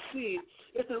will succeed.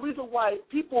 It's the reason why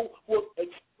people will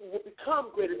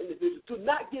become greater individuals. Do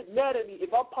not get mad at me if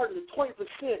I'm part of the 20%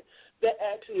 that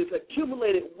actually is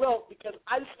accumulated wealth, because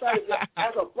I decided that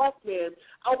as a black man,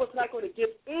 I was not going to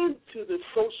give into the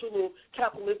social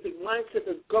capitalistic mindset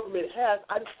that the government has.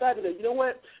 I decided that, you know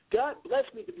what, God bless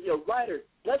me to be a writer,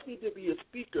 bless me to be a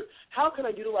speaker. How can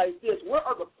I utilize this? Where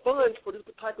are the funds for this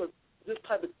type of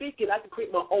thinking? I can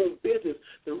create my own business.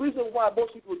 The reason why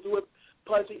most people do it,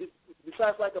 Pudgy,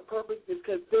 besides like a purpose, is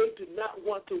because they do not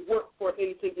want to work for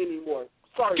anything anymore.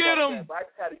 Sorry about that, but I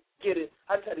just had to get it.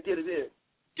 I just had to get it in.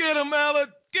 Get him,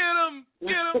 Alan. Get him. Get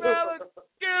him, Alan.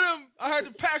 Get him. I heard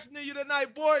the passion in you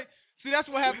tonight, boy. See, that's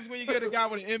what happens when you get a guy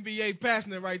with an NBA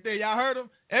passionate right there. Y'all heard him?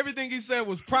 Everything he said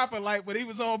was proper like, but he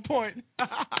was on point.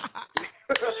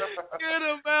 Get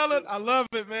him, Alan. I love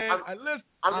it, man.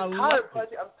 I'm tired,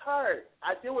 Pudgy. I'm tired.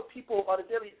 I deal with people on a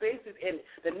daily basis, and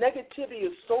the negativity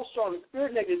is so strong, the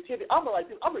spirit negativity.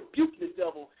 I'm rebuking the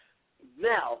devil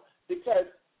now, because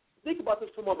think about this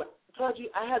for a moment. Pudgy,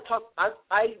 I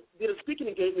did a speaking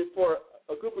engagement for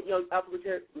a group of young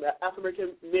African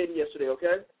men yesterday,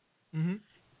 okay? Mm-hmm.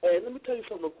 And let me tell you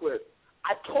something real quick.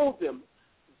 I told them,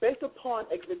 based upon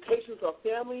expectations of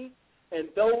family and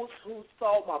those who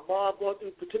saw my mom going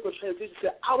through particular transitions,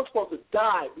 said I was supposed to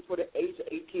die before the age of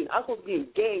 18. I was supposed to be in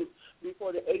gangs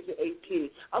before the age of 18.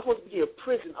 I was supposed to be in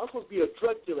prison. I was supposed to be a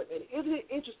drug dealer. And isn't it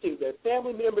interesting that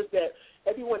family members that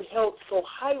everyone held so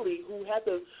highly, who had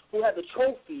the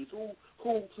trophies,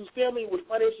 whose family was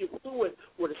financially affluent,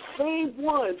 were the same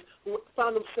ones who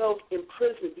found themselves in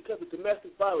prison because of domestic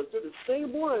violence. They're the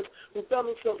same ones who found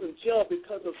themselves in jail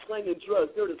because of slanging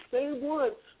drugs. They're the same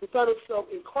ones who found themselves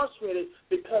incarcerated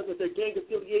because of their gang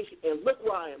affiliation. And look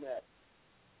where I am at.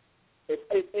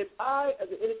 If I, as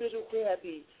an individual who had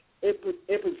the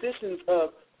impositions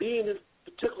of being this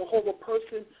particular horrible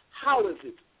person, how is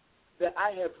it that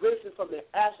I have risen from the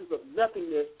ashes of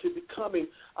nothingness to becoming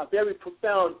a very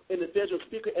profound individual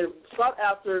speaker and sought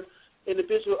after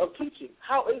individual of teaching?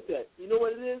 How is that? You know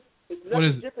what it is? It's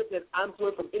nothing different than I'm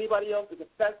doing from anybody else. It's the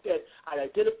fact that I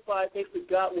identified, thanks to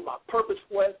God, with my purpose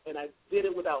was, and I did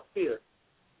it without fear.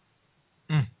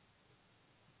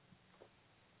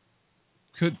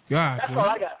 Good God. That's all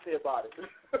I got to say about it.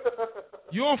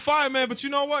 You're on fire, man. But you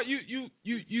know what?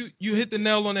 You hit the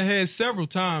nail on the head several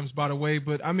times, by the way.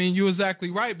 But I mean, you're exactly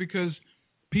right, because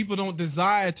people don't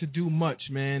desire to do much,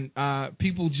 man.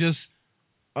 People just,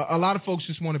 a lot of folks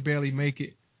just want to barely make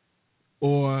it,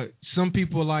 or some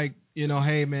people like, you know,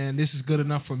 hey man, this is good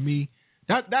enough for me.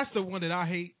 That's the one that I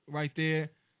hate right there.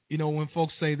 You know, when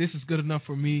folks say this is good enough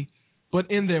for me,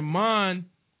 but in their mind,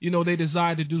 you know, they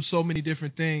desire to do so many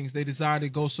different things. They desire to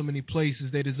go so many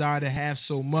places. They desire to have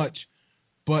so much,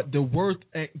 but the work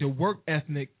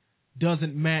ethic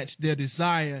doesn't match their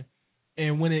desire.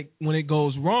 And when it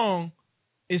goes wrong,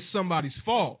 it's somebody's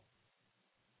fault.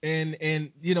 And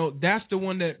you know, that's the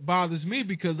one that bothers me,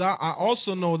 because I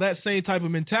also know that same type of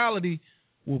mentality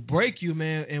will break you,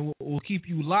 man, and will keep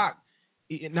you locked,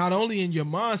 not only in your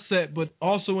mindset, but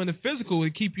also in the physical.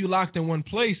 It keep you locked in one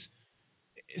place,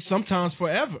 sometimes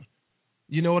forever.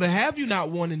 You know, it'll have you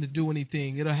not wanting to do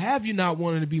anything. It'll have you not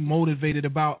wanting to be motivated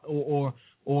about or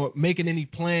making any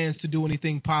plans to do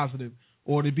anything positive,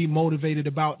 or to be motivated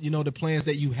about, you know, the plans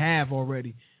that you have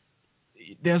already.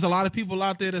 There's a lot of people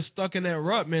out there that's stuck in that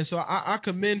rut, man. So I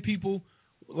commend people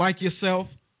like yourself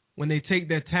when they take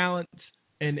their talents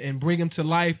and bring them to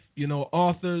life. You know,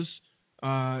 authors,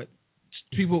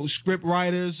 people, script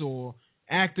writers, or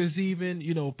actors even,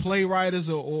 you know, playwriters,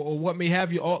 or what may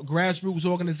have you, grassroots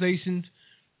organizations,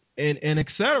 and et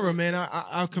cetera, man.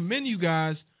 I commend you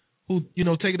guys who, you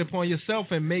know, take it upon yourself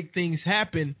and make things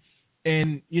happen.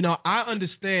 And, you know, I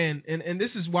understand, and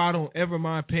this is why I don't ever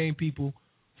mind paying people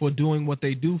for doing what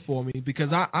they do for me, because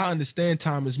I understand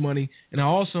time is money, and I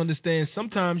also understand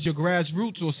sometimes your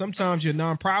grassroots, or sometimes your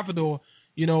nonprofit, or,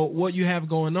 you know, what you have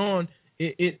going on,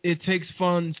 it takes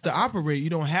funds to operate. You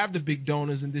don't have the big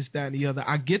donors and this, that, and the other.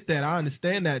 I get that. I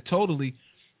understand that totally.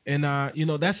 And, you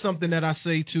know, that's something that I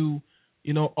say to,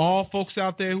 you know, all folks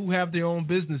out there who have their own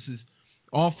businesses,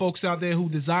 all folks out there who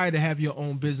desire to have your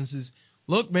own businesses.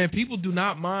 Look, man, people do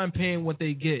not mind paying what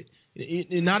they get.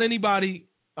 Not anybody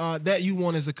that you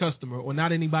want as a customer, or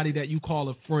not anybody that you call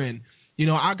a friend. You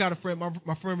know, I got a friend,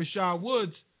 my friend Rashad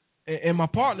Woods, and my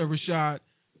partner Rashad,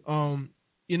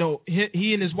 you know,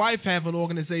 he and his wife have an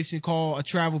organization called A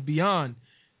Travel Beyond,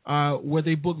 where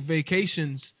they book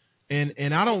vacations.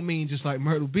 And I don't mean just like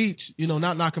Myrtle Beach, you know,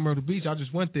 not knocking Myrtle Beach. I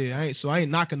just went there. I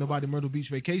ain't knocking nobody Myrtle Beach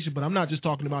vacation, but I'm not just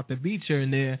talking about the beach here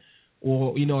and there,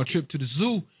 or, you know, a trip to the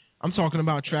zoo. I'm talking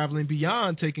about traveling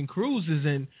beyond, taking cruises,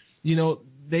 and, you know,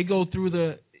 they go through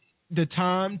the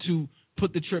time to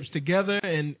put the trips together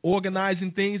and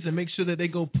organizing things and make sure that they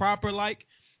go proper like.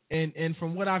 And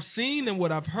from what I've seen and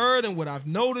what I've heard and what I've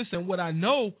noticed and what I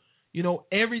know, you know,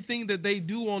 everything that they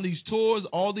do on these tours,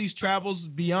 all these travels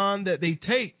beyond that they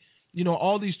take, you know,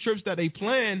 all these trips that they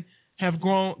plan have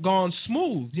gone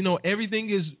smooth. You know, everything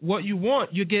is what you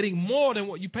want. You're getting more than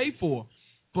what you pay for.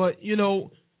 But, you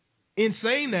know, in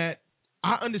saying that,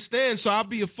 I understand. So I'll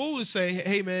be a fool to say,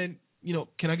 hey, man, you know,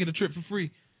 can I get a trip for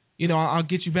free? You know, I'll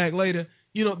get you back later.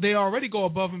 You know, they already go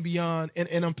above and beyond,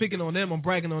 and I'm picking on them. I'm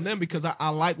bragging on them because I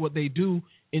like what they do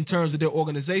in terms of their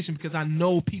organization, because I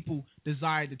know people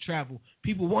desire to travel.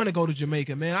 People want to go to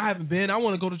Jamaica, man. I haven't been. I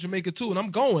want to go to Jamaica too, and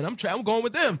I'm going. I'm going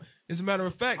with them. As a matter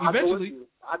of fact, eventually,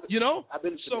 you know. I've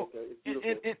been to Jamaica. It's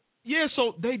beautiful. And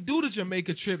so they do the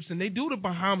Jamaica trips, and they do the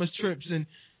Bahamas trips, and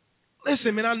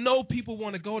listen, man, I know people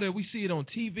want to go there. We see it on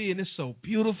TV, and it's so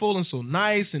beautiful and so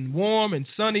nice and warm and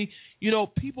sunny. You know,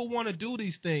 people want to do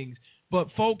these things. But,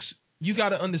 folks, you got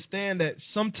to understand that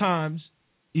sometimes,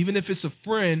 even if it's a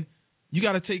friend, you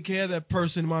got to take care of that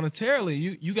person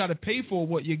monetarily. You got to pay for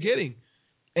what you're getting.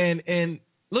 And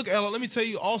look, Ella, let me tell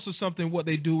you also something. What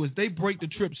they do is they break the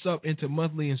trips up into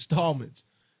monthly installments.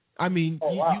 I mean,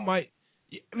 you might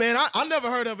 – man, I never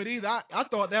heard of it either. I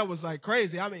thought that was, like,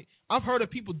 crazy. I mean, I've heard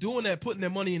of people doing that, putting their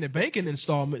money in the bank in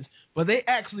installments, but they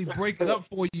actually break it up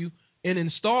for you in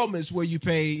installments where you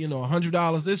pay, you know,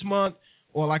 $100 this month,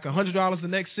 or like $100 the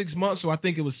next 6 months. So I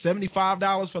think it was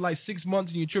 $75 for like 6 months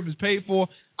and your trip is paid for.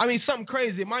 I mean, something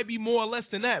crazy. It might be more or less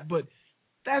than that, but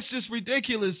That's just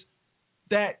ridiculous.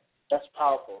 That's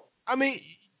powerful. I mean,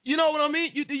 you know what I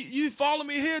mean? You follow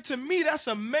me here? To me, that's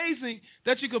amazing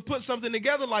that you could put something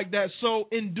together like that. So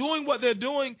in doing what they're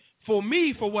doing for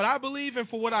me, for what I believe and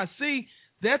for what I see,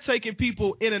 they're taking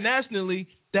people internationally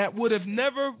that would have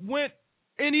never went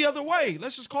any other way.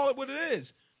 Let's just call it what it is.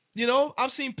 You know,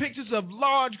 I've seen pictures of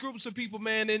large groups of people,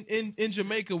 man, in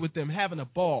Jamaica with them having a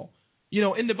ball. You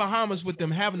know, in the Bahamas with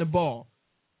them having a ball.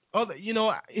 You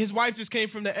know, his wife just came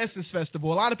from the Essence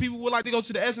Festival. A lot of people would like to go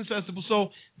to the Essence Festival. So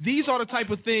these are the type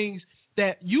of things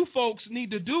that you folks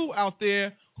need to do out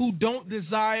there who don't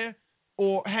desire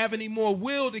or have any more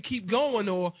will to keep going,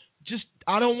 or just,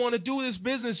 I don't want to do this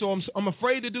business, or I'm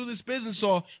afraid to do this business,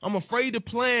 or I'm afraid to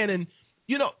plan. And,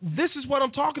 you know, this is what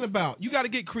I'm talking about. You got to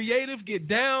get creative, get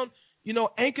down, you know,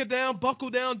 anchor down, buckle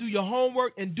down, do your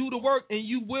homework, and do the work, and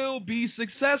you will be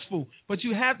successful. But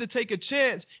you have to take a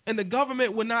chance, and the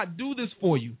government will not do this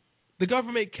for you. The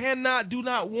government cannot, do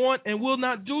not want, and will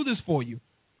not do this for you.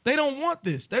 They don't want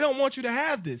this. They don't want you to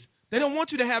have this. They don't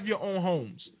want you to have your own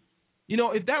homes. You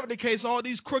know, if that were the case, all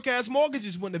these crook-ass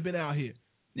mortgages wouldn't have been out here.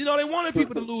 You know, they wanted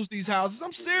people to lose these houses.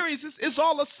 I'm serious. It's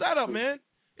all a setup, man.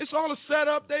 It's all a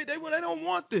setup. They don't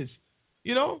want this.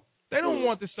 You know, they don't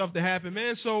want this stuff to happen,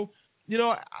 man. So, you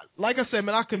know, like I said,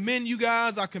 man, I commend you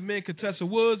guys. I commend Contessa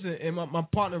Woods and my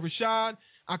partner Rashad.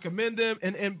 I commend them.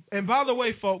 And by the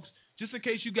way, folks, just in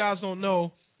case you guys don't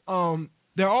know,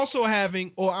 they're also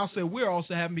having, or I'll say we're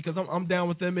also having, because I'm down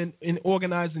with them in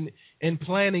organizing and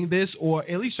planning this, or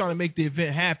at least trying to make the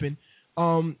event happen.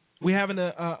 We're having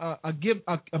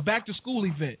a back to school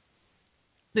event.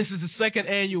 This is the second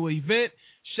annual event.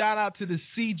 Shout out to the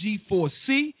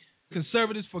CG4C.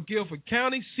 Conservatives for Guilford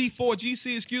County,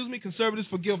 C4GC, Conservatives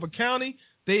for Guilford County.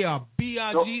 They are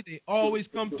BIG. They always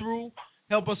come through,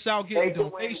 help us out getting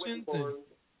donations.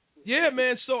 Yeah,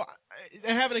 man. So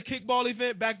they're having a kickball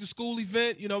event, back to school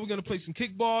event. You know, we're gonna play some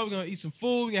kickball. We're gonna eat some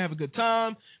food. We're gonna have a good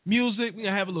time, music. We're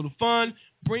gonna have a little fun.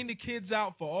 Bring the kids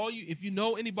out for all you. If you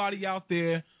know anybody out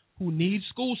there who needs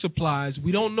school supplies,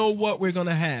 we don't know what we're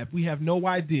gonna have. We have no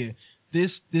idea.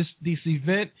 This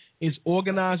event is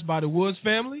organized by the Woods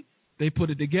family. They put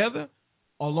it together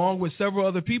along with several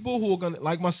other people who are going to,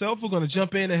 like myself, who are going to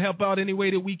jump in and help out any way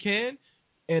that we can.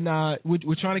 And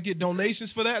we're trying to get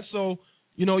donations for that. So,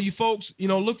 you know, you folks, you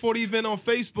know, look for the event on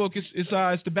Facebook.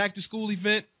 It's the back to school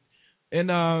event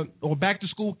and or back to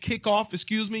school kickoff,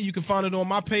 You can find it on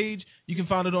my page. You can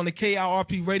find it on the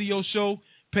KIRP Radio Show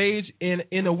page.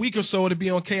 In a week or so, it'll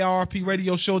be on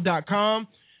KIRPradioshow.com.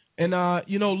 And,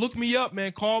 you know, look me up,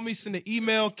 man. Call me, send an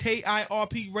email,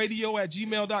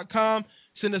 KIRPradio@gmail.com.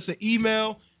 Send us an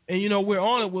email, and, you know, we're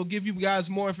on it. We'll give you guys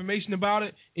more information about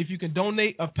it. If you can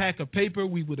donate a pack of paper,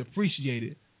 we would appreciate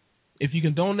it. If you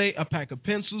can donate a pack of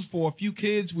pencils for a few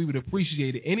kids, we would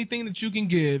appreciate it. Anything that you can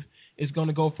give is going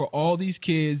to go for all these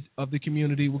kids of the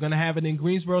community. We're going to have it in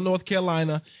Greensboro, North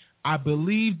Carolina. I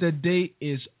believe the date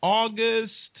is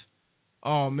August.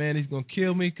 Oh, man, he's going to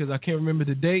kill me because I can't remember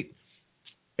the date.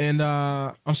 And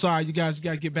I'm sorry, you guys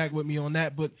got to get back with me on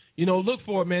that. But, you know, look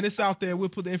for it, man. It's out there. We'll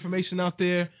put the information out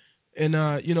there, and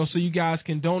you know, so you guys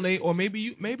can donate. Or maybe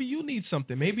you need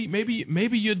something.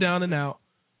 Maybe you're down and out,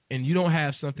 and you don't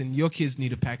have something. Your kids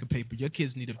need a pack of paper. Your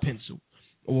kids need a pencil,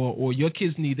 or your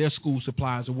kids need their school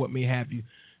supplies or what may have you.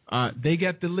 They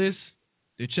got the list.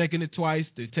 They're checking it twice.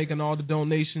 They're taking all the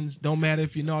donations. Don't matter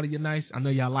if you're naughty or nice. I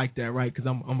know y'all like that, right? Because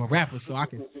I'm a rapper, so I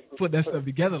can put that stuff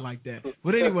together like that.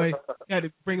 But anyway, had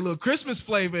to bring a little Christmas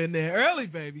flavor in there early,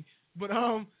 baby. But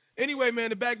anyway, man,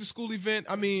 the back to school event.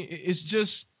 I mean, it's just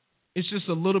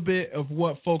a little bit of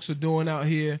what folks are doing out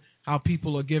here, how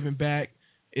people are giving back.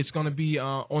 It's gonna be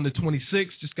on the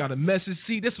 26th. Just got a message.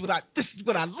 See, this is what I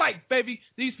like, baby.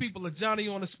 These people are Johnny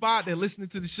on the spot. They're listening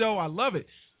to the show. I love it.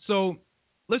 So.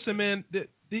 Listen, man,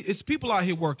 it's people out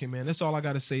here working, man. That's all I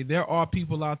got to say. There are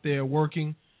people out there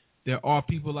working. There are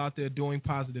people out there doing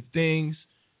positive things.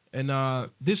 And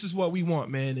this is what we want,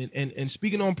 man. And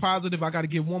speaking on positive, I got to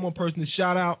give one more person a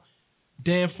shout-out.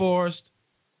 Dan Forrest,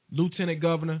 Lieutenant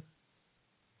Governor.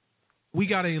 We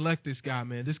got to elect this guy,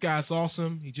 man. This guy's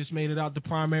awesome. He just made it out the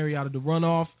primary, out of the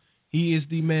runoff. He is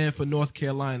the man for North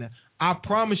Carolina. I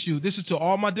promise you, this is to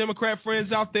all my Democrat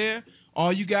friends out there.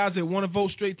 All you guys that want to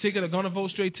vote straight ticket are going to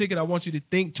vote straight ticket. I want you to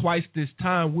think twice this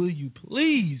time, will you?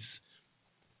 Please.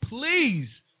 Please.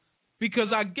 Because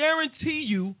I guarantee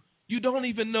you, you don't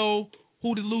even know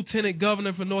who the lieutenant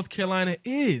governor for North Carolina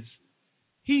is.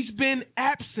 He's been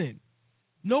absent.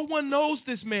 No one knows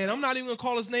this man. I'm not even going to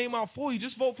call his name out for you.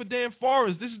 Just vote for Dan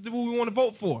Forrest. This is who we want to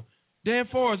vote for. Dan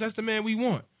Forrest, that's the man we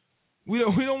want. We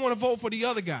don't want to vote for the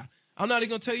other guy. I'm not even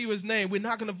going to tell you his name. We're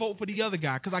not going to vote for the other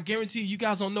guy because I guarantee you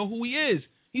guys don't know who he is.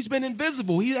 He's been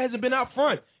invisible. He hasn't been out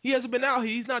front. He hasn't been out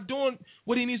here. He's not doing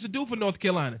what he needs to do for North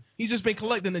Carolina. He's just been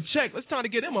collecting the check. Let's try to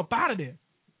get him up out of there.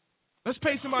 Let's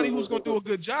pay somebody who's going to do a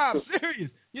good job.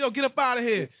 Serious. Get up out of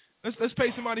here. Let's pay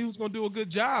somebody who's going to do a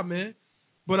good job, man.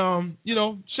 But,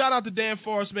 shout out to Dan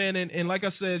Forrest, man. And like I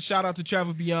said, shout out to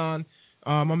Travel Beyond,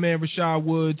 my man Rashad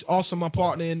Woods, also my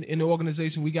partner in the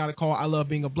organization we got to call I Love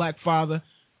Being a Black Father.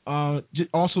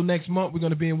 Also next month, we're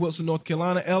going to be in Wilson, North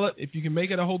Carolina. Ella, if you can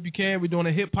make it, I hope you can. We're doing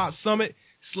a hip-hop summit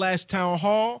 / town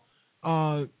hall.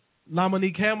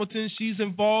 LaMonique Hamilton, she's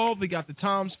involved. We got the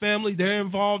Tom's family. They're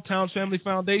involved. Tom's Family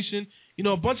Foundation.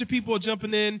 A bunch of people are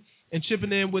jumping in and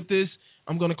chipping in with this.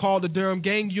 I'm going to call the Durham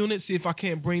Gang Unit, see if I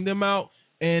can't bring them out.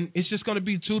 And it's just going to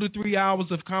be 2 to 3 hours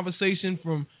of conversation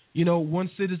from, one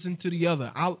citizen to the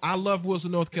other. I love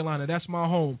Wilson, North Carolina. That's my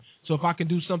home. So if I can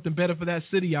do something better for that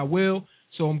city, I will.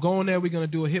 So I'm going there. We're going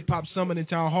to do a hip-hop summit in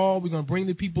Town Hall. We're going to bring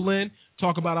the people in,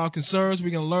 talk about our concerns. We're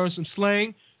going to learn some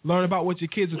slang, learn about what your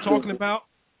kids are talking about.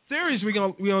 Serious, we're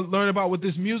gonna learn about what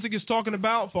this music is talking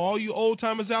about. For all you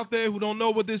old-timers out there who don't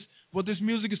know what this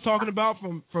music is talking about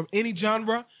from any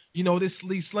genre,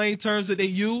 these slang terms that they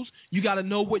use, you got to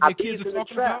know what your kids are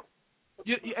talking about.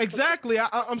 Yeah, exactly.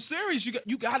 I'm serious.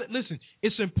 You got it. Listen,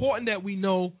 it's important that we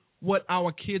know what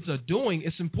our kids are doing.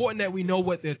 It's important that we know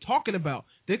what they're talking about.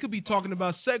 They could be talking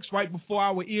about sex right before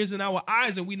our ears and our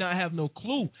eyes, and we not have no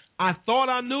clue. I thought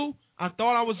I knew. I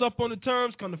thought I was up on the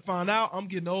terms. Come to find out, I'm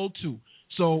getting old too.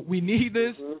 So we need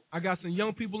this. I got some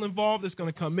young people involved that's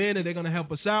going to come in and they're going to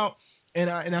help us out. And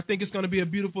I think it's going to be a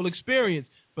beautiful experience.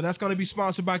 But that's going to be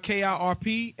sponsored by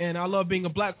KIRP and I Love Being a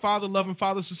Black Father, Loving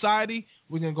Father Society.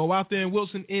 We're going to go out there in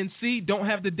Wilson, NC. Don't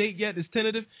have the date yet. It's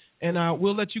tentative. And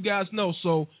we'll let you guys know.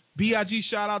 So BIG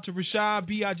shout out to Rashad.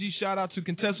 BIG shout out to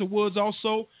Contessa Woods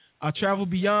also. Travel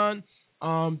Beyond.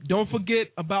 Don't forget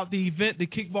about the event, the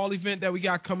kickball event that we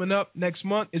got coming up next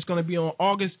month. It's going to be on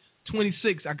August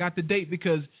 26th. I got the date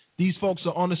because these folks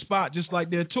are on the spot just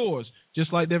like their tours,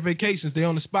 just like their vacations. They're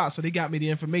on the spot, so they got me the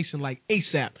information like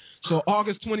ASAP. So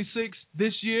August 26th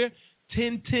this year,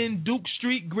 1010 Duke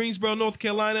Street, Greensboro, North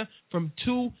Carolina, from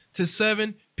 2 to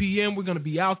 7 p.m. We're going to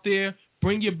be out there.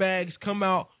 Bring your bags. Come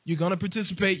out. You're going to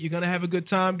participate. You're going to have a good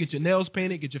time. Get your nails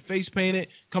painted. Get your face painted.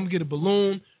 Come get a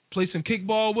balloon. Play some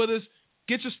kickball with us.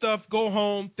 Get your stuff, go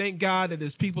home. Thank God that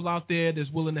there's people out there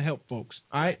that's willing to help folks.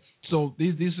 All right? So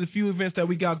these are a few events that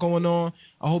we got going on.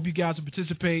 I hope you guys will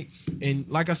participate. And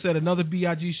like I said, another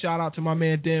BIG shout-out to my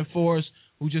man Dan Forrest,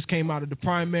 who just came out of the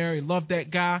primary. Love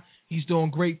that guy. He's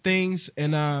doing great things.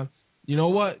 And you know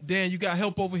what? Dan, you got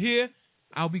help over here.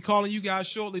 I'll be calling you guys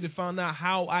shortly to find out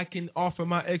how I can offer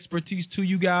my expertise to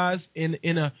you guys in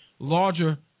a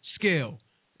larger scale.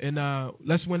 And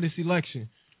let's win this election.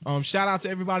 Shout out to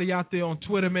everybody out there on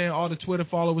Twitter, man. All the Twitter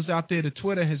followers out there. The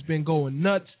Twitter has been going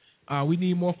nuts. We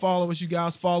need more followers. You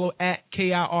guys follow at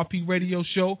KIRP Radio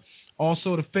Show.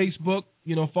 Also the Facebook,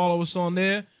 follow us on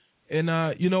there. And,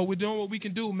 we're doing what we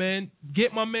can do, man.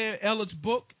 Get my man Elliot's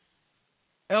book.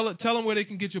 Elliot, tell them where they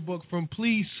can get your book from,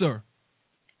 please, sir.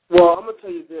 Well, I'm going to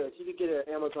tell you this. You can get it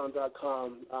at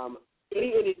Amazon.com.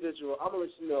 Any individual, I'm going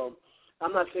to let you know,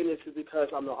 I'm not saying this is because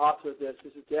I'm the author of this.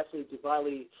 This is definitely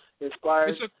divinely inspired.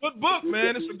 It's a good book,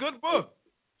 man. It's a good book.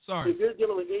 Sorry. If you're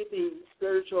dealing with anything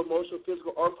spiritual, emotional,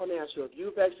 physical, or financial, if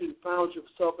you've actually found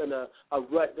yourself in a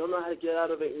rut, don't know how to get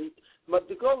out of it, but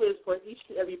the goal is for each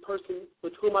and every person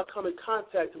with whom I come in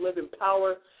contact to live in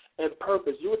power and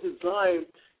purpose. You were designed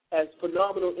as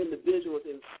phenomenal individuals,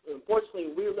 and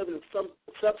unfortunately, we're living some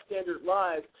substandard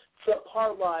lives,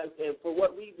 subpar lives, and for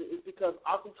what reason? It's because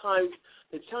oftentimes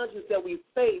the challenges that we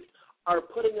face are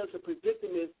putting us in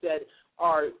predicaments that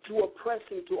are too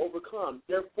oppressing to overcome.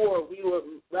 Therefore, we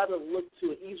would rather look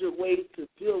to easier ways to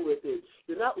deal with it.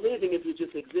 You're not living if you're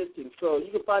just existing. So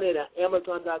you can find it at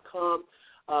Amazon.com,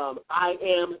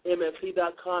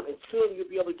 IamMFC.com, and soon you'll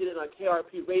be able to get it on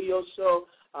KRP Radio Show.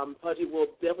 Pudgy will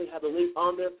definitely have a link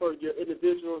on there for your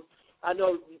individuals. I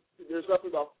know there's roughly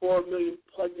about 4 million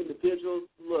plus individuals.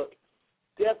 Look,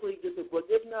 definitely get the book.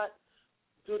 If not,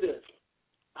 do this.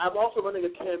 I'm also running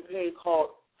a campaign called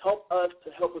Help Us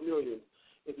to Help a Million.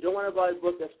 If you don't want to buy a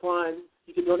book, that's fine.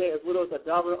 You can donate as little as $1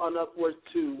 on upwards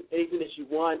to anything that you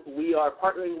want. We are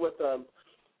partnering with a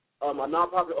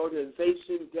nonprofit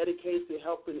organization dedicated to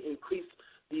helping increase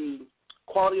the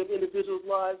quality of individuals'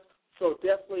 lives. So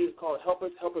definitely it's called Help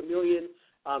Us Help a Million.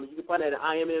 You can find it at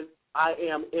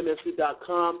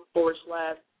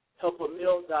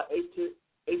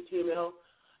IamMFC.com/helpamil.html.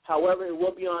 However, it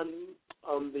will be on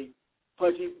the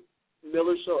Pudgy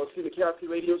Miller Show, the KRP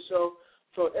Radio Show.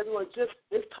 So everyone,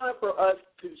 it's time for us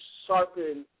to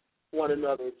sharpen one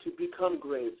another to become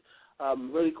great.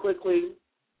 Really quickly,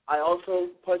 I also,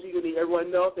 Pudgy, need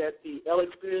everyone know that the L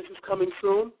Experience is coming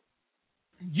soon.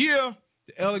 Yeah,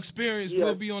 the L Experience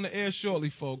will be on the air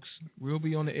shortly, folks. We'll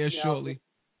be on the air shortly.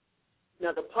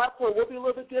 Now, the platform will be a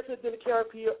little bit different than the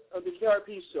KRP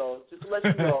show, just to let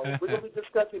you know. We're going to be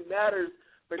discussing matters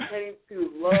pertaining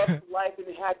to love, life, and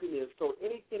happiness. So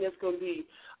anything that's going to be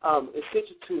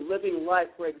essential to living life,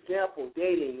 for example,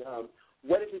 dating,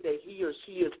 what is it that he or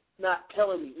she is not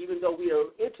telling me, even though we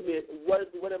are intimate, what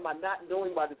am I not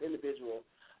knowing about this individual?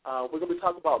 We're going to be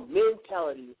talking about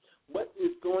mentality, what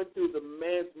is going through the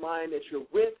man's mind that you're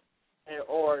with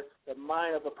or the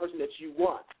mind of a person that you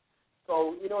want.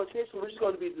 So, essentially we're just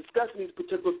going to be discussing these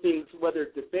particular things, whether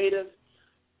debative,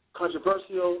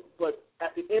 controversial, but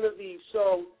at the end of the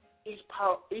show, each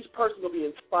person will be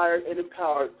inspired and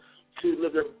empowered to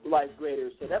live their life greater.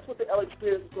 So that's what the L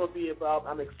Experience is going to be about.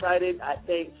 I'm excited. I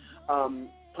thank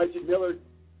Pudgy Miller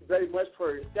very much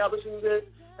for establishing this.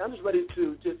 I'm just ready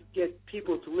to just get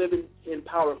people to live in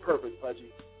power and purpose, Pudgy.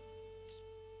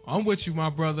 I'm with you, my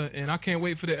brother, and I can't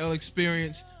wait for the L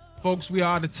Experience. Folks, we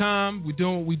are out of time. We're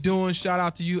doing what we're doing. Shout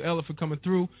out to you, Ella, for coming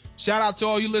through. Shout out to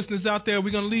all you listeners out there.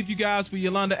 We're going to leave you guys with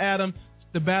Yolanda Adams.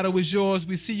 The battle is yours.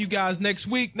 We see you guys next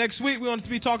week. Next week, we're going to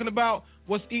be talking about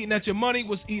what's eating at your money,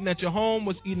 what's eating at your home,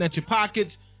 what's eating at your pockets,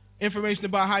 information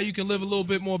about how you can live a little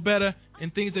bit more better,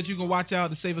 and things that you can watch out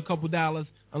to save a couple dollars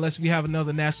unless we have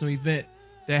another national event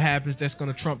that happens that's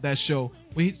going to trump that show.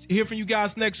 We hear from you guys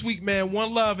next week, man.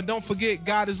 One love, and don't forget,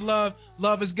 God is love.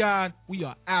 Love is God. We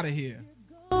are out of here.